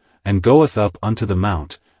cloud, and goeth up unto the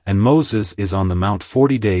mount, and Moses is on the mount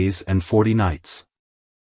 40 days and 40 nights.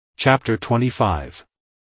 Chapter 25.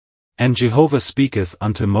 And Jehovah speaketh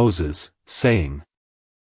unto Moses, saying,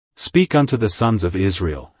 Speak unto the sons of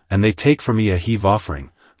Israel, and they take for me a heave offering,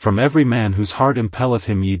 from every man whose heart impelleth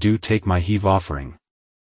him ye do take my heave offering.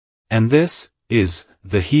 And this is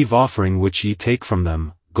the heave offering which ye take from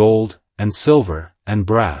them, gold, and silver, and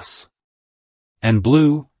brass, and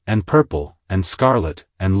blue, and purple, and scarlet,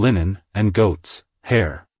 and linen, and goats'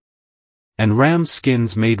 hair, and rams'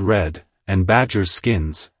 skins made red, and badgers'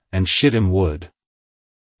 skins, and shittim wood.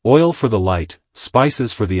 Oil for the light,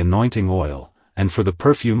 spices for the anointing oil, and for the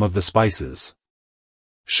perfume of the spices.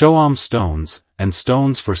 Shoam stones, and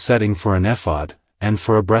stones for setting for an ephod, and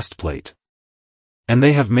for a breastplate. And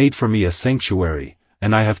they have made for me a sanctuary,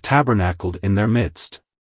 and I have tabernacled in their midst.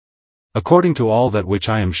 According to all that which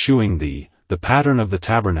I am shewing thee, the pattern of the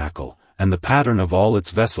tabernacle, and the pattern of all its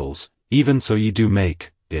vessels, even so ye do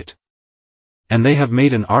make it. And they have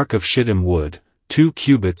made an ark of shittim wood, 2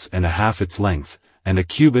 cubits and a half its length, and a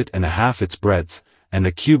cubit and a half its breadth, and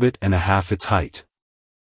a cubit and a half its height.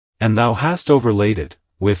 And thou hast overlaid it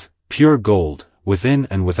with pure gold, within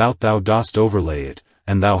and without thou dost overlay it,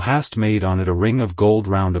 and thou hast made on it a ring of gold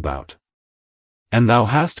round about. And thou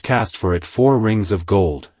hast cast for it 4 rings of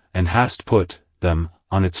gold, and hast put them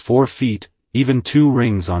on its 4 feet, even 2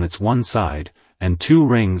 rings on its one side, and 2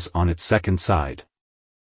 rings on its second side.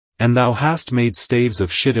 And thou hast made staves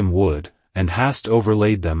of shittim wood, and hast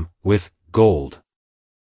overlaid them with gold.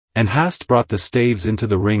 And hast brought the staves into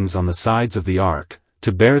the rings on the sides of the ark,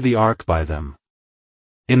 to bear the ark by them.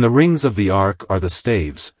 In the rings of the ark are the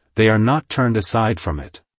staves, they are not turned aside from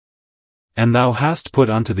it. And thou hast put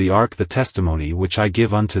unto the ark the testimony which I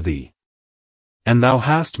give unto thee. And thou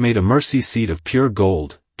hast made a mercy seat of pure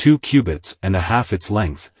gold, 2 cubits and a half its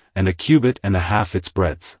length, and a cubit and a half its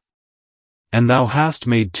breadth. And thou hast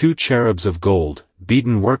made 2 cherubs of gold,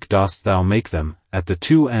 beaten work dost thou make them, at the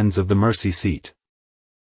 2 ends of the mercy seat.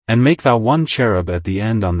 And make thou 1 cherub at the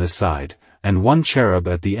end on this side, and 1 cherub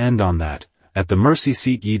at the end on that, at the mercy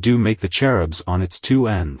seat ye do make the cherubs on its 2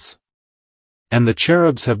 ends. And the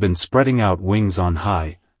cherubs have been spreading out wings on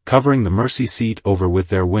high, covering the mercy seat over with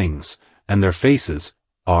their wings, and their faces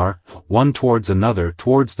are, one towards another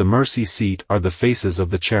towards the mercy seat are the faces of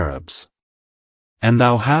the cherubs. And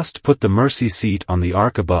thou hast put the mercy seat on the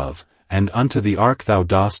ark above, and unto the ark thou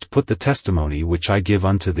dost put the testimony which I give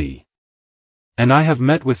unto thee. And I have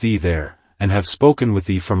met with thee there, and have spoken with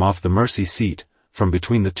thee from off the mercy seat, from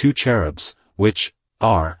between the 2 cherubs, which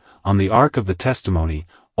are on the ark of the testimony,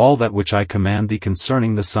 all that which I command thee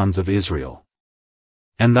concerning the sons of Israel.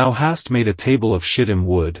 And thou hast made a table of shittim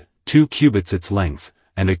wood, 2 cubits its length,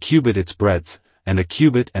 and a cubit its breadth, and a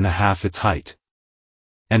cubit and a half its height.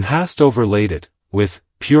 And hast overlaid it with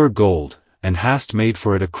pure gold, and hast made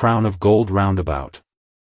for it a crown of gold round about.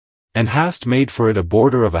 And hast made for it a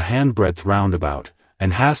border of a handbreadth round about,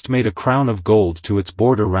 and hast made a crown of gold to its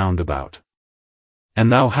border round about. And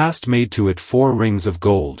thou hast made to it 4 rings of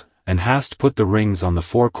gold, and hast put the rings on the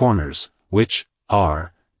 4 corners, which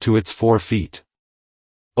are to its 4 feet.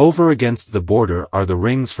 Over against the border are the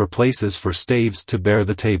rings for places for staves to bear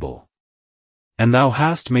the table. And thou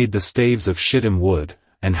hast made the staves of shittim wood,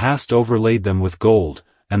 and hast overlaid them with gold,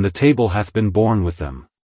 and the table hath been borne with them.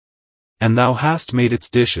 And thou hast made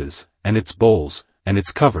its dishes, and its bowls, and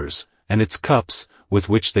its covers, and its cups, with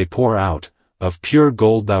which they pour out, of pure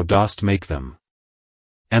gold thou dost make them.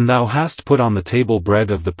 And thou hast put on the table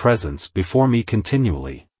bread of the presence before me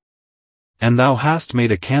continually. And thou hast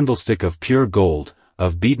made a candlestick of pure gold,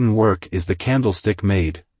 of beaten work is the candlestick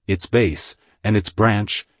made, its base, and its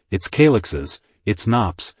branch, its calyxes, its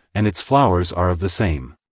knops, and its flowers are of the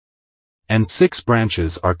same. And 6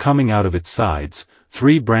 branches are coming out of its sides,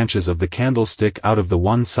 3 branches of the candlestick out of the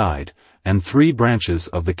one side, and 3 branches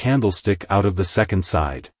of the candlestick out of the second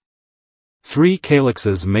side. 3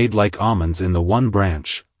 calyxes made like almonds in the one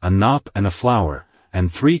branch, a knop and a flower,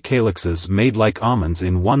 and 3 calyxes made like almonds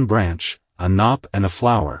in one branch, a knop and a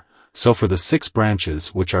flower, so for the 6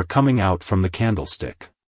 branches which are coming out from the candlestick.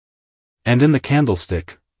 And in the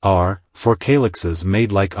candlestick are 4 calyxes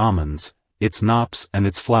made like almonds, its knops and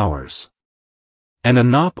its flowers. And a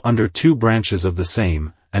knop under 2 branches of the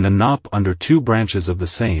same, and a knop under 2 branches of the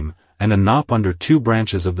same, and a knop under 2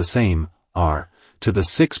 branches of the same, are to the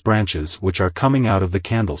 6 branches which are coming out of the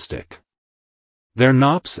candlestick. Their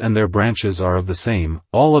knops and their branches are of the same,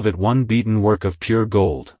 all of it one beaten work of pure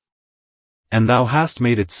gold. And thou hast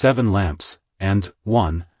made it 7 lamps, and,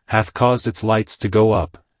 1, hath caused its lights to go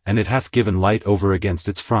up, and it hath given light over against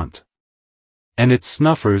its front. And its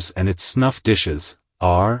snuffers and its snuff dishes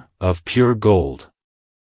are of pure gold.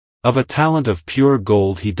 Of a talent of pure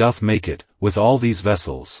gold he doth make it, with all these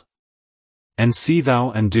vessels. And see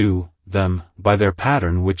thou and do them by their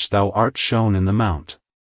pattern which thou art shown in the mount.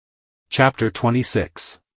 Chapter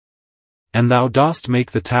 26. And thou dost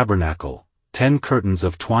make the tabernacle, 10 curtains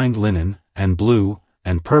of twined linen, and blue,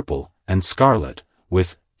 and purple, and scarlet,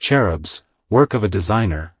 with cherubs, work of a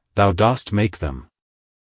designer, thou dost make them.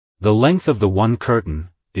 The length of the one curtain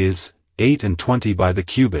is 28 by the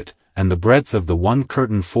cubit, and the breadth of the one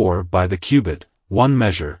curtain 4 by the cubit, one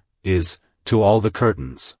measure, is, to all the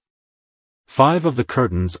curtains. 5 of the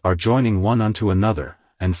curtains are joining one unto another,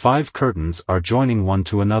 and 5 curtains are joining one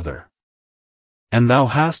to another. And thou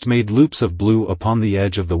hast made loops of blue upon the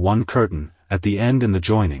edge of the one curtain, at the end in the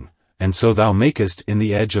joining, and so thou makest in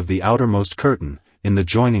the edge of the outermost curtain, in the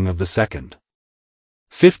joining of the second.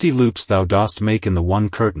 50 loops thou dost make in the one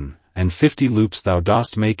curtain, and 50 loops thou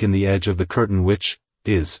dost make in the edge of the curtain which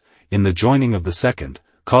is in the joining of the second,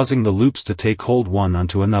 causing the loops to take hold one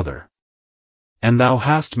unto another. And thou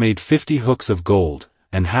hast made 50 hooks of gold,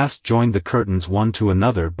 and hast joined the curtains one to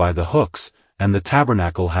another by the hooks, and the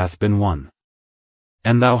tabernacle hath been one.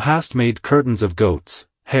 And thou hast made curtains of goats'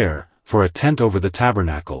 hair, for a tent over the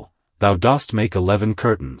tabernacle, thou dost make 11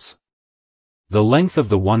 curtains. The length of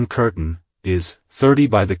the one curtain is 30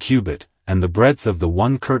 by the cubit, and the breadth of the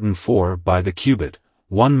one curtain 4 by the cubit,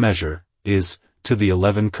 one measure, is, to the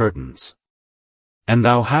 11 curtains. And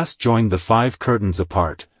thou hast joined the 5 curtains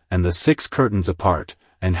apart, and the 6 curtains apart,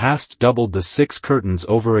 and hast doubled the 6 curtains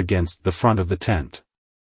over against the front of the tent.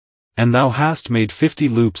 And thou hast made 50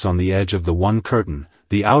 loops on the edge of the one curtain,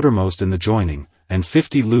 the outermost in the joining, and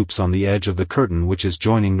 50 loops on the edge of the curtain which is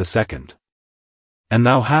joining the second. And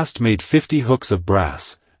thou hast made 50 hooks of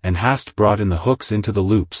brass, and hast brought in the hooks into the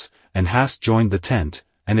loops, and hast joined the tent,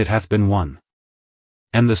 and it hath been one.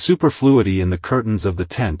 And the superfluity in the curtains of the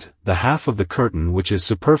tent, the half of the curtain which is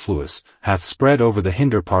superfluous, hath spread over the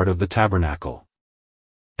hinder part of the tabernacle.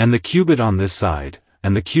 And the cubit on this side,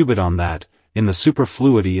 and the cubit on that, in the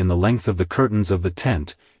superfluity in the length of the curtains of the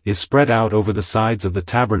tent, is spread out over the sides of the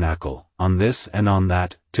tabernacle, on this and on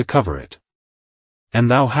that, to cover it. And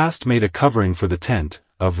thou hast made a covering for the tent,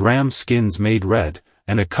 of ram skins made red,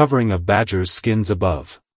 and a covering of badgers' skins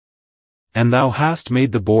above. And thou hast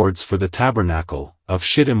made the boards for the tabernacle, of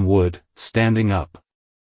shittim wood, standing up.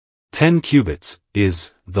 10 cubits,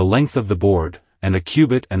 is, the length of the board, and a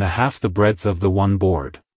cubit and a half the breadth of the one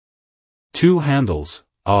board. 2 handles,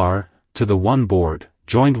 are, to the one board,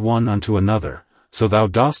 joined one unto another, so thou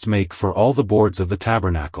dost make for all the boards of the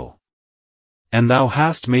tabernacle. And thou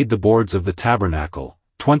hast made the boards of the tabernacle,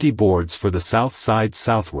 20 boards for the south side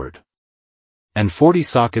southward. And 40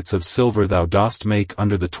 sockets of silver thou dost make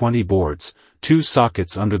under the 20 boards, 2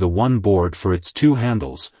 sockets under the one board for its 2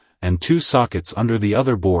 handles, and 2 sockets under the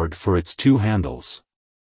other board for its 2 handles.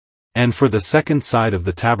 And for the second side of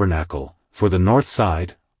the tabernacle, for the north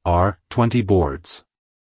side, are 20 boards.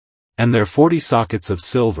 And there 40 sockets of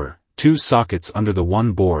silver, 2 sockets under the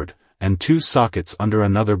one board, and 2 sockets under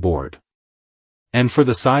another board. And for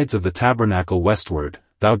the sides of the tabernacle westward,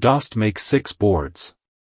 thou dost make 6 boards.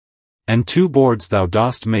 And 2 boards thou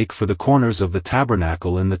dost make for the corners of the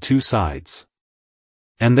tabernacle in the 2 sides.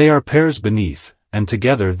 And they are pairs beneath, and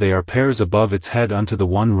together they are pairs above its head unto the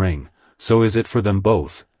one ring, so is it for them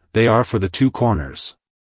both, they are for the 2 corners.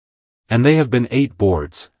 And they have been 8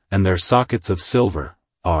 boards, and their sockets of silver,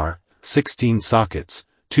 are, 16 sockets,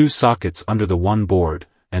 2 sockets under the one board,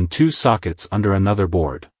 and 2 sockets under another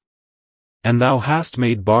board. And thou hast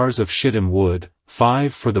made bars of shittim wood,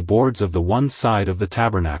 5 for the boards of the one side of the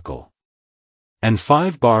tabernacle. And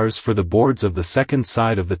 5 bars for the boards of the second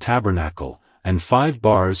side of the tabernacle, and 5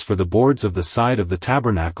 bars for the boards of the side of the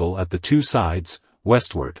tabernacle at the 2 sides,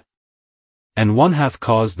 westward. And one hath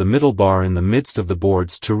caused the middle bar in the midst of the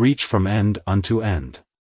boards to reach from end unto end.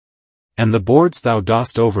 And the boards thou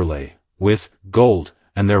dost overlay, with gold,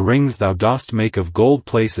 and their rings thou dost make of gold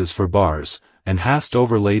places for bars, and hast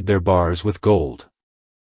overlaid their bars with gold.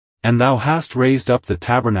 And thou hast raised up the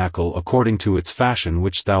tabernacle according to its fashion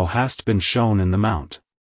which thou hast been shown in the mount.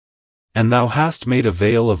 And thou hast made a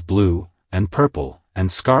veil of blue, and purple,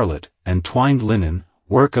 and scarlet, and twined linen,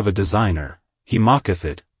 work of a designer, he mocketh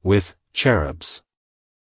it, with cherubs.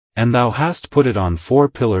 And thou hast put it on 4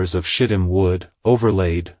 pillars of shittim wood,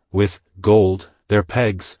 overlaid, with gold, their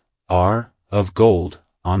pegs, are, of gold,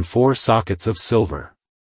 on 4 sockets of silver.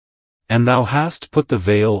 And thou hast put the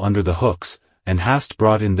veil under the hooks, and hast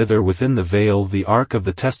brought in thither within the veil the ark of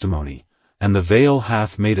the testimony, and the veil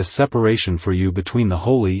hath made a separation for you between the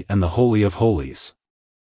holy and the holy of holies.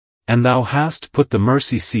 And thou hast put the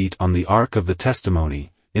mercy seat on the ark of the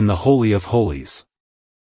testimony, in the holy of holies.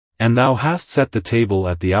 And thou hast set the table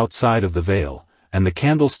at the outside of the veil, and the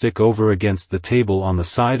candlestick over against the table on the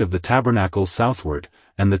side of the tabernacle southward,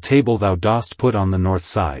 and the table thou dost put on the north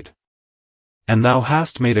side. And thou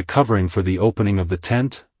hast made a covering for the opening of the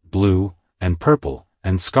tent, blue, and purple,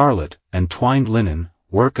 and scarlet, and twined linen,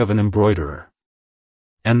 work of an embroiderer.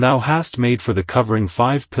 And thou hast made for the covering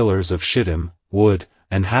 5 pillars of shittim, wood,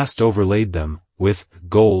 and hast overlaid them, with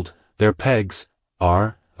gold, their pegs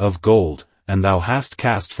are of gold, and thou hast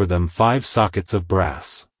cast for them 5 sockets of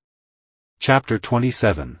brass. Chapter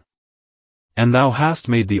 27. And thou hast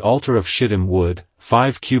made the altar of shittim wood,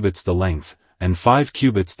 5 cubits the length, and 5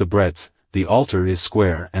 cubits the breadth, the altar is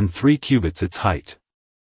square and 3 cubits its height.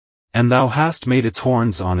 And thou hast made its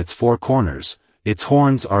horns on its 4 corners, its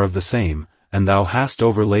horns are of the same, and thou hast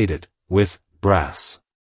overlaid it, with brass.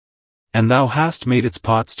 And thou hast made its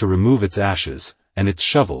pots to remove its ashes, and its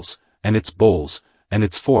shovels, and its bowls, and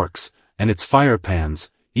its forks, and its fire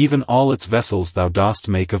pans, even all its vessels thou dost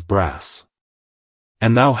make of brass.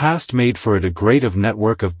 And thou hast made for it a grate of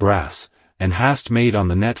network of brass, and hast made on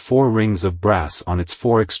the net 4 rings of brass on its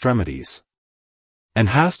 4 extremities. And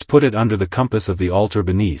hast put it under the compass of the altar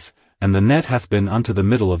beneath, and the net hath been unto the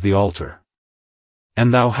middle of the altar.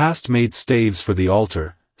 And thou hast made staves for the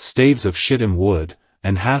altar, staves of shittim wood,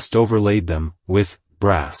 and hast overlaid them, with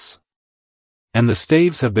brass. And the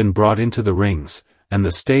staves have been brought into the rings, and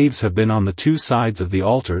the staves have been on the 2 sides of the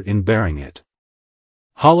altar in bearing it.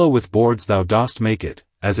 Hollow with boards thou dost make it,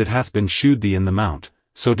 as it hath been shewed thee in the mount,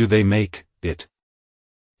 so do they make it.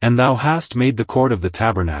 And thou hast made the court of the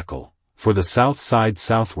tabernacle, for the south side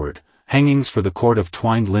southward, hangings for the court of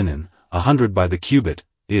twined linen, 100 by the cubit,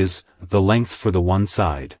 is the length for the one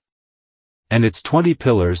side. And its 20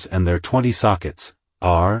 pillars and their 20 sockets,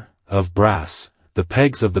 are of brass, the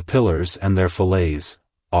pegs of the pillars and their fillets,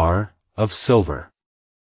 are of silver.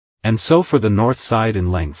 And so for the north side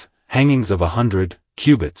in length, hangings of 100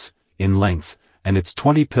 cubits, in length, and its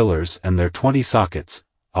 20 pillars and their 20 sockets,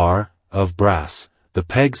 are of brass, the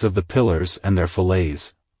pegs of the pillars and their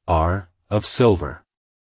fillets, are of silver.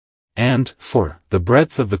 And, for the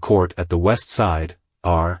breadth of the court at the west side,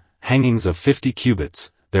 are hangings of 50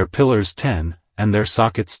 cubits, their pillars 10, and their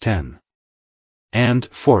sockets 10. And,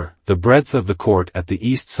 for the breadth of the court at the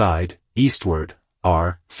east side, eastward,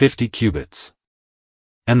 are 50 cubits.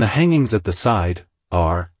 And the hangings at the side,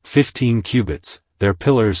 are 15 cubits, their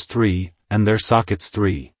pillars 3, and their sockets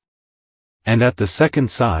 3. And at the second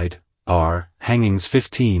side, are hangings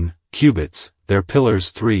 15 cubits, their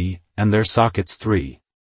pillars 3, and their sockets 3.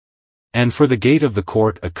 And for the gate of the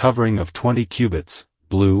court a covering of 20 cubits,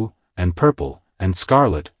 blue, and purple, and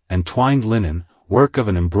scarlet, and twined linen, work of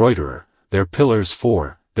an embroiderer, their pillars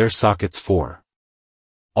 4, their sockets 4.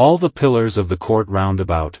 All the pillars of the court round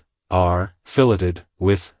about, are filleted,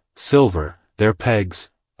 with silver, their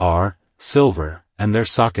pegs, are silver, and their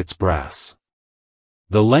sockets brass.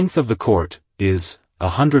 The length of the court, is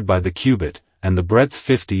 100 by the cubit, and the breadth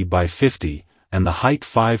 50 by 50, and the height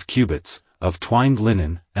 5 cubits, of twined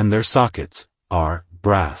linen, and their sockets, are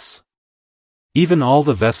brass. Even all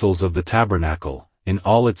the vessels of the tabernacle, in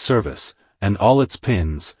all its service, and all its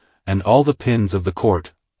pins, and all the pins of the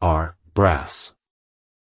court, are brass.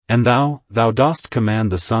 And thou dost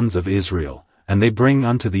command the sons of Israel, and they bring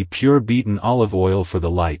unto thee pure beaten olive oil for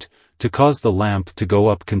the light, to cause the lamp to go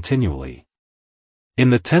up continually. In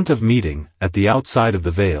the tent of meeting, at the outside of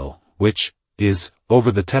the veil, which is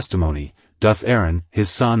over the testimony, doth Aaron, his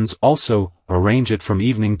sons also, arrange it from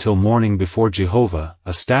evening till morning before Jehovah,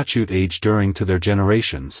 a statute during to their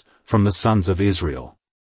generations, from the sons of Israel.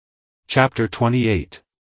 Chapter 28.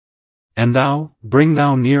 And thou, bring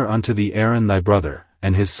thou near unto thee Aaron thy brother,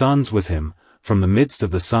 and his sons with him, from the midst of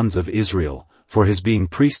the sons of Israel, for his being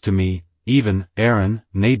priest to me, even Aaron,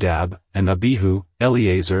 Nadab, and Abihu,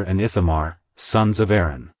 Eleazar and Ithamar, sons of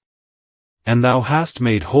Aaron. And thou hast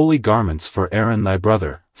made holy garments for Aaron thy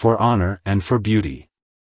brother, for honor and for beauty.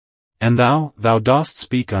 And thou dost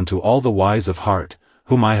speak unto all the wise of heart,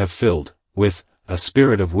 whom I have filled, with a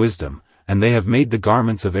spirit of wisdom, and they have made the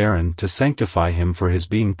garments of Aaron to sanctify him for his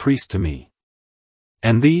being priest to me.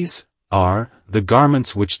 And these are the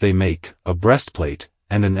garments which they make, a breastplate,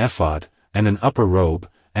 and an ephod, and an upper robe,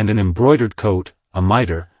 and an embroidered coat, a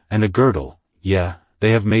mitre, and a girdle, yea,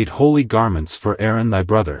 they have made holy garments for Aaron thy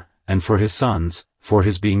brother, and for his sons, for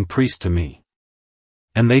his being priest to me.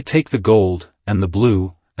 And they take the gold, and the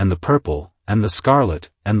blue, and the purple, and the scarlet,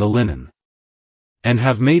 and the linen. And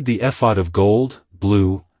have made the ephod of gold,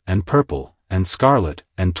 blue, and purple, and scarlet,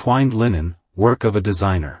 and twined linen, work of a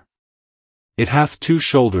designer. It hath 2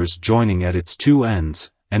 shoulders joining at its 2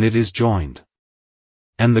 ends, and it is joined.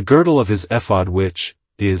 And the girdle of his ephod which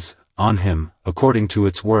is on him, according to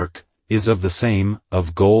its work, is of the same,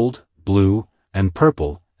 of gold, blue, and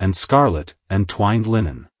purple, and scarlet, and twined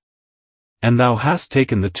linen. And thou hast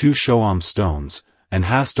taken the 2 shoam stones, and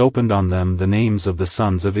hast opened on them the names of the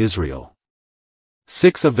sons of Israel.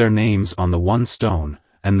 6 of their names on the 1 stone,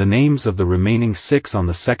 and the names of the remaining 6 on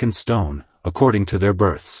the 2nd stone, according to their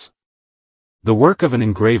births. The work of an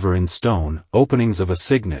engraver in stone, openings of a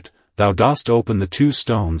signet, thou dost open the 2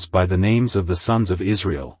 stones by the names of the sons of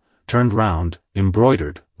Israel, turned round,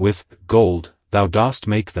 embroidered, with gold, thou dost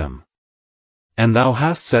make them. And thou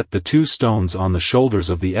hast set the 2 stones on the shoulders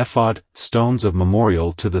of the ephod, stones of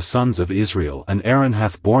memorial to the sons of Israel, and Aaron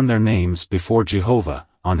hath borne their names before Jehovah,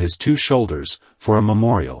 on his 2 shoulders, for a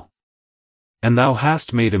memorial. And thou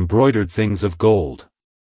hast made embroidered things of gold.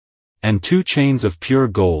 And 2 chains of pure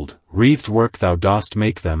gold, wreathed work thou dost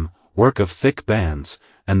make them, work of thick bands,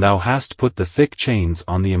 and thou hast put the thick chains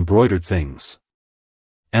on the embroidered things.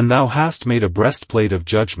 And thou hast made a breastplate of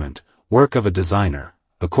judgment, work of a designer,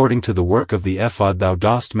 according to the work of the ephod thou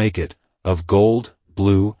dost make it, of gold,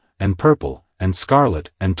 blue, and purple, and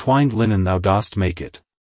scarlet, and twined linen thou dost make it.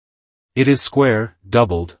 It is square,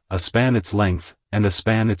 doubled, a span its length, and a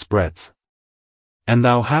span its breadth. And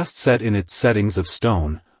thou hast set in its settings of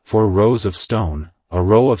stone, 4 rows of stone, a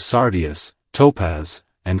row of sardius, topaz,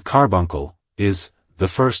 and carbuncle, is the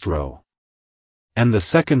 1st row. And the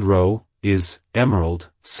 2nd row is emerald,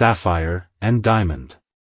 sapphire, and diamond.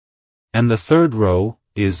 And the 3rd row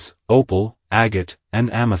is opal, agate,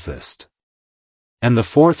 and amethyst. And the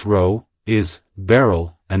 4th row is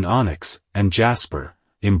beryl, and onyx, and jasper,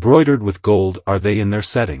 embroidered with gold are they in their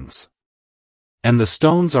settings. And the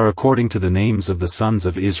stones are according to the names of the sons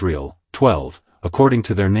of Israel, 12, according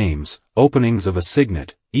to their names, openings of a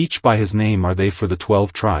signet, each by his name are they for the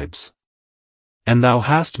 12 tribes. And thou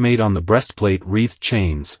hast made on the breastplate wreathed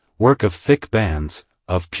chains, work of thick bands,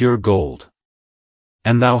 of pure gold.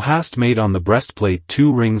 And thou hast made on the breastplate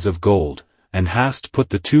 2 rings of gold, and hast put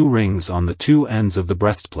the 2 rings on the 2 ends of the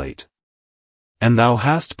breastplate. And thou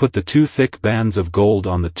hast put the 2 thick bands of gold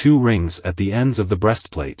on the 2 rings at the ends of the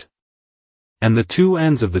breastplate. And the 2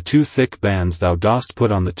 ends of the 2 thick bands thou dost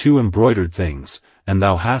put on the 2 embroidered things, and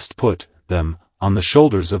thou hast put them on the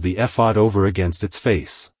shoulders of the ephod over against its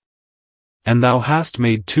face. And thou hast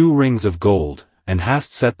made 2 rings of gold, and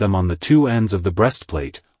hast set them on the 2 ends of the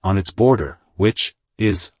breastplate, on its border, which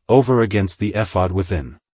is over against the ephod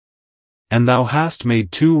within. And thou hast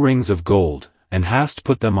made 2 rings of gold, and hast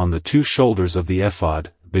put them on the 2 shoulders of the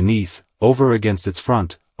ephod, beneath, over against its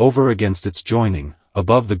front, over against its joining,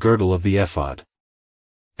 above the girdle of the ephod.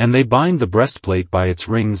 And they bind the breastplate by its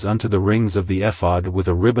rings unto the rings of the ephod with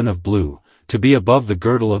a ribbon of blue, to be above the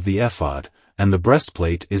girdle of the ephod, and the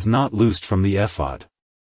breastplate is not loosed from the ephod.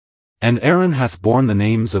 And Aaron hath borne the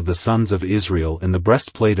names of the sons of Israel in the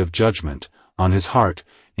breastplate of judgment, on his heart,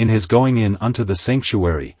 in his going in unto the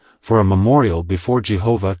sanctuary, for a memorial before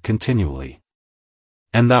Jehovah continually.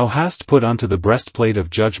 And thou hast put unto the breastplate of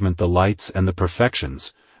judgment the lights and the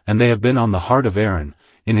perfections, and they have been on the heart of Aaron,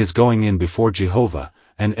 in his going in before Jehovah,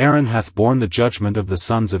 and Aaron hath borne the judgment of the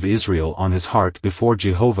sons of Israel on his heart before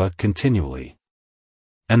Jehovah continually.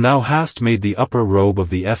 And thou hast made the upper robe of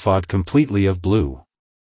the ephod completely of blue.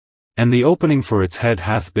 And the opening for its head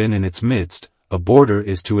hath been in its midst, a border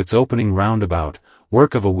is to its opening round about,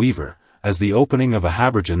 work of a weaver, as the opening of a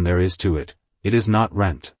habergeon there is to it, it is not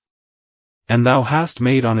rent. And thou hast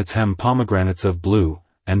made on its hem pomegranates of blue,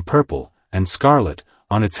 and purple, and scarlet,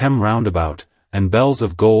 on its hem round about, and bells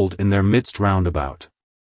of gold in their midst round about.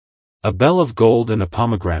 A bell of gold and a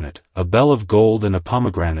pomegranate, a bell of gold and a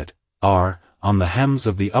pomegranate, are, on the hems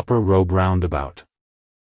of the upper robe round about.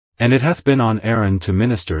 And it hath been on Aaron to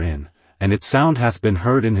minister in, and its sound hath been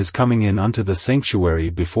heard in his coming in unto the sanctuary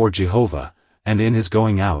before Jehovah, and in his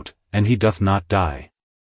going out, and he doth not die.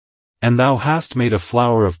 And thou hast made a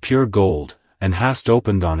flower of pure gold, and hast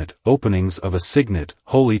opened on it openings of a signet,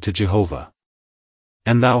 holy to Jehovah.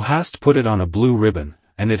 And thou hast put it on a blue ribbon,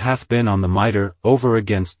 and it hath been on the mitre, over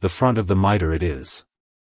against the front of the mitre it is.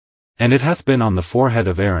 And it hath been on the forehead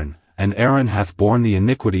of Aaron, and Aaron hath borne the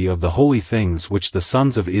iniquity of the holy things which the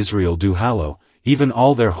sons of Israel do hallow, even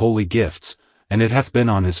all their holy gifts, and it hath been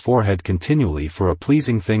on his forehead continually for a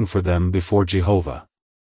pleasing thing for them before Jehovah.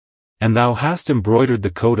 And thou hast embroidered the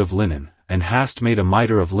coat of linen, and hast made a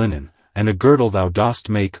mitre of linen, and a girdle thou dost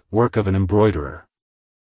make, work of an embroiderer.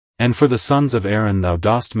 And for the sons of Aaron thou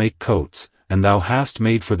dost make coats, and thou hast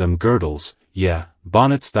made for them girdles, yea,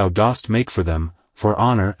 bonnets thou dost make for them, for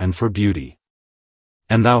honor and for beauty.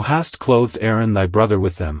 And thou hast clothed Aaron thy brother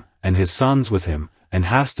with them, and his sons with him, and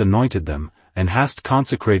hast anointed them, and hast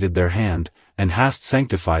consecrated their hand, and hast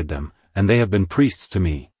sanctified them, and they have been priests to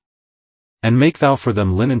me. And make thou for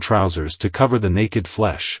them linen trousers to cover the naked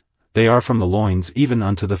flesh, they are from the loins even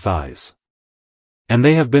unto the thighs. And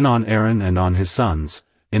they have been on Aaron and on his sons,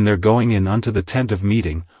 in their going in unto the tent of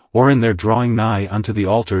meeting, or in their drawing nigh unto the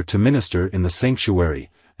altar to minister in the sanctuary,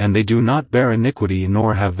 and they do not bear iniquity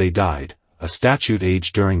nor have they died, a statute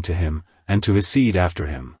age during to him, and to his seed after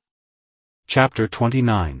him. Chapter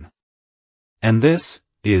 29. And this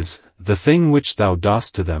is the thing which thou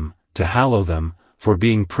dost to them, to hallow them, for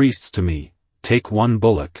being priests to me. Take 1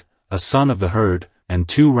 bullock, a son of the herd, and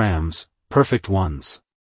 2 rams, perfect ones.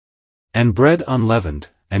 And bread unleavened,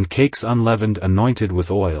 and cakes unleavened anointed with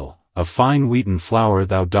oil, of fine wheaten flour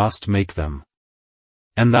thou dost make them.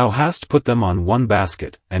 And thou hast put them on 1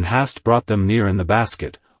 basket, and hast brought them near in the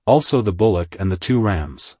basket, also the bullock and the 2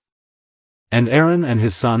 rams. And Aaron and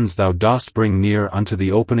his sons thou dost bring near unto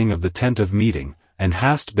the opening of the tent of meeting, and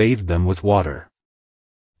hast bathed them with water.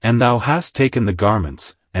 And thou hast taken the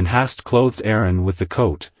garments, and hast clothed Aaron with the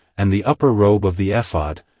coat, and the upper robe of the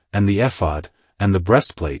ephod, and the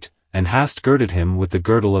breastplate, and hast girded him with the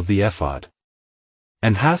girdle of the ephod.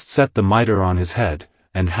 And hast set the mitre on his head,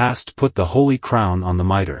 and hast put the holy crown on the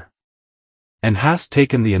mitre. And hast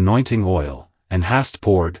taken the anointing oil, and hast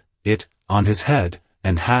poured it on his head,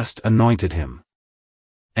 and hast anointed him.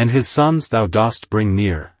 And his sons thou dost bring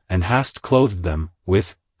near, and hast clothed them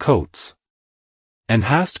with coats. And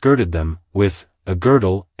hast girded them with a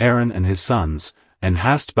girdle, Aaron and his sons, and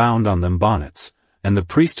hast bound on them bonnets, and the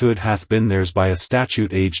priesthood hath been theirs by a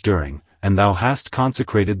statute age during, and thou hast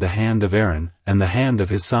consecrated the hand of Aaron, and the hand of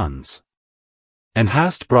his sons. And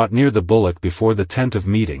hast brought near the bullock before the tent of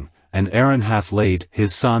meeting, and Aaron hath laid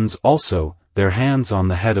his sons also their hands on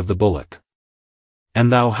the head of the bullock.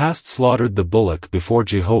 And thou hast slaughtered the bullock before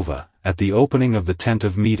Jehovah, at the opening of the tent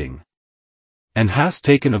of meeting. And hast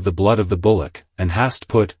taken of the blood of the bullock, and hast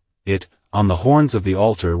put it on the horns of the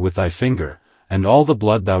altar with thy finger, and all the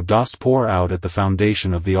blood thou dost pour out at the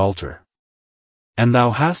foundation of the altar. And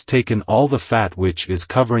thou hast taken all the fat which is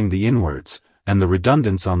covering the inwards, and the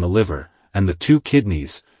redundance on the liver, and the 2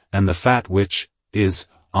 kidneys, and the fat which is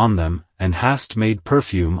on them, and hast made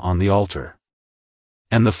perfume on the altar.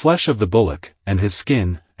 And the flesh of the bullock, and his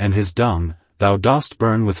skin, and his dung, thou dost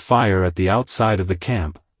burn with fire at the outside of the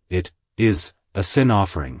camp, it is a sin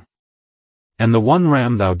offering. And the 1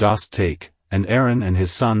 ram thou dost take, and Aaron and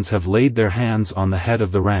his sons have laid their hands on the head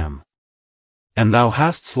of the ram. And thou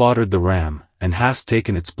hast slaughtered the ram, and hast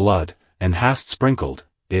taken its blood, and hast sprinkled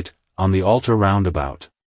it on the altar round about.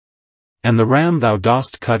 And the ram thou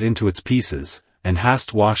dost cut into its pieces, and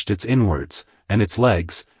hast washed its inwards, and its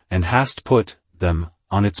legs, and hast put them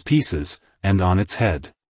on its pieces, and on its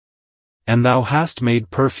head. And thou hast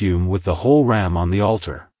made perfume with the whole ram on the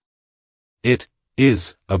altar. It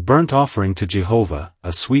is a burnt offering to Jehovah,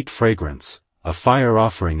 a sweet fragrance, a fire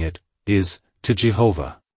offering it is to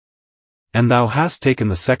Jehovah. And thou hast taken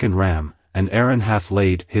the 2nd ram, and Aaron hath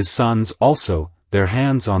laid his sons also their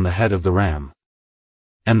hands on the head of the ram.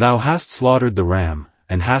 And thou hast slaughtered the ram,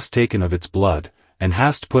 and hast taken of its blood, and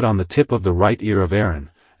hast put on the tip of the right ear of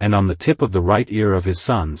Aaron, and on the tip of the right ear of his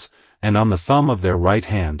sons, and on the thumb of their right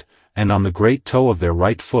hand, and on the great toe of their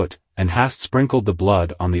right foot, and hast sprinkled the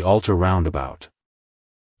blood on the altar round about.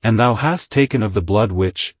 And thou hast taken of the blood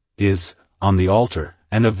which is on the altar,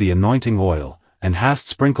 and of the anointing oil, and hast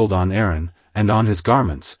sprinkled on Aaron, and on his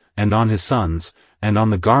garments, and on his sons, and on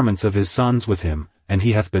the garments of his sons with him, and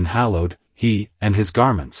he hath been hallowed, he, and his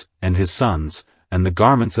garments, and his sons, and the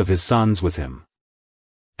garments of his sons with him.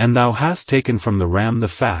 And thou hast taken from the ram the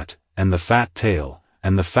fat, and the fat tail,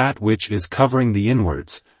 and the fat which is covering the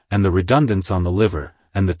inwards, and the redundance on the liver,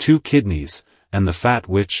 and the 2 kidneys, and the fat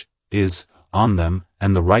which is on them,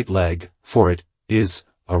 and the right leg, for it is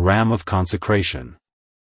a ram of consecration.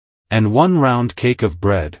 And 1 round cake of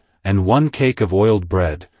bread, and 1 cake of oiled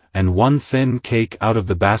bread, and 1 thin cake out of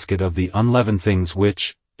the basket of the unleavened things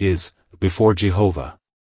which is before Jehovah.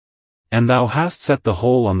 And thou hast set the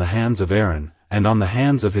whole on the hands of Aaron, and on the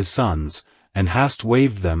hands of his sons, and hast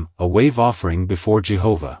waved them a wave offering before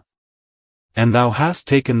Jehovah. And thou hast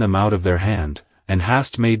taken them out of their hand, and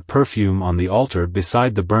hast made perfume on the altar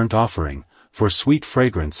beside the burnt offering, for sweet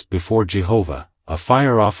fragrance before Jehovah, a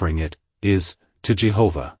fire offering it is to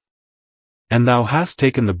Jehovah. And thou hast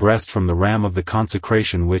taken the breast from the ram of the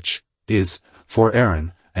consecration which is for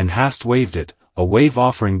Aaron, and hast waved it a wave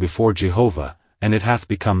offering before Jehovah, and it hath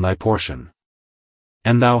become thy portion.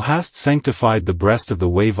 And thou hast sanctified the breast of the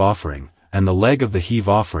wave offering, and the leg of the heave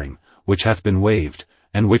offering, which hath been waved,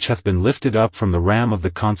 and which hath been lifted up from the ram of the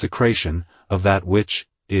consecration, of that which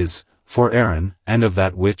is for Aaron, and of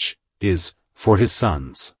that which is for his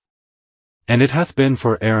sons. And it hath been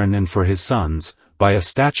for Aaron and for his sons, by a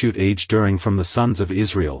statute age during from the sons of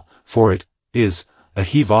Israel, for it is a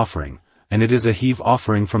heave offering, and it is a heave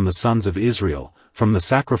offering from the sons of Israel, from the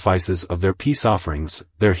sacrifices of their peace offerings,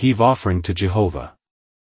 their heave offering to Jehovah.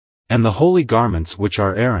 And the holy garments which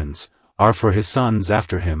are Aaron's, are for his sons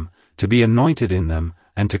after him, to be anointed in them,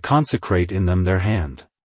 and to consecrate in them their hand.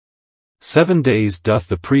 7 days doth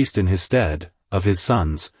the priest in his stead, of his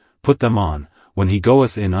sons, put them on, when he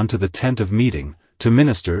goeth in unto the tent of meeting, to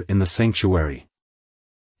minister in the sanctuary.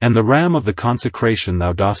 And the ram of the consecration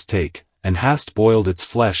thou dost take, and hast boiled its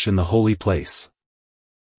flesh in the holy place.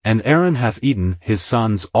 And Aaron hath eaten his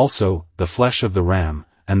sons also the flesh of the ram,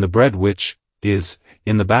 and the bread which is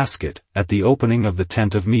in the basket, at the opening of the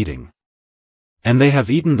tent of meeting. And they have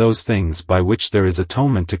eaten those things by which there is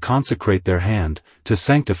atonement to consecrate their hand, to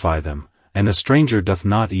sanctify them, and a stranger doth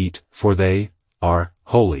not eat, for they are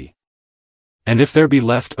holy. And if there be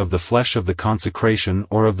left of the flesh of the consecration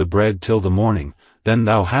or of the bread till the morning, then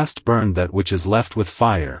thou hast burned that which is left with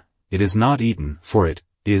fire, it is not eaten, for it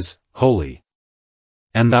is holy.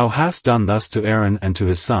 And thou hast done thus to Aaron and to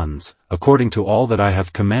his sons, according to all that I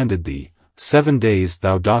have commanded thee, 7 days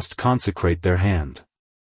thou dost consecrate their hand.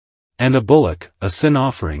 And a bullock, a sin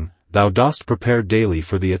offering, thou dost prepare daily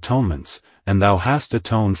for the atonements, and thou hast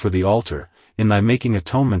atoned for the altar, in thy making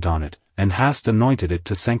atonement on it, and hast anointed it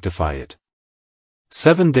to sanctify it.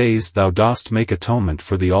 7 days thou dost make atonement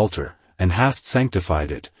for the altar, and hast sanctified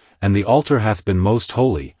it, and the altar hath been most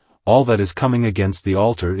holy, all that is coming against the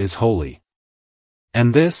altar is holy.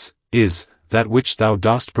 And this is that which thou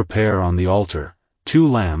dost prepare on the altar, 2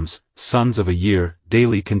 lambs, sons of a year,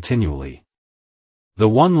 daily continually. The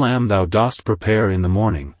 1 lamb thou dost prepare in the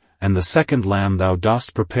morning, and the 2nd lamb thou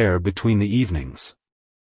dost prepare between the evenings.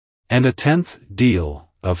 And a 10th deal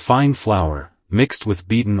of fine flour, mixed with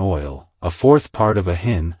beaten oil, a 4th part of a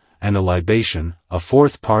hin, and a libation, a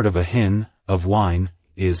 4th part of a hin, of wine,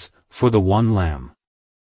 is for the 1 lamb.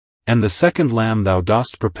 And the 2nd lamb thou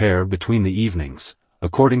dost prepare between the evenings,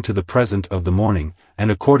 according to the present of the morning, and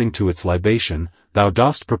according to its libation, thou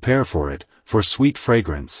dost prepare for it, for sweet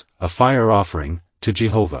fragrance, a fire offering, to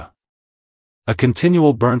Jehovah. A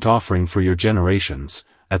continual burnt offering for your generations,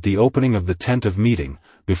 at the opening of the tent of meeting,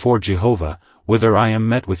 before Jehovah, whither I am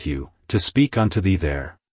met with you, to speak unto thee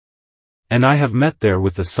there. And I have met there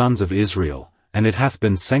with the sons of Israel, and it hath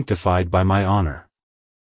been sanctified by my honor.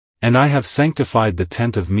 And I have sanctified the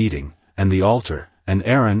tent of meeting, and the altar, and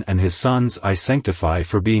Aaron and his sons I sanctify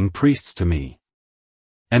for being priests to me.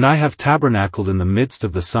 And I have tabernacled in the midst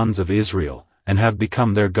of the sons of Israel, and have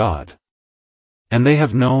become their God. And they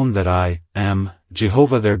have known that I am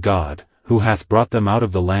Jehovah their God, who hath brought them out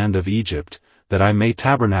of the land of Egypt, that I may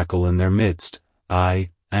tabernacle in their midst.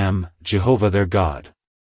 I am Jehovah their God.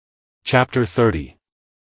 Chapter 30.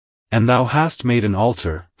 And thou hast made an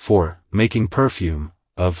altar, for making perfume,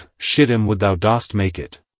 of shittim wood thou dost make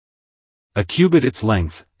it. A cubit its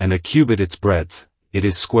length, and a cubit its breadth, it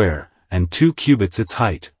is square, and 2 cubits its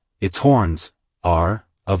height, its horns are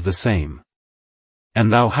of the same.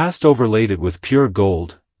 And thou hast overlaid it with pure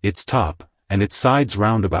gold, its top, and its sides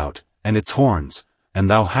round about, and its horns, and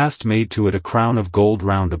thou hast made to it a crown of gold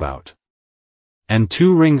round about. And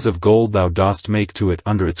 2 rings of gold thou dost make to it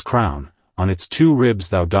under its crown, on its 2 ribs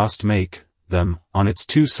thou dost make them, on its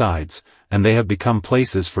 2 sides, and they have become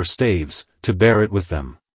places for staves, to bear it with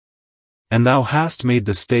them. And thou hast made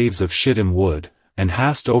the staves of shittim wood, and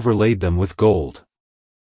hast overlaid them with gold.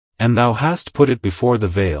 And thou hast put it before the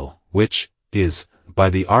veil, which is by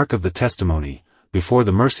the ark of the testimony, before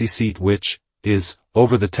the mercy seat which is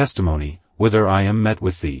over the testimony, whither I am met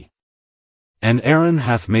with thee. And Aaron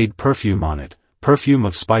hath made perfume on it, perfume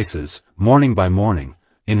of spices, morning by morning,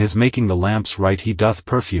 in his making the lamps right he doth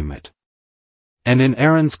perfume it. And in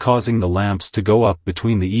Aaron's causing the lamps to go up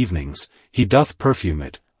between the evenings, he doth perfume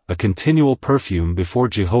it, a continual perfume before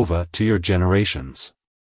Jehovah to your generations.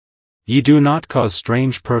 Ye do not cause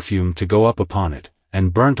strange perfume to go up upon it,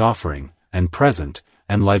 and burnt offering, and present,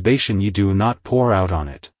 and libation ye do not pour out on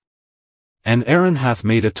it. And Aaron hath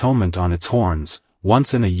made atonement on its horns,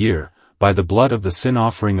 once in a year, by the blood of the sin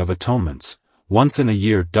offering of atonements, once in a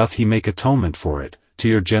year doth he make atonement for it, to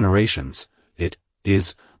your generations, it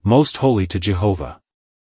is most holy to Jehovah.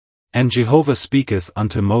 And Jehovah speaketh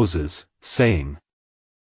unto Moses, saying,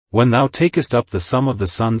 When thou takest up the sum of the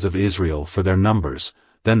sons of Israel for their numbers,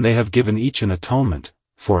 then they have given each an atonement,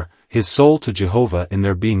 for his soul to Jehovah in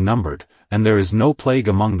their being numbered, and there is no plague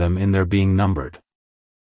among them in their being numbered.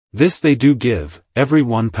 This they do give, every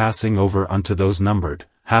one passing over unto those numbered,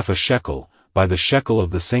 half a shekel, by the shekel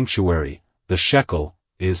of the sanctuary. The shekel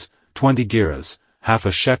is 20 gerahs, half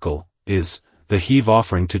a shekel is the heave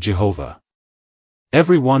offering to Jehovah.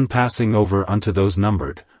 Every one passing over unto those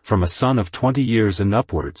numbered, from a son of 20 years and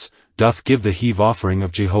upwards, doth give the heave offering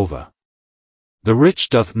of Jehovah. The rich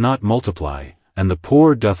doth not multiply, and the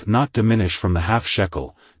poor doth not diminish from the half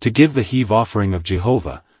shekel, to give the heave offering of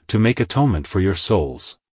Jehovah, to make atonement for your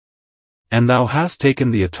souls. And thou hast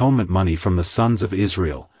taken the atonement money from the sons of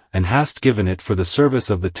Israel, and hast given it for the service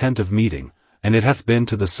of the tent of meeting, and it hath been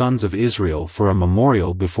to the sons of Israel for a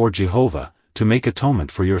memorial before Jehovah, to make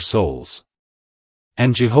atonement for your souls.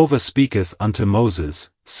 And Jehovah speaketh unto Moses,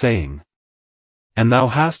 saying, And thou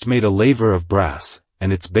hast made a laver of brass,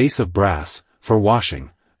 and its base of brass, for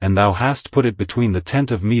washing, and thou hast put it between the tent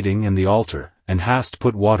of meeting and the altar, and hast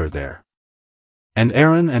put water there. And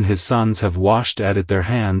Aaron and his sons have washed at it their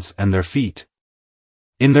hands and their feet.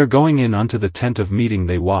 In their going in unto the tent of meeting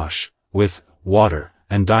they wash, with water,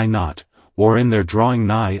 and die not, or in their drawing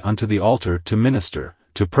nigh unto the altar to minister,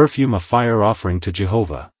 to perfume a fire offering to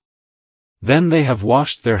Jehovah. Then they have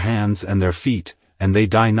washed their hands and their feet, and they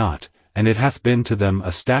die not, and it hath been to them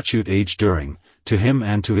a statute age during, to him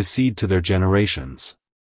and to his seed to their generations.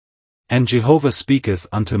 And Jehovah speaketh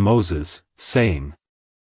unto Moses, saying,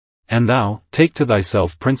 And thou, take to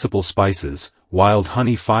thyself principal spices, wild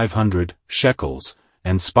honey 500 shekels,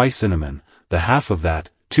 and spice cinnamon, the half of that,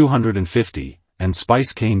 250, and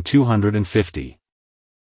spice cane 250.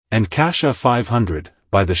 And cassia 500,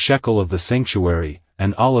 by the shekel of the sanctuary,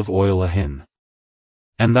 and olive oil a hin.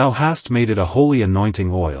 And thou hast made it a holy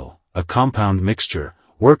anointing oil, a compound mixture,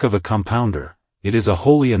 work of a compounder, it is a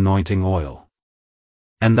holy anointing oil.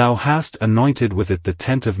 And thou hast anointed with it the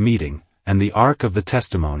tent of meeting, and the ark of the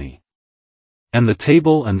testimony. And the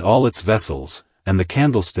table and all its vessels, and the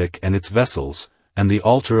candlestick and its vessels, and the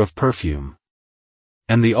altar of perfume.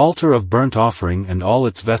 And the altar of burnt offering and all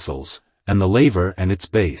its vessels, and the laver and its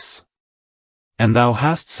base. And thou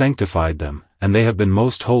hast sanctified them, and they have been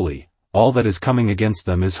most holy, all that is coming against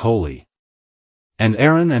them is holy. And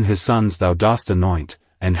Aaron and his sons thou dost anoint,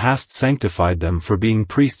 and hast sanctified them for being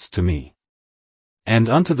priests to me. And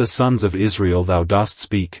unto the sons of Israel thou dost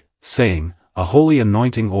speak, saying, A holy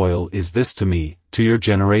anointing oil is this to me, to your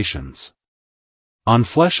generations. On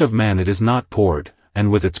flesh of man it is not poured,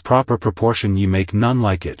 and with its proper proportion ye make none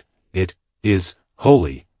like it, it is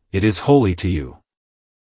holy to you.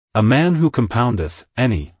 A man who compoundeth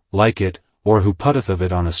any, like it, or who putteth of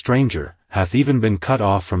it on a stranger, hath even been cut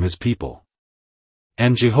off from his people.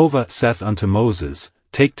 And Jehovah saith unto Moses,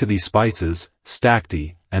 Take to thee spices,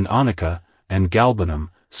 stacte, and onycha, and galbanum,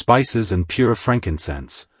 spices and pure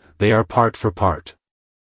frankincense, they are part for part.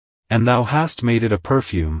 And thou hast made it a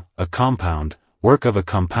perfume, a compound, work of a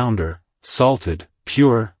compounder, salted,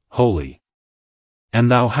 pure, holy.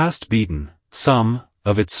 And thou hast beaten some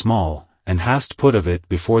of it small, and hast put of it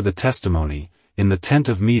before the testimony, in the tent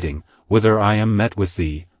of meeting, whither I am met with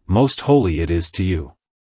thee, most holy it is to you.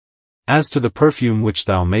 As to the perfume which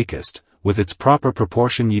thou makest, with its proper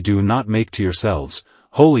proportion ye do not make to yourselves,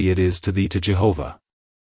 holy it is to thee to Jehovah.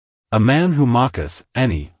 A man who mocketh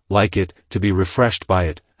any, like it, to be refreshed by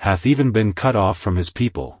it, hath even been cut off from his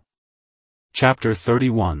people. Chapter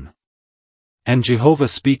 31. And Jehovah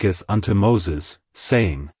speaketh unto Moses,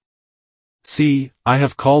 saying, See, I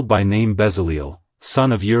have called by name Bezaleel,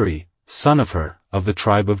 son of Uri, son of Hur, of the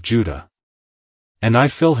tribe of Judah. And I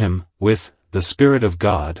fill him with the Spirit of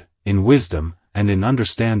God, in wisdom, and in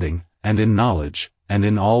understanding, and in knowledge, and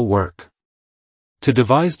in all work. To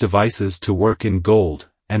devise devices to work in gold,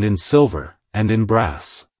 and in silver, and in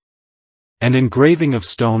brass. And engraving of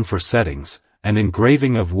stone for settings, and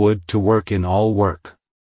engraving of wood to work in all work.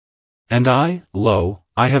 And I, lo,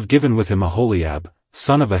 I have given with him Aholiab,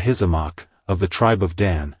 son of Ahisamach, of the tribe of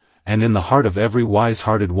Dan, and in the heart of every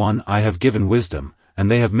wise-hearted one I have given wisdom,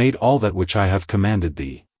 and they have made all that which I have commanded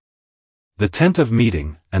thee. The tent of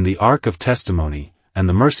meeting, and the ark of testimony, and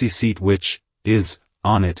the mercy seat which is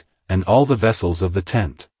on it, and all the vessels of the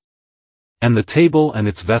tent. And the table and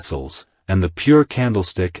its vessels, and the pure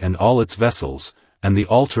candlestick and all its vessels, and the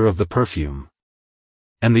altar of the perfume.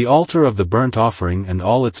 And the altar of the burnt offering and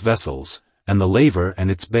all its vessels, and the laver and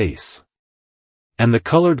its base. And the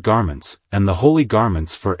colored garments, and the holy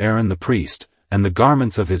garments for Aaron the priest, and the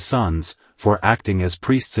garments of his sons, for acting as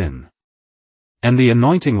priests in. And the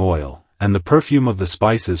anointing oil, and the perfume of the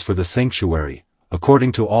spices for the sanctuary,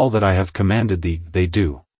 according to all that I have commanded thee, they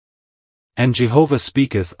do. And Jehovah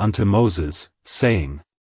speaketh unto Moses, saying,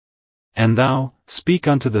 And thou, speak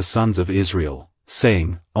unto the sons of Israel,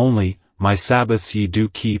 saying, Only, my Sabbaths ye do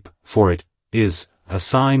keep, for it is a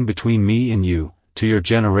sign between me and you, to your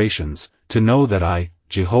generations, to know that I,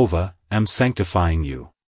 Jehovah, am sanctifying you.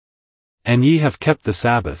 And ye have kept the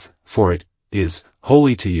Sabbath, for it is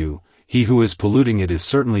holy to you. He who is polluting it is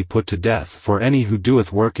certainly put to death, for any who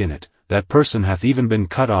doeth work in it, that person hath even been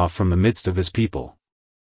cut off from the midst of his people.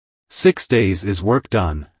 6 days is work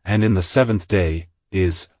done, and in the 7th day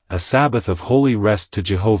is a Sabbath of holy rest to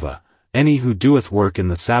Jehovah. Any who doeth work in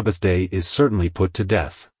the Sabbath day is certainly put to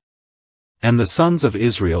death. And the sons of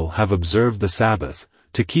Israel have observed the Sabbath,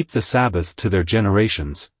 to keep the Sabbath to their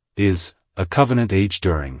generations, is a covenant age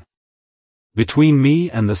during. Between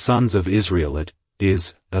me and the sons of Israel it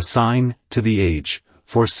is a sign to the age,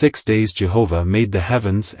 for 6 days Jehovah made the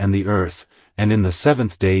heavens and the earth, and in the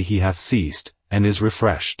 7th day he hath ceased, and is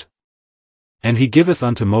refreshed. And he giveth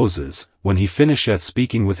unto Moses, when he finisheth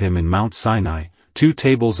speaking with him in Mount Sinai, 2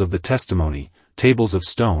 tables of the testimony, tables of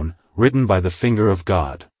stone, written by the finger of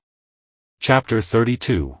God. Chapter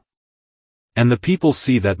 32. And the people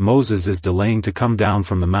see that Moses is delaying to come down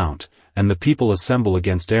from the mount, and the people assemble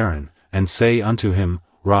against Aaron, and say unto him,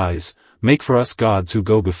 Rise, make for us gods who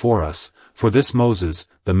go before us, for this Moses,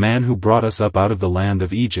 the man who brought us up out of the land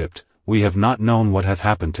of Egypt, we have not known what hath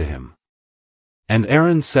happened to him. And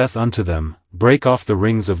Aaron saith unto them, Break off the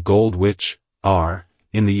rings of gold which are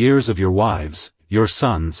in the ears of your wives, your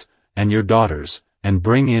sons, and your daughters, and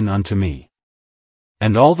bring in unto me.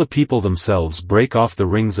 And all the people themselves break off the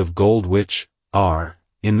rings of gold which are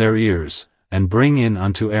in their ears, and bring in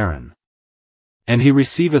unto Aaron. And he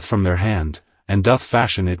receiveth from their hand, and doth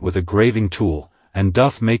fashion it with a graving tool, and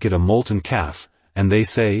doth make it a molten calf, and they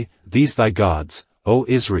say, These thy gods, O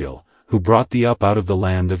Israel, who brought thee up out of the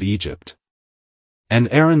land of Egypt. And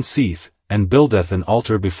Aaron seeth, and buildeth an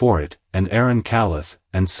altar before it, and Aaron calleth,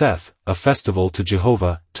 and saith, a festival to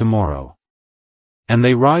Jehovah, tomorrow. And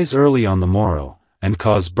they rise early on the morrow, and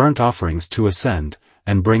cause burnt offerings to ascend,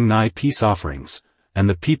 and bring nigh peace offerings, and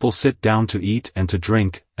the people sit down to eat and to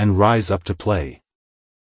drink, and rise up to play.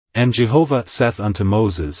 And Jehovah saith unto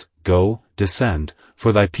Moses, Go, descend,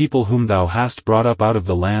 for thy people whom thou hast brought up out of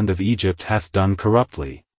the land of Egypt hath done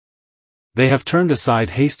corruptly. They have turned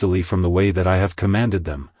aside hastily from the way that I have commanded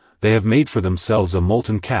them, they have made for themselves a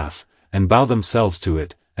molten calf, and bow themselves to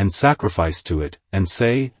it, and sacrifice to it, and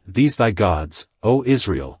say, These thy gods, O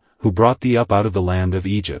Israel, who brought thee up out of the land of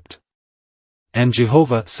Egypt. And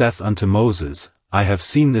Jehovah saith unto Moses, I have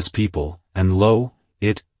seen this people, and lo,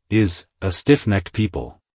 it is a stiff-necked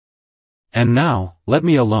people. And now, let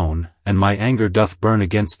me alone, and my anger doth burn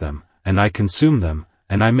against them, and I consume them,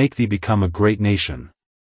 and I make thee become a great nation.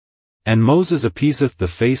 And Moses appeaseth the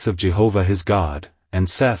face of Jehovah his God, and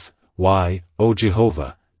saith, Why, O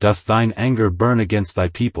Jehovah, doth thine anger burn against thy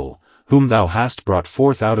people, whom thou hast brought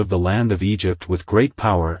forth out of the land of Egypt with great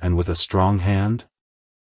power and with a strong hand?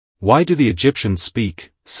 Why do the Egyptians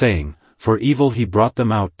speak, saying, For evil he brought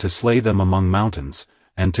them out to slay them among mountains,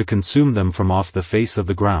 and to consume them from off the face of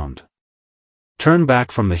the ground? Turn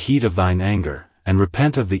back from the heat of thine anger, and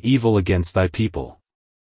repent of the evil against thy people.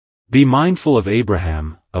 Be mindful of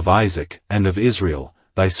Abraham, of Isaac, and of Israel,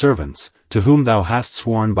 thy servants, to whom thou hast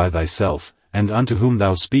sworn by thyself, and unto whom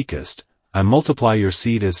thou speakest, I multiply your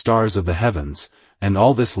seed as stars of the heavens, and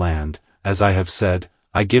all this land, as I have said,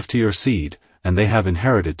 I give to your seed, and they have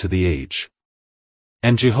inherited to the age.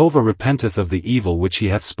 And Jehovah repenteth of the evil which he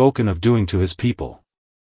hath spoken of doing to his people.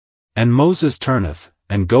 And Moses turneth,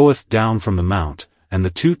 and goeth down from the mount, and the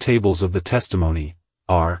 2 tables of the testimony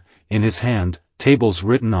are in his hand, tables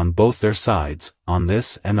written on both their sides, on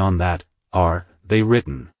this and on that, are they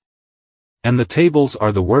written. And the tables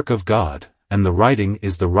are the work of God, and the writing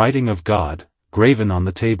is the writing of God, graven on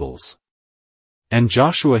the tables. And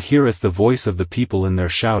Joshua heareth the voice of the people in their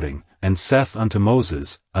shouting, and saith unto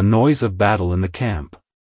Moses, A noise of battle in the camp.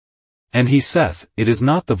 And he saith, It is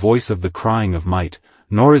not the voice of the crying of might,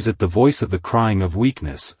 nor is it the voice of the crying of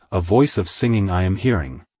weakness, a voice of singing I am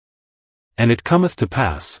hearing. And it cometh to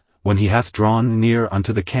pass, when he hath drawn near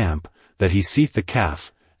unto the camp, that he seeth the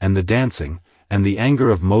calf, and the dancing, and the anger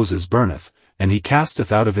of Moses burneth, and he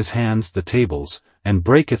casteth out of his hands the tables, and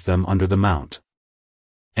breaketh them under the mount.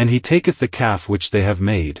 And he taketh the calf which they have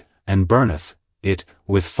made, and burneth it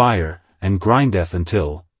with fire, and grindeth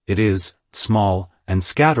until it is small, and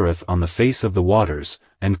scattereth on the face of the waters,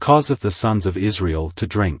 and causeth the sons of Israel to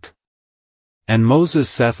drink. And Moses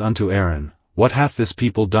saith unto Aaron, What hath this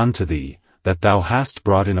people done to thee, that thou hast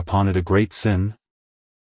brought in upon it a great sin?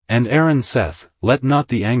 And Aaron saith, Let not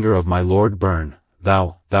the anger of my Lord burn,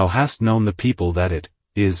 thou hast known the people that it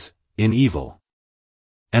is in evil.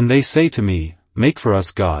 And they say to me, Make for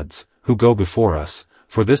us gods, who go before us,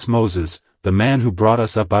 for this Moses, the man who brought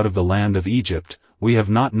us up out of the land of Egypt, we have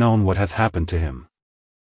not known what hath happened to him.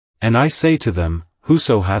 And I say to them,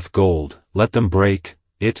 Whoso hath gold, let them break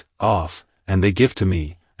it off, and they give to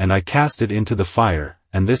me, and I cast it into the fire,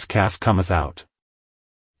 and this calf cometh out.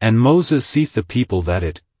 And Moses seeth the people that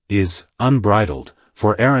it is unbridled,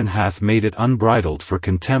 for Aaron hath made it unbridled for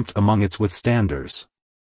contempt among its withstanders.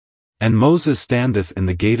 And Moses standeth in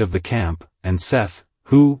the gate of the camp, and saith,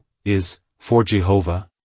 Who is for Jehovah?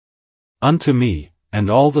 Unto me, and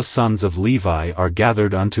all the sons of Levi are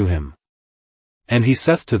gathered unto him. And he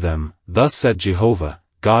saith to them, Thus said Jehovah,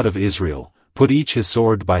 God of Israel, Put each his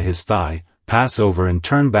sword by his thigh, pass over and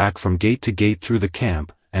turn back from gate to gate through the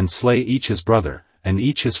camp, and slay each his brother, and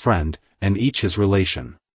each his friend, and each his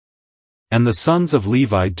relation. And the sons of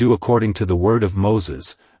Levi do according to the word of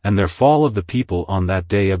Moses, and there fall of the people on that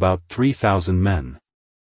day about 3,000 men.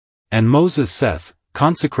 And Moses saith,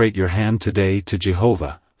 Consecrate your hand today to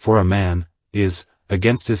Jehovah, for a man is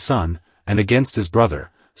against his son, and against his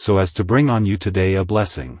brother, so as to bring on you today a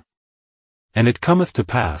blessing. And it cometh to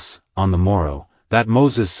pass, on the morrow, that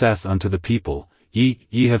Moses saith unto the people,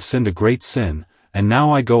 Ye have sinned a great sin, and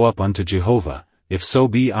now I go up unto Jehovah, if so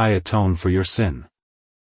be I atone for your sin.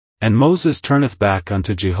 And Moses turneth back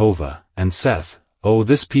unto Jehovah, and saith, O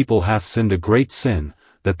this people hath sinned a great sin,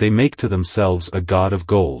 that they make to themselves a god of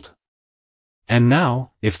gold. And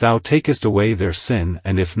now, if thou takest away their sin,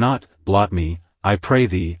 and if not, blot me, I pray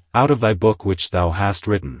thee, out of thy book which thou hast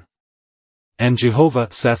written. And Jehovah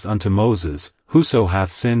saith unto Moses, Whoso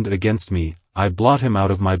hath sinned against me, I blot him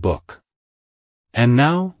out of my book. And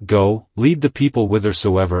now, go, lead the people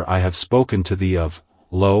whithersoever I have spoken to thee of.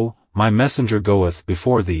 Lo, my messenger goeth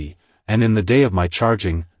before thee, and in the day of my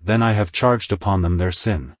charging, then I have charged upon them their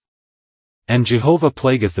sin. And Jehovah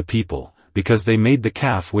plagueth the people, because they made the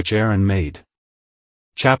calf which Aaron made.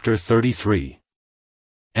 Chapter 33.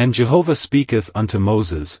 And Jehovah speaketh unto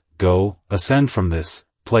Moses, Go, ascend from this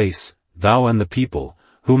place, thou and the people,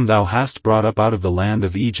 whom thou hast brought up out of the land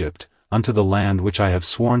of Egypt, unto the land which I have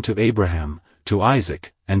sworn to Abraham, to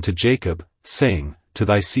Isaac, and to Jacob, saying, To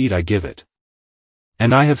thy seed I give it.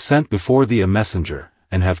 And I have sent before thee a messenger,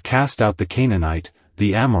 and have cast out the Canaanite,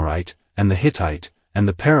 the Amorite, and the Hittite, and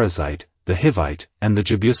the Perizzite, the Hivite, and the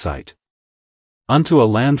Jebusite. Unto a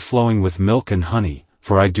land flowing with milk and honey,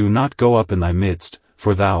 for I do not go up in thy midst,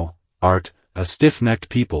 for thou art a stiff-necked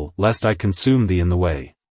people, lest I consume thee in the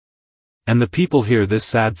way. And the people hear this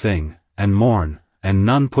sad thing, and mourn, and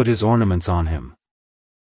none put his ornaments on him.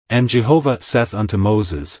 And Jehovah saith unto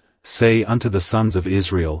Moses, Say unto the sons of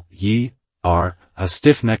Israel, Ye are a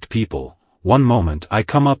stiff-necked people, one moment I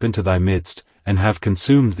come up into thy midst, and have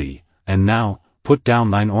consumed thee, and now, put down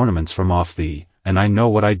thine ornaments from off thee, and I know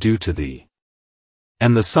what I do to thee.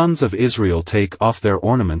 And the sons of Israel take off their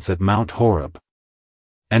ornaments at Mount Horeb.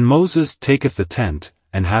 And Moses taketh the tent,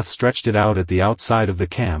 and hath stretched it out at the outside of the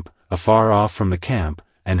camp, afar off from the camp,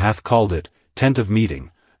 and hath called it, Tent of Meeting,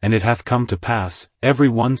 and it hath come to pass, every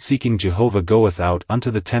one seeking Jehovah goeth out unto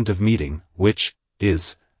the tent of meeting, which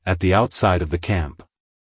is at the outside of the camp.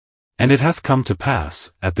 And it hath come to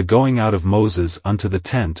pass, at the going out of Moses unto the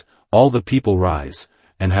tent, all the people rise,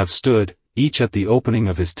 and have stood, each at the opening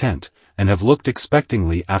of his tent, and have looked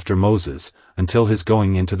expectingly after Moses, until his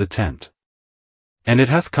going into the tent. And it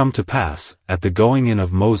hath come to pass, at the going in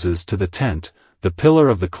of Moses to the tent, the pillar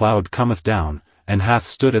of the cloud cometh down, and hath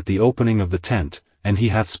stood at the opening of the tent, and he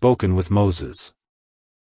hath spoken with Moses.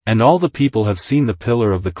 And all the people have seen the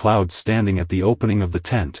pillar of the cloud standing at the opening of the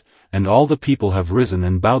tent, and all the people have risen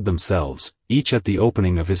and bowed themselves, each at the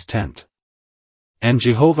opening of his tent. And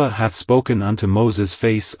Jehovah hath spoken unto Moses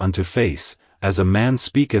face unto face, as a man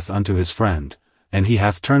speaketh unto his friend, and he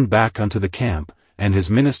hath turned back unto the camp, and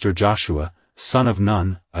his minister Joshua, son of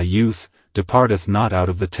Nun, a youth, departeth not out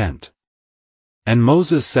of the tent. And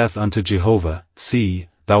Moses saith unto Jehovah, See,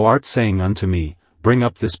 thou art saying unto me, Bring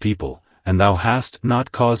up this people, and thou hast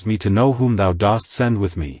not caused me to know whom thou dost send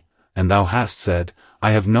with me, and thou hast said,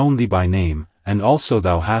 I have known thee by name, and also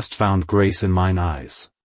thou hast found grace in mine eyes.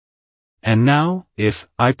 And now, if,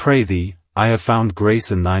 I pray thee, I have found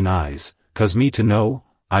grace in thine eyes, cause me to know,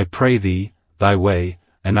 I pray thee, thy way,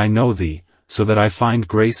 and I know thee, so that I find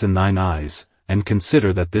grace in thine eyes, and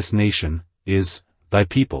consider that this nation is thy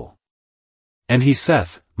people. And he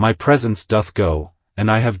saith, My presence doth go, and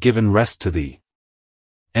I have given rest to thee.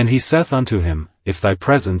 And he saith unto him, If thy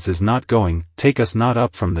presence is not going, take us not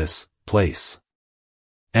up from this place.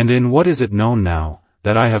 And in what is it known now,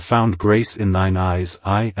 that I have found grace in thine eyes,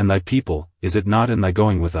 I and thy people, is it not in thy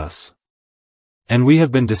going with us? And we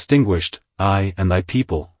have been distinguished, I and thy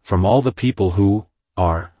people, from all the people who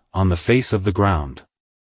are on the face of the ground.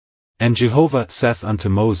 And Jehovah saith unto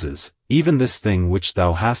Moses, Even this thing which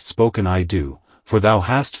thou hast spoken I do, for thou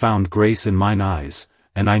hast found grace in mine eyes,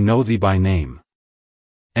 and I know thee by name.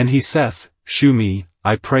 And he saith, Shew me,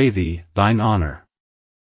 I pray thee, thine honor.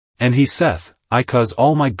 And he saith, I cause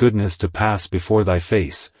all my goodness to pass before thy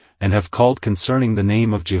face, and have called concerning the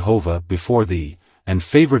name of Jehovah before thee, and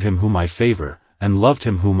favored him whom I favor, and loved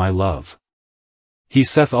him whom I love. He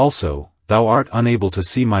saith also, Thou art unable to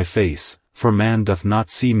see my face, for man doth not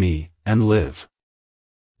see me, and live.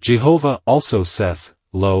 Jehovah also saith,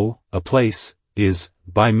 Lo, a place is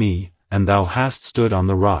by me, and thou hast stood on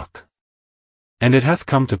the rock. And it hath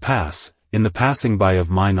come to pass, in the passing by of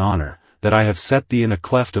mine honor, that I have set thee in a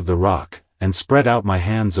cleft of the rock, and spread out my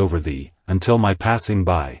hands over thee, until my passing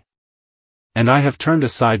by. And I have turned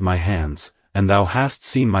aside my hands, and thou hast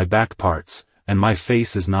seen my back parts, and my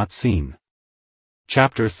face is not seen.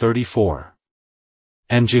 Chapter 34.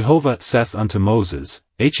 And Jehovah saith unto Moses,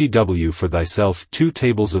 Hew for thyself 2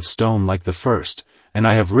 tables of stone like the first, and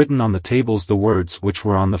I have written on the tables the words which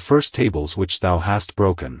were on the first tables which thou hast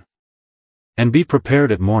broken. And be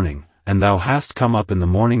prepared at morning, and thou hast come up in the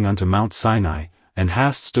morning unto Mount Sinai, and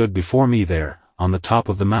hast stood before me there, on the top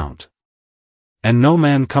of the mount. And no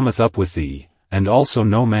man cometh up with thee, and also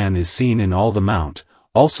no man is seen in all the mount,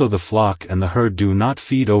 also the flock and the herd do not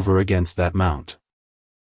feed over against that mount.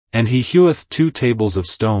 And he heweth 2 tables of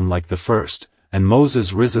stone like the first, and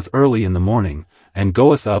Moses riseth early in the morning, and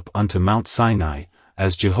goeth up unto Mount Sinai,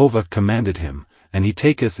 as Jehovah commanded him, and he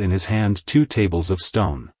taketh in his hand 2 tables of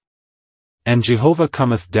stone. And Jehovah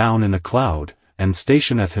cometh down in a cloud, and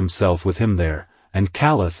stationeth himself with him there, and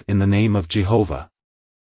calleth in the name of Jehovah.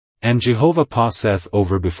 And Jehovah passeth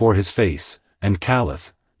over before his face, and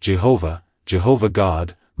calleth, Jehovah, Jehovah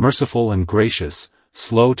God, merciful and gracious,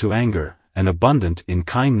 slow to anger, and abundant in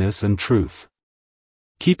kindness and truth.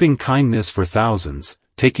 Keeping kindness for thousands,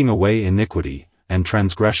 taking away iniquity, and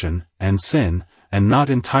transgression, and sin, and not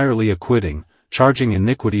entirely acquitting, charging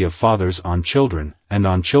iniquity of fathers on children, and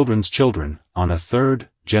on children's children, on a 3rd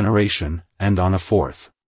generation, and on a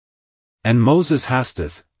 4th. And Moses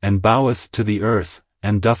hasteth, and boweth to the earth,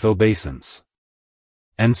 and doth obeisance.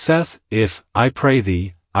 And saith, If, I pray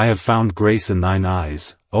thee, I have found grace in thine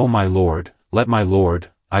eyes, O my Lord, let my Lord,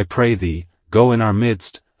 I pray thee, go in our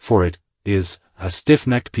midst, for it is a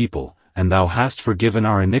stiff-necked people, and thou hast forgiven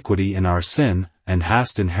our iniquity and our sin, and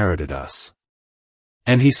hast inherited us.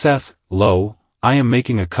 And he saith, Lo, I am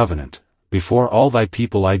making a covenant, before all thy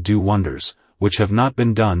people I do wonders, which have not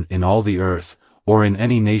been done in all the earth, or in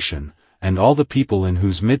any nation, and all the people in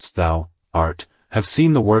whose midst thou art, have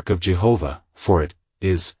seen the work of Jehovah, for it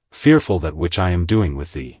is fearful that which I am doing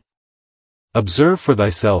with thee. Observe for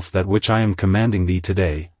thyself that which I am commanding thee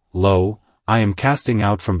today. Lo, I am casting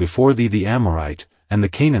out from before thee the Amorite, and the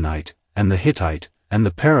Canaanite, and the Hittite, and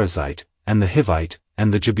the Perizzite, and the Hivite,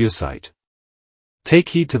 and the Jebusite. Take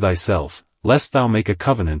heed to thyself, lest thou make a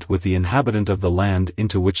covenant with the inhabitant of the land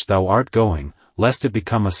into which thou art going, lest it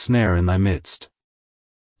become a snare in thy midst.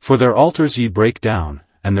 For their altars ye break down,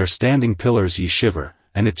 and their standing pillars ye shiver,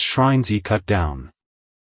 and its shrines ye cut down.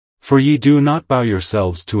 For ye do not bow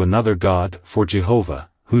yourselves to another God, for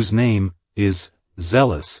Jehovah, whose name is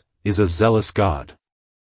zealous, is a zealous God.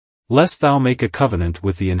 Lest thou make a covenant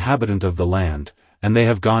with the inhabitant of the land, and they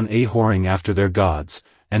have gone a-whoring after their gods,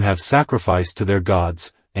 and have sacrificed to their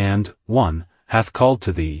gods, and, one, hath called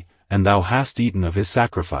to thee, and thou hast eaten of his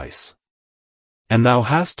sacrifice. And thou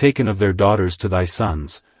hast taken of their daughters to thy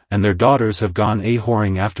sons, and their daughters have gone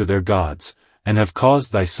a-whoring after their gods, and have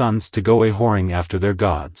caused thy sons to go a-whoring after their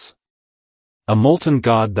gods. A molten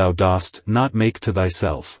god thou dost not make to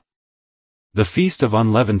thyself. The feast of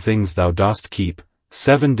unleavened things thou dost keep,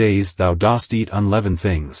 7 days thou dost eat unleavened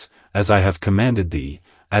things, as I have commanded thee,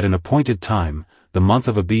 at an appointed time, the month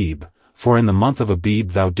of Abib, for in the month of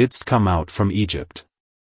Abib thou didst come out from Egypt.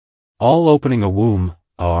 All opening a womb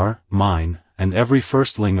are mine, and every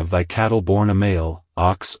firstling of thy cattle born a male,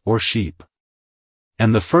 ox or sheep.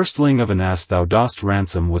 And the firstling of an ass thou dost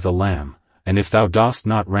ransom with a lamb, and if thou dost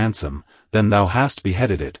not ransom, then thou hast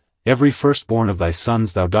beheaded it. Every firstborn of thy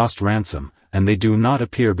sons thou dost ransom, and they do not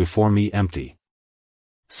appear before me empty.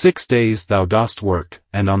 6 days thou dost work,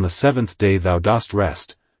 and on the 7th day thou dost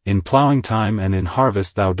rest, in plowing time and in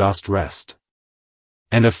harvest thou dost rest.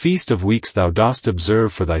 And a feast of weeks thou dost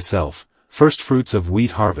observe for thyself, firstfruits of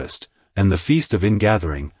wheat harvest, and the feast of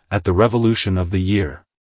ingathering, at the revolution of the year.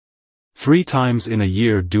 3 times in a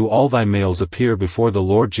year do all thy males appear before the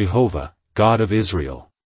Lord Jehovah, God of Israel.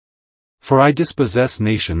 For I dispossess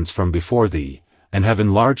nations from before thee, and have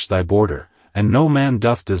enlarged thy border, and no man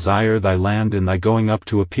doth desire thy land in thy going up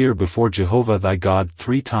to appear before Jehovah thy God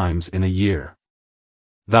 3 times in a year.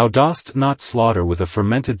 Thou dost not slaughter with a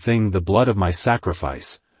fermented thing the blood of my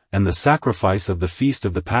sacrifice, and the sacrifice of the feast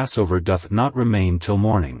of the Passover doth not remain till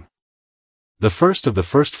morning. The first of the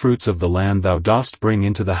firstfruits of the land thou dost bring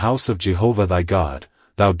into the house of Jehovah thy God,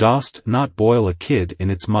 thou dost not boil a kid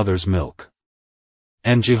in its mother's milk.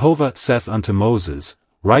 And Jehovah saith unto Moses,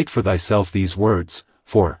 Write for thyself these words,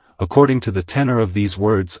 for, according to the tenor of these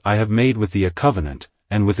words I have made with thee a covenant,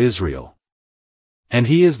 and with Israel. And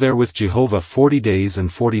he is there with Jehovah 40 days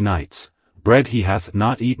and 40 nights, bread he hath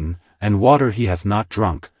not eaten, and water he hath not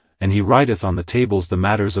drunk, and he writeth on the tables the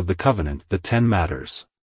matters of the covenant, the 10 matters.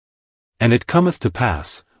 And it cometh to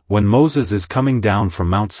pass, when Moses is coming down from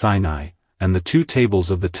Mount Sinai, and the 2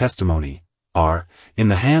 tables of the testimony are in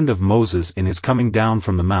the hand of Moses in his coming down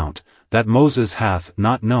from the mount, that Moses hath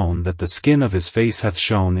not known that the skin of his face hath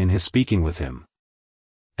shone in his speaking with him.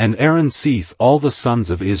 And Aaron seeth all the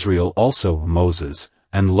sons of Israel also Moses,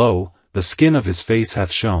 and lo, the skin of his face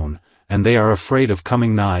hath shone, and they are afraid of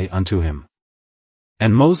coming nigh unto him.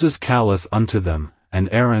 And Moses calleth unto them, and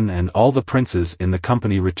Aaron and all the princes in the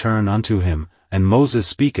company return unto him, and Moses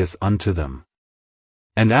speaketh unto them.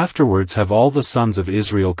 And afterwards have all the sons of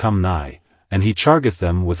Israel come nigh, and he chargeth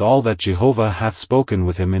them with all that Jehovah hath spoken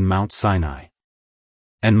with him in Mount Sinai.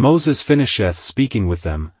 And Moses finisheth speaking with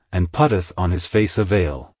them, and putteth on his face a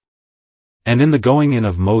veil. And in the going in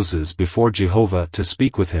of Moses before Jehovah to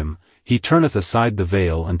speak with him, he turneth aside the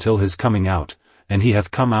veil until his coming out, and he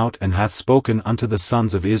hath come out and hath spoken unto the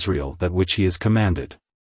sons of Israel that which he is commanded.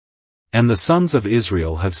 And the sons of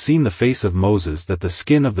Israel have seen the face of Moses, that the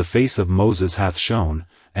skin of the face of Moses hath shone,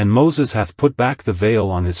 and Moses hath put back the veil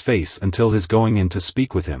on his face until his going in to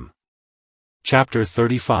speak with him. Chapter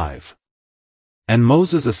 35. And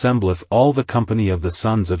Moses assembleth all the company of the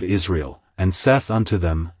sons of Israel, and saith unto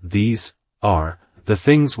them, These are the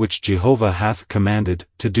things which Jehovah hath commanded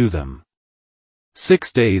to do them.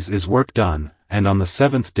 6 days is work done, and on the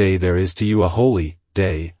 7th day there is to you a holy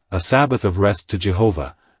day, a Sabbath of rest to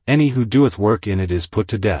Jehovah. Any who doeth work in it is put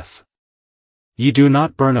to death. Ye do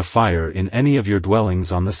not burn a fire in any of your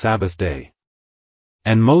dwellings on the Sabbath day.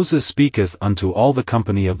 And Moses speaketh unto all the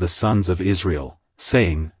company of the sons of Israel,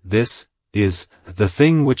 saying, This is the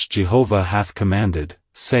thing which Jehovah hath commanded,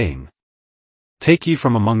 saying, Take ye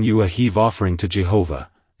from among you a heave offering to Jehovah,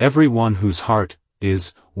 every one whose heart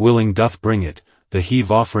is willing doth bring it, the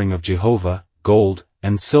heave offering of Jehovah, gold,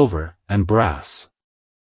 and silver, and brass,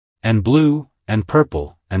 and blue, and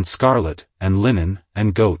purple, and scarlet, and linen,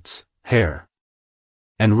 and goats' hair,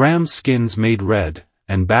 and rams' skins made red,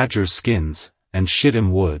 and badgers' skins, and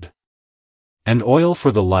shittim wood, and oil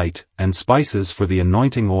for the light, and spices for the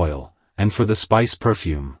anointing oil, and for the spice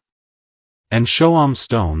perfume, and shoam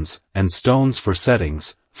stones, and stones for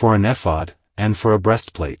settings, for an ephod, and for a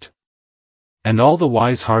breastplate. And all the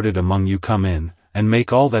wise-hearted among you come in, and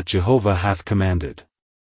make all that Jehovah hath commanded.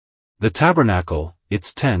 The tabernacle,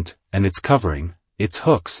 its tent, and its covering, its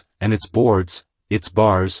hooks, and its boards, its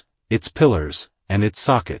bars, its pillars, and its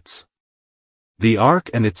sockets. The ark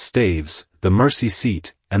and its staves, the mercy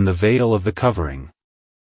seat, and the veil of the covering.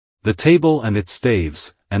 The table and its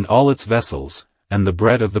staves, and all its vessels, and the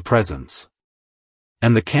bread of the presence.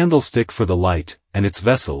 And the candlestick for the light, and its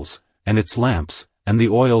vessels, and its lamps, and the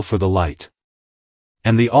oil for the light.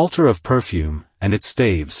 And the altar of perfume, and its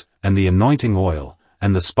staves, and the anointing oil,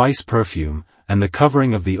 and the spice perfume, and the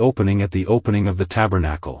covering of the opening at the opening of the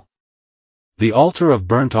tabernacle. The altar of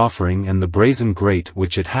burnt offering and the brazen grate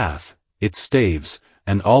which it hath, its staves,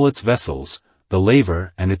 and all its vessels, the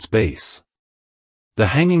laver and its base. The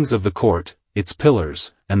hangings of the court, its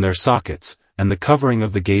pillars, and their sockets, and the covering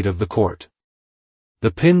of the gate of the court.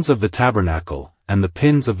 The pins of the tabernacle, and the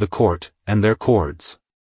pins of the court, and their cords.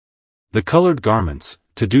 The colored garments,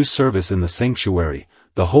 to do service in the sanctuary,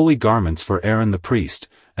 the holy garments for Aaron the priest,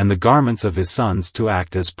 and the garments of his sons to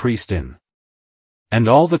act as priest in. And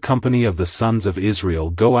all the company of the sons of Israel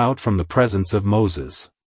go out from the presence of Moses.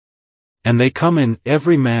 And they come in,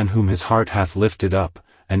 every man whom his heart hath lifted up,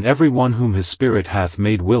 and every one whom his spirit hath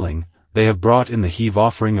made willing, they have brought in the heave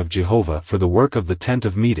offering of Jehovah for the work of the tent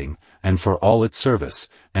of meeting, and for all its service,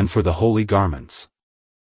 and for the holy garments.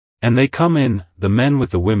 And they come in, the men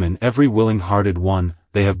with the women, every willing-hearted one,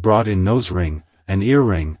 they have brought in nose ring, and ear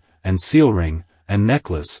ring, and seal ring, and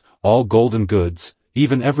necklace, all golden goods,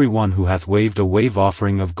 even every one who hath waved a wave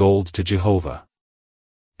offering of gold to Jehovah.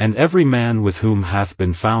 And every man with whom hath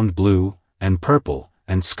been found blue, and purple,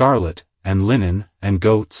 and scarlet, and linen, and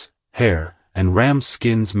goats' hair, and rams'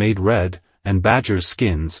 skins made red, and badgers'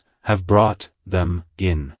 skins, have brought them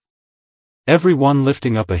in. Every one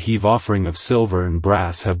lifting up a heave offering of silver and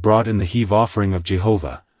brass have brought in the heave offering of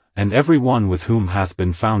Jehovah, and every one with whom hath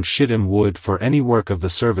been found shittim wood for any work of the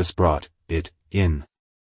service brought it in.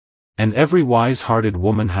 And every wise-hearted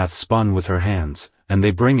woman hath spun with her hands, and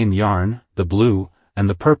they bring in yarn, the blue, and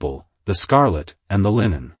the purple, the scarlet, and the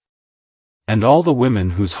linen. And all the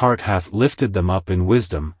women whose heart hath lifted them up in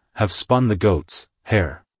wisdom, have spun the goats'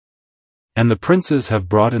 hair. And the princes have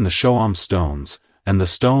brought in the shoam stones, and the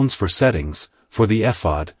stones for settings, for the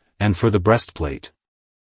ephod, and for the breastplate.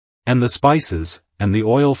 And the spices, and the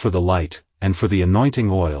oil for the light, and for the anointing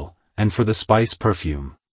oil, and for the spice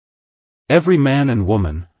perfume. Every man and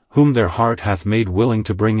woman, whom their heart hath made willing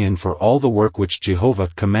to bring in for all the work which Jehovah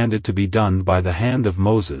commanded to be done by the hand of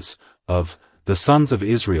Moses, of the sons of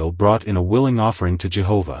Israel brought in a willing offering to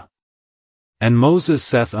Jehovah. And Moses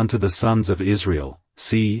saith unto the sons of Israel,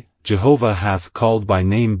 See, Jehovah hath called by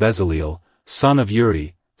name Bezaleel, son of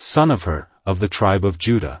Uri, son of Hur, of the tribe of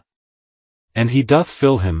Judah. And he doth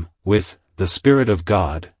fill him with the Spirit of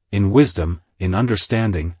God, in wisdom, in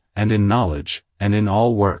understanding, and in knowledge, and in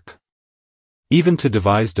all work. Even to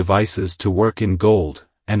devise devices to work in gold,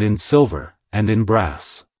 and in silver, and in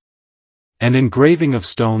brass. And engraving of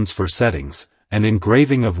stones for settings, and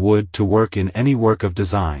engraving of wood to work in any work of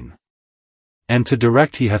design. And to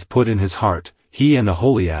direct he hath put in his heart, he and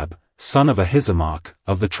Aholiab, son of Ahisamach,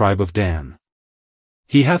 of the tribe of Dan.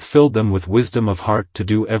 He hath filled them with wisdom of heart to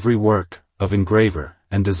do every work, of engraver,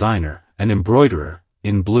 and designer, and embroiderer,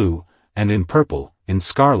 in blue, and in purple, in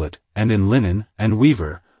scarlet, and in linen, and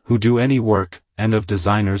weaver, who do any work, and of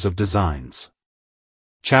designers of designs.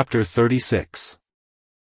 Chapter 36.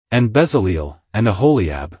 And Bezaleel, and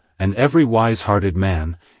Aholiab, and every wise-hearted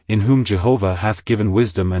man, in whom Jehovah hath given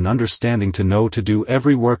wisdom and understanding to know to do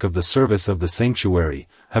every work of the service of the sanctuary,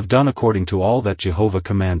 have done according to all that Jehovah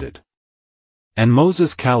commanded. And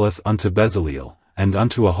Moses calleth unto Bezaleel, and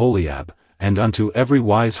unto Aholiab, and unto every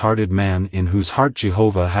wise-hearted man in whose heart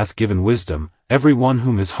Jehovah hath given wisdom, every one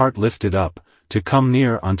whom his heart lifted up, to come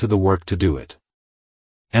near unto the work to do it.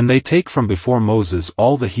 And they take from before Moses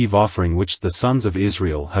all the heave offering which the sons of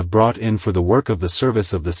Israel have brought in for the work of the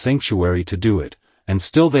service of the sanctuary to do it, and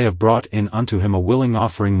still they have brought in unto him a willing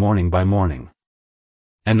offering morning by morning.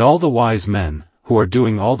 And all the wise men, who are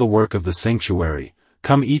doing all the work of the sanctuary,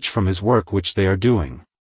 come each from his work which they are doing.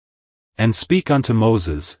 And speak unto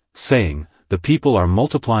Moses, saying, The people are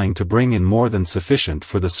multiplying to bring in more than sufficient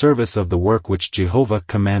for the service of the work which Jehovah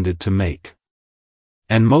commanded to make.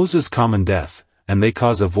 And Moses commandeth, and they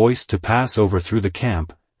cause a voice to pass over through the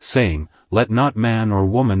camp, saying, Let not man or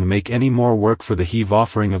woman make any more work for the heave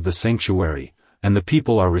offering of the sanctuary, and the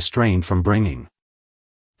people are restrained from bringing.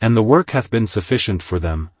 And the work hath been sufficient for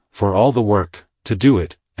them, for all the work, to do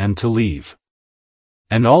it, and to leave.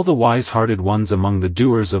 And all the wise-hearted ones among the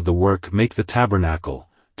doers of the work make the tabernacle,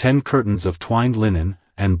 10 curtains of twined linen,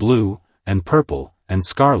 and blue, and purple, and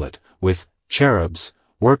scarlet, with cherubs,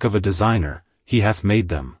 work of a designer, he hath made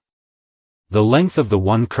them. The length of the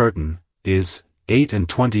one curtain is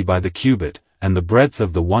 28 by the cubit, and the breadth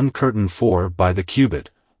of the one curtain 4 by the cubit,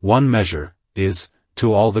 one measure, is,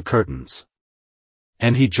 to all the curtains.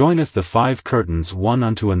 And he joineth the 5 curtains one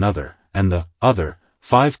unto another, and the other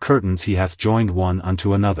 5 curtains he hath joined one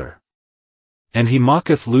unto another. And he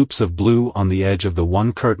maketh loops of blue on the edge of the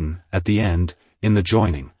one curtain, at the end, in the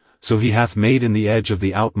joining, so he hath made in the edge of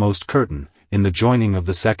the outmost curtain, in the joining of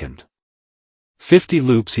the second. 50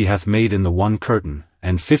 loops he hath made in the one curtain,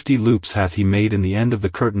 and 50 loops hath he made in the end of the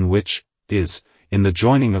curtain which is, in the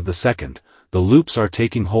joining of the second, the loops are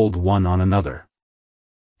taking hold one on another.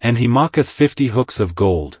 And he maketh 50 hooks of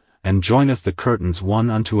gold, and joineth the curtains one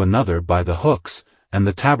unto another by the hooks, and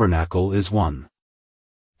the tabernacle is one.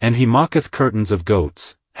 And he maketh curtains of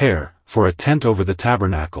goats' hair, for a tent over the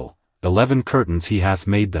tabernacle, 11 curtains he hath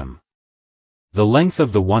made them. The length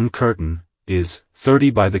of the one curtain is 30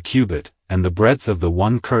 by the cubit, and the breadth of the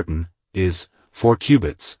one curtain is 4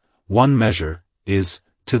 cubits, one measure, is,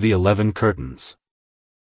 to the 11 curtains.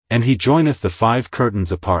 And he joineth the 5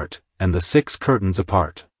 curtains apart, and the 6 curtains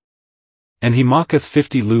apart. And he maketh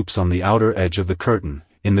 50 loops on the outer edge of the curtain,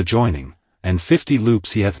 in the joining, and 50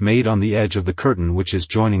 loops he hath made on the edge of the curtain which is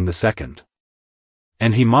joining the second.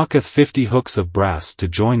 And he maketh 50 hooks of brass to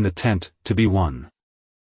join the tent, to be one.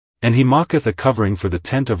 And he maketh a covering for the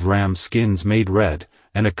tent of ram skins made red,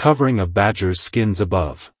 and a covering of badgers' skins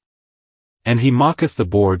above. And he maketh the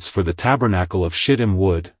boards for the tabernacle of shittim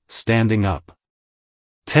wood, standing up.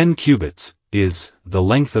 10 cubits, is, the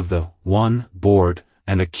length of the one board,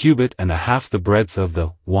 and a cubit and a half the breadth of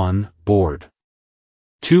the one board.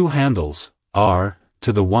 2 handles are,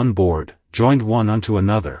 to the one board, joined one unto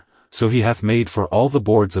another, so he hath made for all the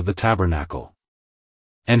boards of the tabernacle.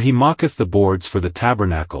 And he maketh the boards for the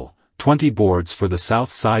tabernacle, 20 boards for the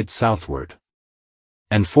south side southward.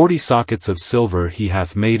 And 40 sockets of silver he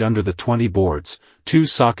hath made under the 20 boards, 2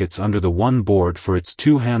 sockets under the one board for its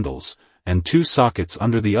 2 handles, and 2 sockets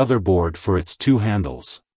under the other board for its 2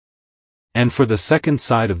 handles. And for the second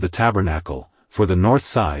side of the tabernacle, for the north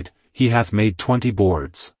side, he hath made 20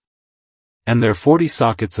 boards. And there 40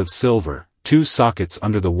 sockets of silver, 2 sockets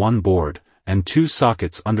under the one board, and 2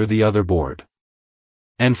 sockets under the other board.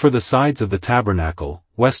 And for the sides of the tabernacle,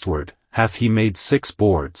 westward, hath he made 6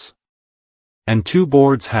 boards. And 2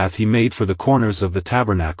 boards hath he made for the corners of the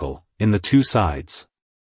tabernacle, in the 2 sides.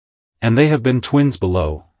 And they have been twins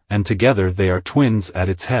below, and together they are twins at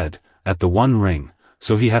its head, at the one ring,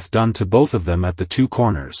 so he hath done to both of them at the 2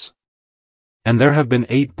 corners. And there have been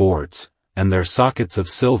 8 boards, and their sockets of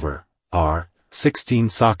silver are 16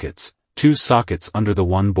 sockets, 2 sockets under the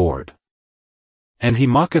one board. And he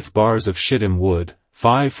maketh bars of shittim wood,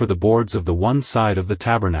 5 for the boards of the one side of the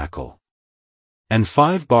tabernacle. And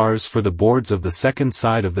 5 bars for the boards of the second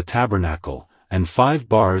side of the tabernacle, and 5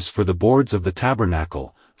 bars for the boards of the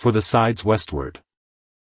tabernacle, for the sides westward.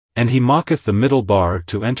 And he maketh the middle bar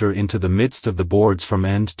to enter into the midst of the boards from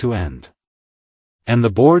end to end. And the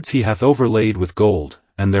boards he hath overlaid with gold,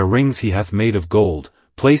 and their rings he hath made of gold,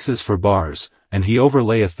 places for bars, and he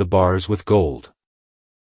overlayeth the bars with gold.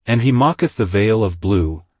 And he maketh the veil of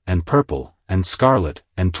blue, and purple, and scarlet,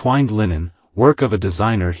 and twined linen, work of a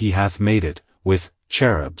designer he hath made it, with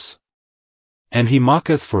cherubs. And he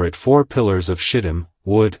maketh for it 4 pillars of shittim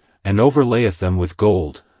wood, and overlayeth them with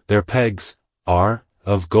gold, their pegs are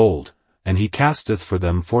of gold, and he casteth for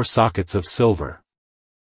them 4 sockets of silver.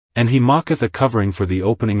 And he maketh a covering for the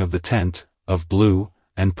opening of the tent, of blue,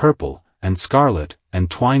 and purple, and scarlet,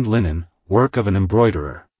 and twined linen, work of an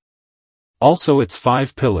embroiderer. Also its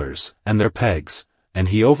 5 pillars, and their pegs, and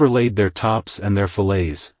he overlaid their tops and their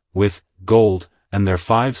fillets, with gold, and their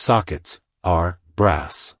 5 sockets are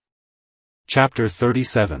brass. Chapter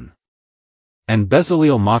 37. And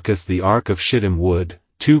Bezaleel maketh the ark of shittim wood,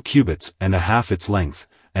 2 cubits and a half its length,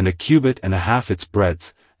 and a cubit and a half its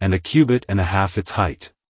breadth, and a cubit and a half its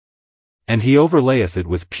height. And he overlayeth it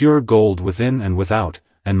with pure gold within and without,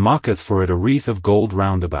 and maketh for it a wreath of gold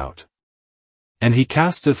round about. And he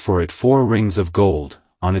casteth for it 4 rings of gold,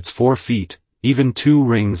 on its 4 feet, even 2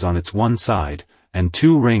 rings on its one side, and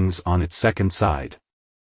 2 rings on its second side.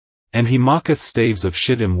 And he maketh staves of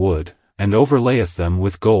shittim wood, and overlayeth them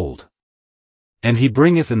with gold. And he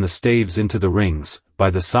bringeth in the staves into the rings, by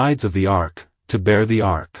the sides of the ark, to bear the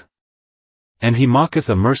ark. And he maketh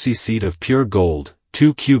a mercy seat of pure gold,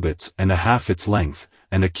 2 cubits and a half its length,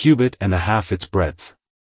 and a cubit and a half its breadth.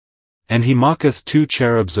 And he maketh 2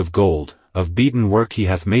 cherubs of gold, of beaten work he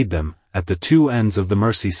hath made them, at the 2 ends of the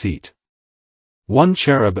mercy seat. 1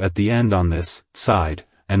 cherub at the end on this side,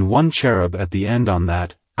 and 1 cherub at the end on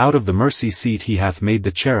that, out of the mercy seat he hath made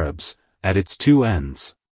the cherubs, at its 2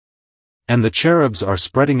 ends. And the cherubs are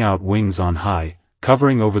spreading out wings on high,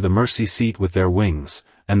 covering over the mercy seat with their wings,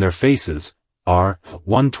 and their faces are,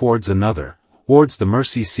 one towards another, towards the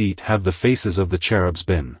mercy seat have the faces of the cherubs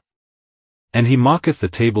been. And he maketh the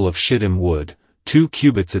table of shittim wood, 2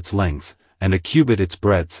 cubits its length, and a cubit its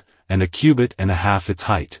breadth, and a cubit and a half its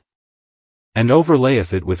height. And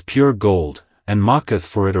overlayeth it with pure gold, and maketh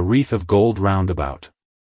for it a wreath of gold round about.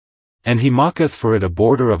 And he maketh for it a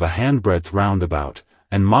border of a handbreadth round about,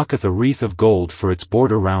 and maketh a wreath of gold for its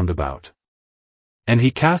border round about. And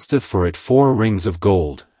he casteth for it 4 rings of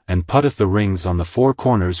gold, and putteth the rings on the 4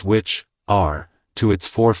 corners which are to its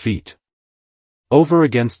 4 feet. Over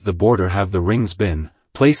against the border have the rings been,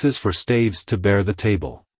 places for staves to bear the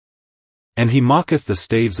table. And he maketh the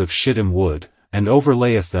staves of shittim wood, and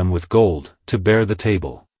overlayeth them with gold, to bear the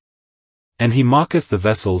table. And he maketh the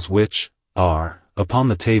vessels which are upon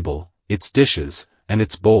the table, its dishes, and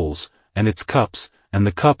its bowls, and its cups, and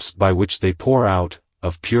the cups by which they pour out,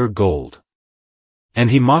 of pure gold. And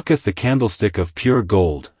he maketh the candlestick of pure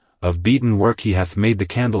gold, of beaten work he hath made the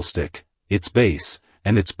candlestick, its base,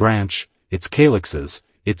 and its branch, its calyxes,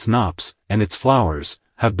 its knops, and its flowers,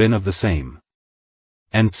 have been of the same.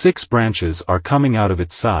 And 6 branches are coming out of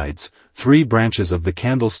its sides, 3 branches of the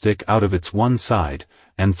candlestick out of its one side,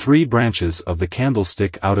 and 3 branches of the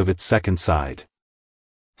candlestick out of its second side.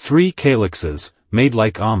 3 calyxes, made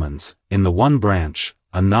like almonds, in the one branch,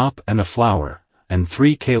 a knop and a flower, and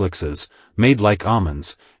 3 calyxes, made like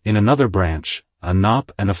almonds, in another branch, a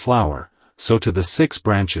knop and a flower, so to the 6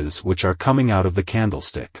 branches which are coming out of the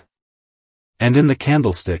candlestick. And in the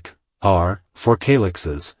candlestick are 4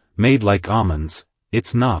 calyxes, made like almonds,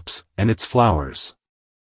 its knops, and its flowers.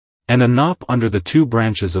 And a knop under the 2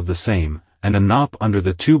 branches of the same, and a knop under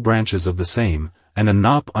the 2 branches of the same, and a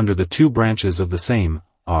knop under the 2 branches of the same,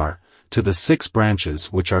 are to the 6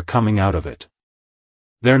 branches which are coming out of it.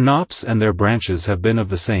 Their knops and their branches have been of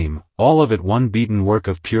the same, all of it one beaten work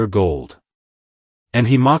of pure gold. And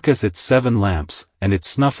he mocketh its 7 lamps, and its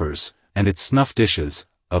snuffers, and its snuff dishes,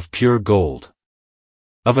 of pure gold.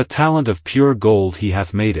 Of a talent of pure gold he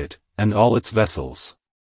hath made it, and all its vessels.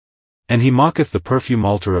 And he mocketh the perfume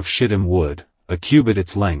altar of shittim wood, a cubit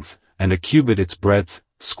its length, and a cubit its breadth,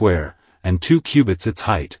 square, and 2 cubits its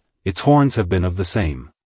height, its horns have been of the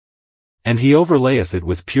same. And he overlayeth it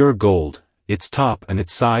with pure gold, its top and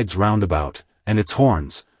its sides round about, and its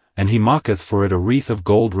horns, and he mocketh for it a wreath of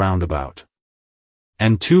gold round about.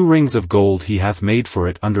 And 2 rings of gold he hath made for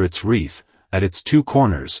it under its wreath, at its 2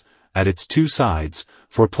 corners, at its 2 sides,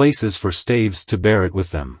 for places for staves to bear it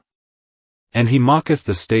with them. And he mocketh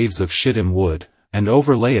the staves of shittim wood, and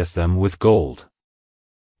overlayeth them with gold.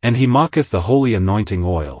 And he mocketh the holy anointing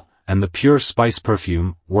oil, and the pure spice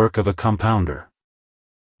perfume, work of a compounder.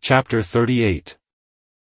 Chapter 38.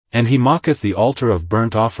 And he mocketh the altar of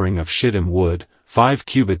burnt offering of shittim wood, 5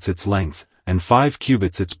 cubits its length, and 5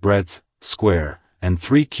 cubits its breadth, square, and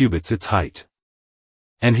 3 cubits its height.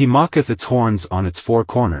 And he mocketh its horns on its 4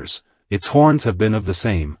 corners, its horns have been of the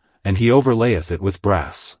same, and he overlayeth it with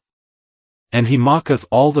brass. And he mocketh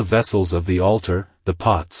all the vessels of the altar, the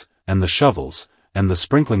pots, and the shovels, and the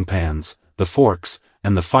sprinkling pans, the forks,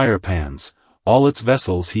 and the fire pans, all its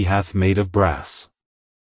vessels he hath made of brass.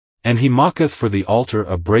 And he mocketh for the altar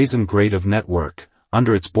a brazen grate of network,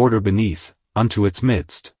 under its border beneath, unto its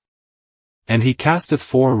midst. And he casteth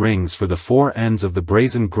 4 rings for the 4 ends of the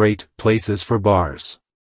brazen grate, places for bars.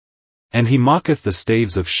 And he mocketh the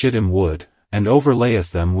staves of shittim wood, and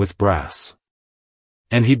overlayeth them with brass.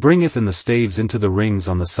 And he bringeth in the staves into the rings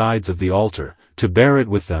on the sides of the altar, to bear it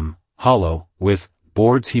with them, hollow, with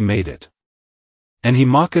boards he made it. And he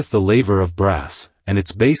mocketh the laver of brass, and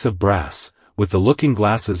its base of brass, with the looking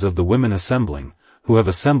glasses of the women assembling, who have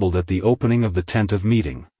assembled at the opening of the tent of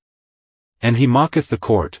meeting. And he mocketh the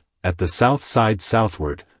court, at the south side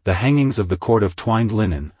southward, the hangings of the court of twined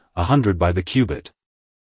linen, 100 by the cubit.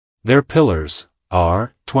 Their pillars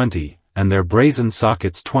are 20, and their brazen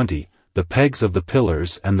sockets 20, the pegs of the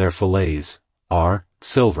pillars and their fillets are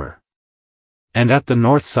silver. And at the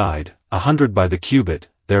north side, 100 by the cubit,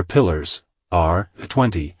 their pillars are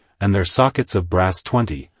 20, and their sockets of brass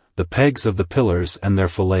 20, the pegs of the pillars and their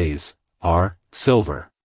fillets are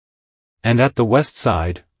silver. And at the west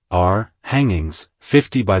side are hangings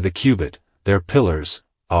 50 by the cubit, their pillars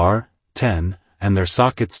are 10, and their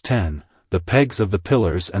sockets 10, the pegs of the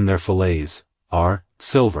pillars and their fillets are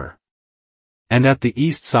silver. And at the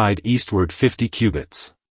east side eastward 50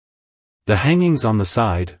 cubits. The hangings on the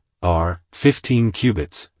side are 15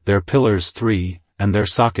 cubits, their pillars 3, and their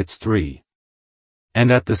sockets 3. And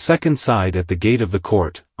at the second side at the gate of the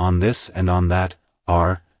court, on this and on that,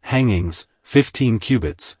 are hangings 15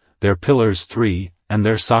 cubits, their pillars 3, and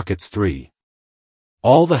their sockets 3.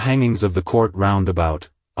 All the hangings of the court round about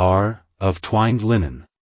are of twined linen.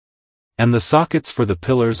 And the sockets for the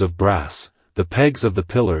pillars of brass, the pegs of the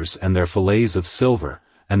pillars and their fillets of silver,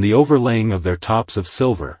 and the overlaying of their tops of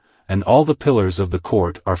silver, and all the pillars of the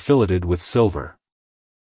court are filleted with silver.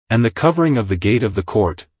 And the covering of the gate of the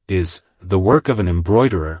court is the work of an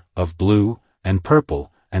embroiderer, of blue, and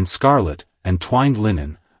purple, and scarlet, and twined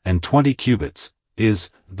linen, and 20 cubits,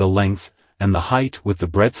 is the length, and the height with the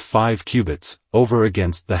breadth 5 cubits, over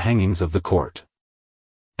against the hangings of the court.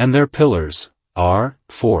 And their pillars are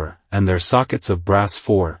 4, and their sockets of brass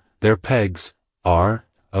 4, their pegs are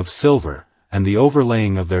of silver, and the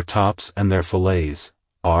overlaying of their tops and their fillets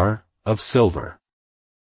are of silver.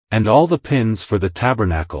 And all the pins for the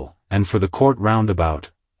tabernacle, and for the court round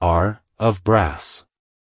about, are of brass.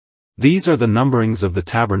 These are the numberings of the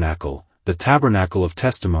tabernacle of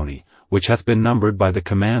testimony, which hath been numbered by the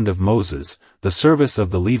command of Moses, the service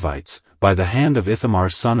of the Levites, by the hand of Ithamar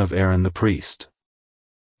son of Aaron the priest.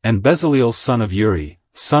 And Bezaleel son of Uri,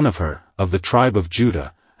 son of Hur, of the tribe of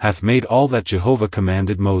Judah, hath made all that Jehovah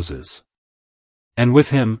commanded Moses. And with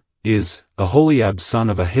him is Aholiab son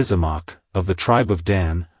of Ahisamach, of the tribe of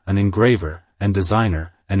Dan, an engraver, and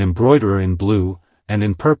designer, an embroiderer in blue, and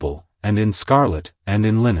in purple, and in scarlet, and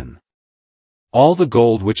in linen. All the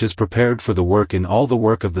gold which is prepared for the work in all the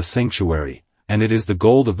work of the sanctuary, and it is the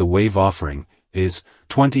gold of the wave offering, is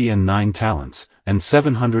 29 talents, and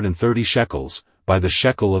 730 shekels, by the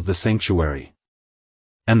shekel of the sanctuary.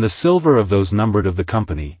 And the silver of those numbered of the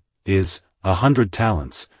company is 100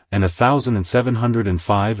 talents, and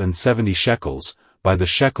 1,705 and 70 shekels, by the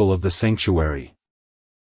shekel of the sanctuary.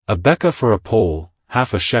 A bekah for a pole,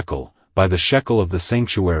 half a shekel, by the shekel of the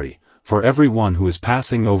sanctuary, for every one who is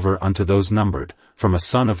passing over unto those numbered, from a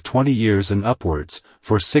son of 20 years and upwards,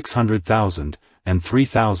 for 600,000, and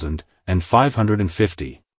 3,000, and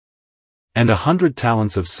 550. And 100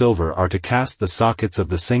 talents of silver are to cast the sockets of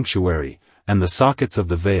the sanctuary, and the sockets of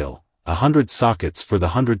the veil, 100 sockets for the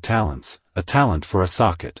 100 talents, a talent for a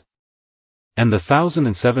socket. And the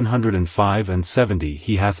 1,705 and 70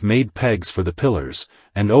 he hath made pegs for the pillars,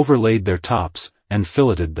 and overlaid their tops, and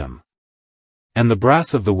filleted them. And the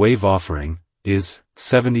brass of the wave offering is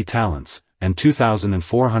 70 talents, and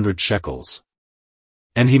 2,400 shekels.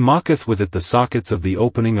 And he mocketh with it the sockets of the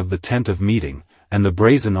opening of the tent of meeting, and the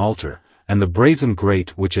brazen altar, and the brazen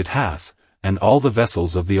grate which it hath, and all the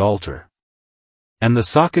vessels of the altar. And the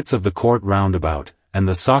sockets of the court round about, and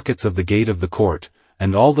the sockets of the gate of the court,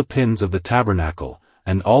 and all the pins of the tabernacle,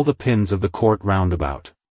 and all the pins of the court round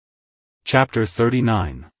about. Chapter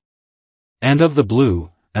 39. And of the blue,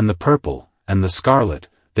 and the purple, and the scarlet,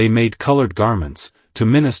 they made colored garments, to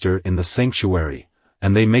minister in the sanctuary,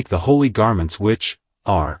 and they make the holy garments which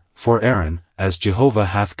are for Aaron, as Jehovah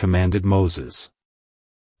hath commanded Moses.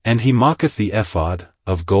 And he mocketh the ephod,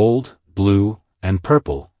 of gold, blue, and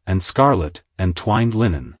purple, and scarlet, and twined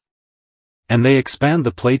linen. And they expand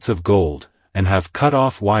the plates of gold, and have cut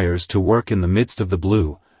off wires to work in the midst of the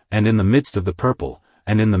blue, and in the midst of the purple,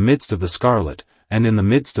 and in the midst of the scarlet, and in the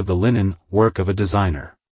midst of the linen, work of a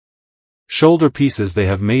designer. Shoulder pieces they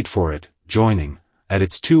have made for it, joining, at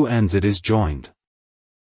its two ends it is joined.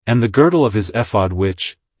 And the girdle of his ephod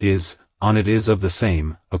which is on it is of the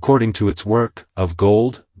same, according to its work, of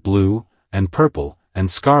gold, blue, and purple, and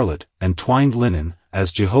scarlet, and twined linen,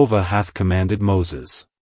 as Jehovah hath commanded Moses.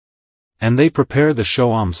 And they prepare the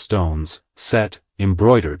shoam stones, set,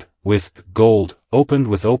 embroidered, with gold, opened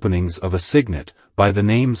with openings of a signet, by the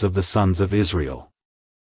names of the sons of Israel.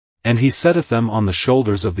 And he setteth them on the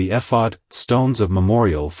shoulders of the ephod, stones of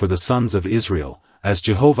memorial for the sons of Israel, as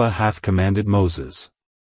Jehovah hath commanded Moses.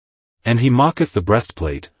 And he mocketh the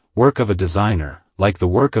breastplate, work of a designer, like the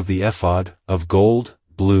work of the ephod, of gold,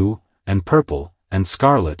 blue, and purple, and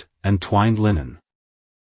scarlet, and twined linen.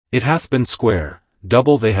 It hath been square,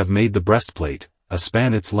 double they have made the breastplate, a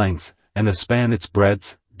span its length, and a span its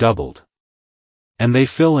breadth, doubled. And they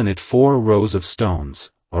fill in it 4 rows of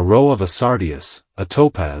stones, a row of a sardius, a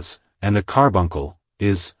topaz, and a carbuncle,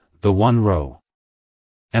 is the 1 row.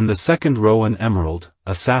 And the 2nd row an emerald,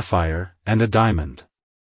 a sapphire, and a diamond.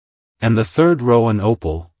 And the 3rd row an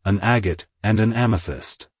opal, an agate, and an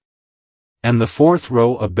amethyst. And the 4th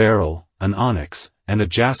row a beryl, an onyx, and a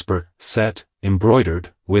jasper, set,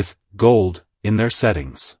 embroidered, with gold, in their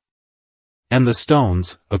settings. And the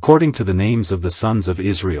stones, according to the names of the sons of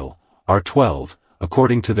Israel, are 12,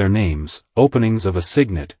 according to their names, openings of a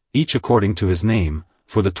signet, each according to his name,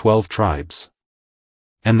 for the 12 tribes.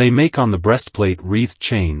 And they make on the breastplate wreathed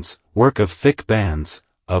chains, work of thick bands,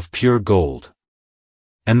 of pure gold.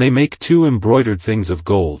 And they make 2 embroidered things of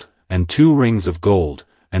gold, and 2 rings of gold,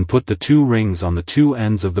 and put the 2 rings on the 2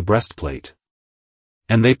 ends of the breastplate.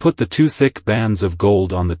 And they put the 2 thick bands of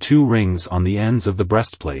gold on the 2 rings on the ends of the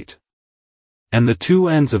breastplate. And the 2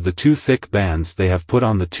 ends of the 2 thick bands they have put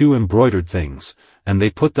on the 2 embroidered things, and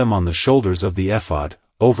they put them on the shoulders of the ephod,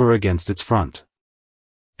 over against its front.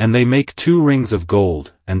 And they make 2 rings of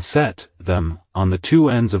gold, and set them on the 2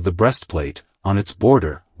 ends of the breastplate, on its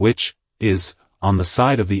border, which is on the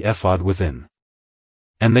side of the ephod within.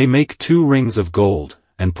 And they make 2 rings of gold,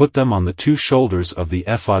 and put them on the 2 shoulders of the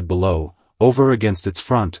ephod below, over against its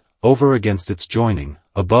front, over against its joining,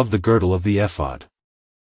 above the girdle of the ephod.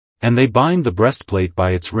 And they bind the breastplate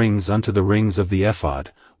by its rings unto the rings of the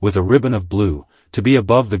ephod, with a ribbon of blue, to be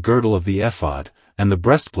above the girdle of the ephod, and the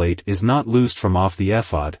breastplate is not loosed from off the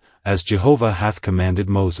ephod, as Jehovah hath commanded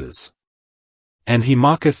Moses. And he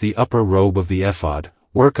mocketh the upper robe of the ephod,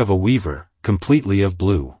 work of a weaver, completely of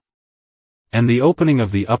blue. And the opening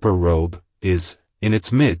of the upper robe is in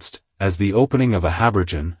its midst, as the opening of a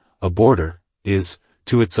habergeon, a border is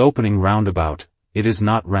to its opening round about, it is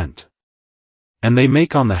not rent. And they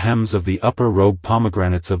make on the hems of the upper robe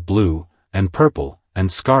pomegranates of blue, and purple,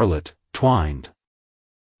 and scarlet, twined.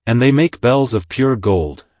 And they make bells of pure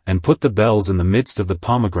gold, and put the bells in the midst of the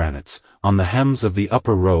pomegranates, on the hems of the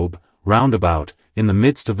upper robe, round about, in the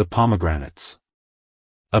midst of the pomegranates.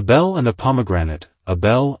 A bell and a pomegranate, a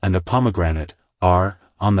bell and a pomegranate, are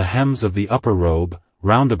on the hems of the upper robe,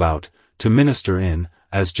 round about, to minister in,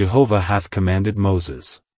 as Jehovah hath commanded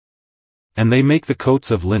Moses. And they make the coats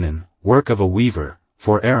of linen, work of a weaver,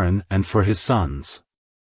 for Aaron and for his sons.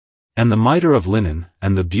 And the mitre of linen,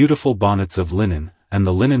 and the beautiful bonnets of linen, and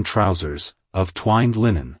the linen trousers, of twined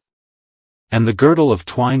linen. And the girdle of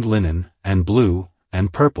twined linen, and blue,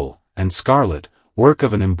 and purple, and scarlet, work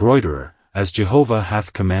of an embroiderer, as Jehovah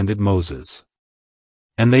hath commanded Moses.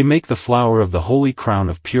 And they make the flower of the holy crown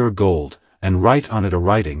of pure gold, and write on it a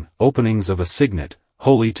writing, openings of a signet,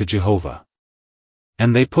 holy to Jehovah.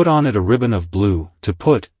 And they put on it a ribbon of blue, to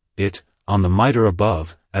put it on the mitre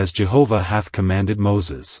above, as Jehovah hath commanded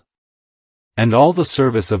Moses. And all the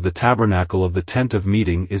service of the tabernacle of the tent of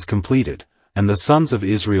meeting is completed, and the sons of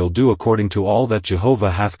Israel do according to all that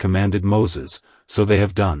Jehovah hath commanded Moses, so they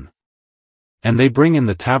have done. And they bring in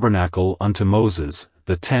the tabernacle unto Moses,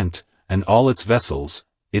 the tent, and all its vessels,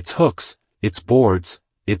 its hooks, its boards,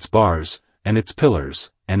 its bars, and its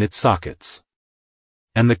pillars, and its sockets.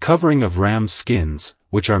 And the covering of rams' skins,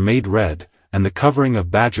 which are made red, and the covering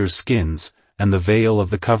of badgers' skins, and the veil of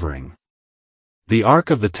the covering. The ark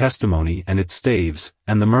of the testimony and its staves,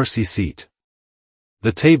 and the mercy seat.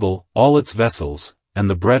 The table, all its vessels, and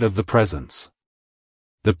the bread of the presence.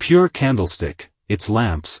 The pure candlestick, its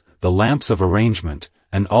lamps, the lamps of arrangement,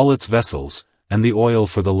 and all its vessels, and the oil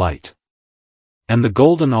for the light. And the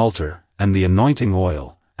golden altar, and the anointing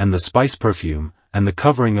oil, and the spice perfume, and the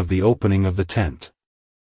covering of the opening of the tent.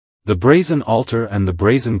 The brazen altar and the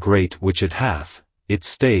brazen grate which it hath, its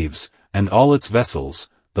staves, and all its vessels,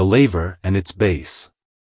 the laver and its base.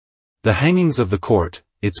 The hangings of the court,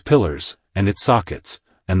 its pillars, and its sockets,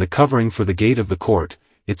 and the covering for the gate of the court,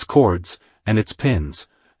 its cords, and its pins,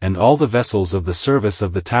 and all the vessels of the service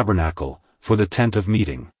of the tabernacle, for the tent of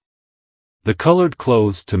meeting. The colored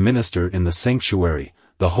clothes to minister in the sanctuary,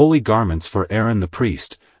 the holy garments for Aaron the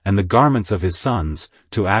priest, and the garments of his sons,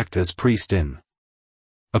 to act as priest in.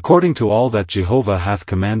 According to all that Jehovah hath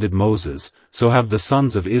commanded Moses, so have the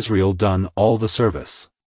sons of Israel done all the service.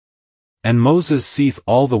 And Moses seeth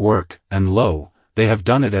all the work, and lo, they have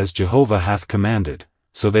done it as Jehovah hath commanded,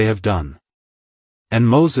 so they have done. And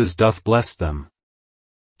Moses doth bless them.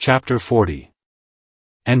 Chapter 40.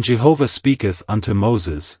 And Jehovah speaketh unto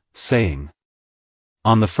Moses, saying,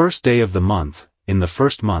 On the first day of the month, in the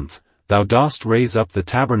first month, thou dost raise up the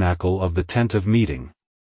tabernacle of the tent of meeting.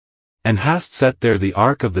 And hast set there the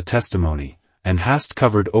ark of the testimony, and hast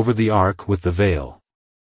covered over the ark with the veil.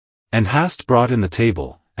 And hast brought in the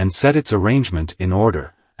table, and set its arrangement in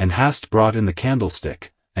order, and hast brought in the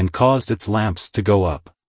candlestick, and caused its lamps to go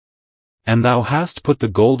up. And thou hast put the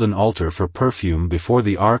golden altar for perfume before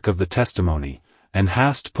the ark of the testimony, and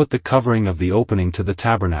hast put the covering of the opening to the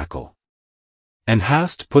tabernacle. And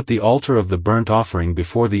hast put the altar of the burnt offering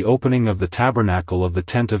before the opening of the tabernacle of the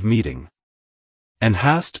tent of meeting. And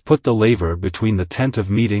hast put the laver between the tent of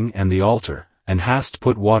meeting and the altar, and hast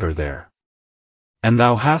put water there. And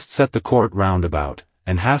thou hast set the court round about,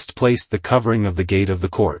 and hast placed the covering of the gate of the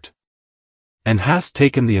court. And hast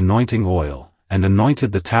taken the anointing oil, and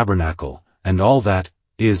anointed the tabernacle, and all that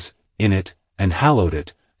is in it, and hallowed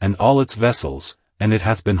it, and all its vessels, and it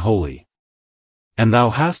hath been holy. And thou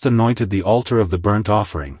hast anointed the altar of the burnt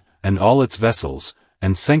offering, and all its vessels,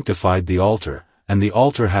 and sanctified the altar, and the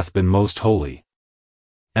altar hath been most holy.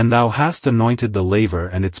 And thou hast anointed the laver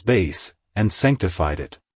and its base, and sanctified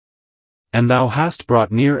it. And thou hast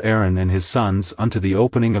brought near Aaron and his sons unto the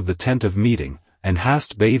opening of the tent of meeting, and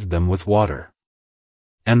hast bathed them with water.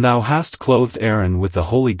 And thou hast clothed Aaron with the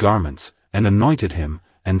holy garments, and anointed him,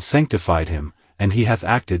 and sanctified him, and he hath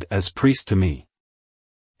acted as priest to me.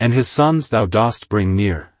 And his sons thou dost bring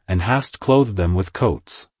near, and hast clothed them with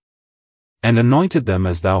coats. And anointed them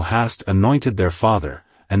as thou hast anointed their father,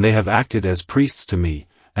 and they have acted as priests to me,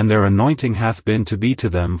 and their anointing hath been to be to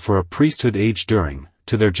them for a priesthood age during,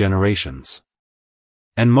 to their generations.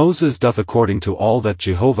 And Moses doth according to all that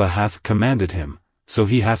Jehovah hath commanded him, so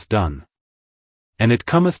he hath done. And it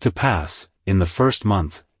cometh to pass, in the first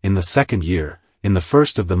month, in the second year, in the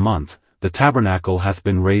first of the month, the tabernacle hath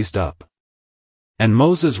been raised up. And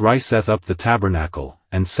Moses riseth up the tabernacle,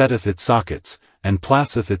 and setteth its sockets, and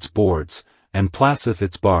placeth its boards, and placeth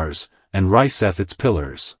its bars, and riseth its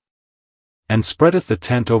pillars. And spreadeth the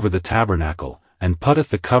tent over the tabernacle, and putteth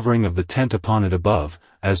the covering of the tent upon it above,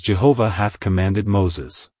 as Jehovah hath commanded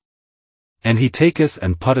Moses. And he taketh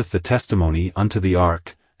and putteth the testimony unto the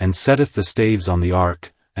ark, and setteth the staves on the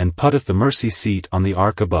ark, and putteth the mercy seat on the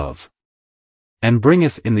ark above. And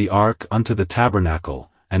bringeth in the ark unto the tabernacle,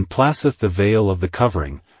 and placeth the veil of the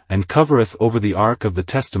covering, and covereth over the ark of the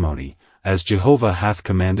testimony, as Jehovah hath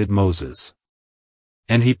commanded Moses.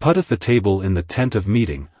 And he putteth the table in the tent of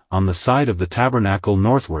meeting, on the side of the tabernacle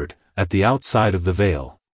northward, at the outside of the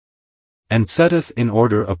veil. And setteth in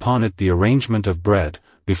order upon it the arrangement of bread,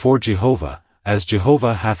 before Jehovah, as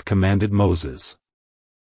Jehovah hath commanded Moses.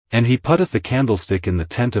 And he putteth the candlestick in the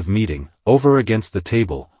tent of meeting, over against the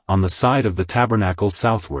table, on the side of the tabernacle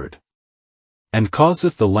southward. And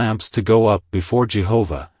causeth the lamps to go up before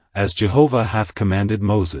Jehovah, as Jehovah hath commanded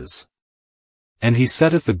Moses. And he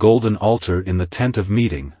setteth the golden altar in the tent of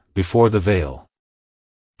meeting, before the veil.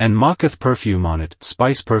 And maketh perfume on it,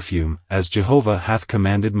 spice perfume, as Jehovah hath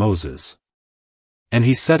commanded Moses. And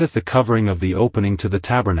he setteth the covering of the opening to the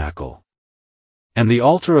tabernacle. And the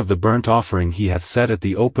altar of the burnt offering he hath set at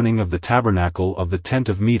the opening of the tabernacle of the tent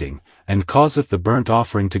of meeting, and causeth the burnt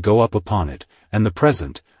offering to go up upon it, and the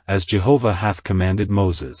present, as Jehovah hath commanded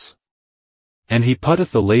Moses. And he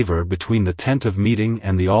putteth the laver between the tent of meeting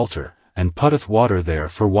and the altar, and putteth water there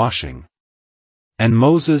for washing. And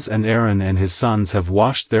Moses and Aaron and his sons have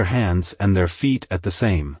washed their hands and their feet at the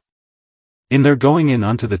same. In their going in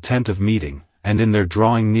unto the tent of meeting, and in their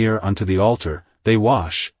drawing near unto the altar, they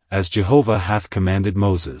wash, as Jehovah hath commanded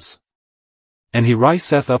Moses. And he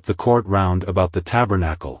riseth up the court round about the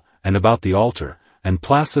tabernacle, and about the altar, and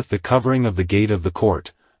placeth the covering of the gate of the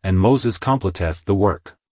court, and Moses completeth the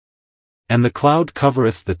work. And the cloud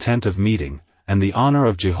covereth the tent of meeting, and the honor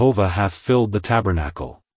of Jehovah hath filled the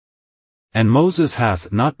tabernacle. And Moses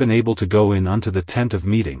hath not been able to go in unto the tent of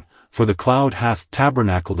meeting, for the cloud hath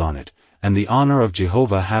tabernacled on it, and the honor of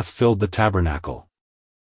Jehovah hath filled the tabernacle.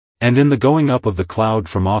 And in the going up of the cloud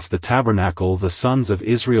from off the tabernacle the sons of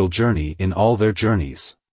Israel journey in all their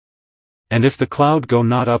journeys. And if the cloud go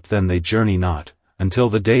not up then they journey not, until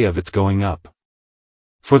the day of its going up.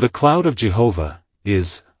 For the cloud of Jehovah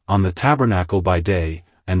is on the tabernacle by day,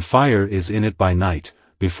 and fire is in it by night,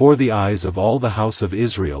 before the eyes of all the house of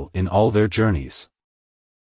Israel in all their journeys.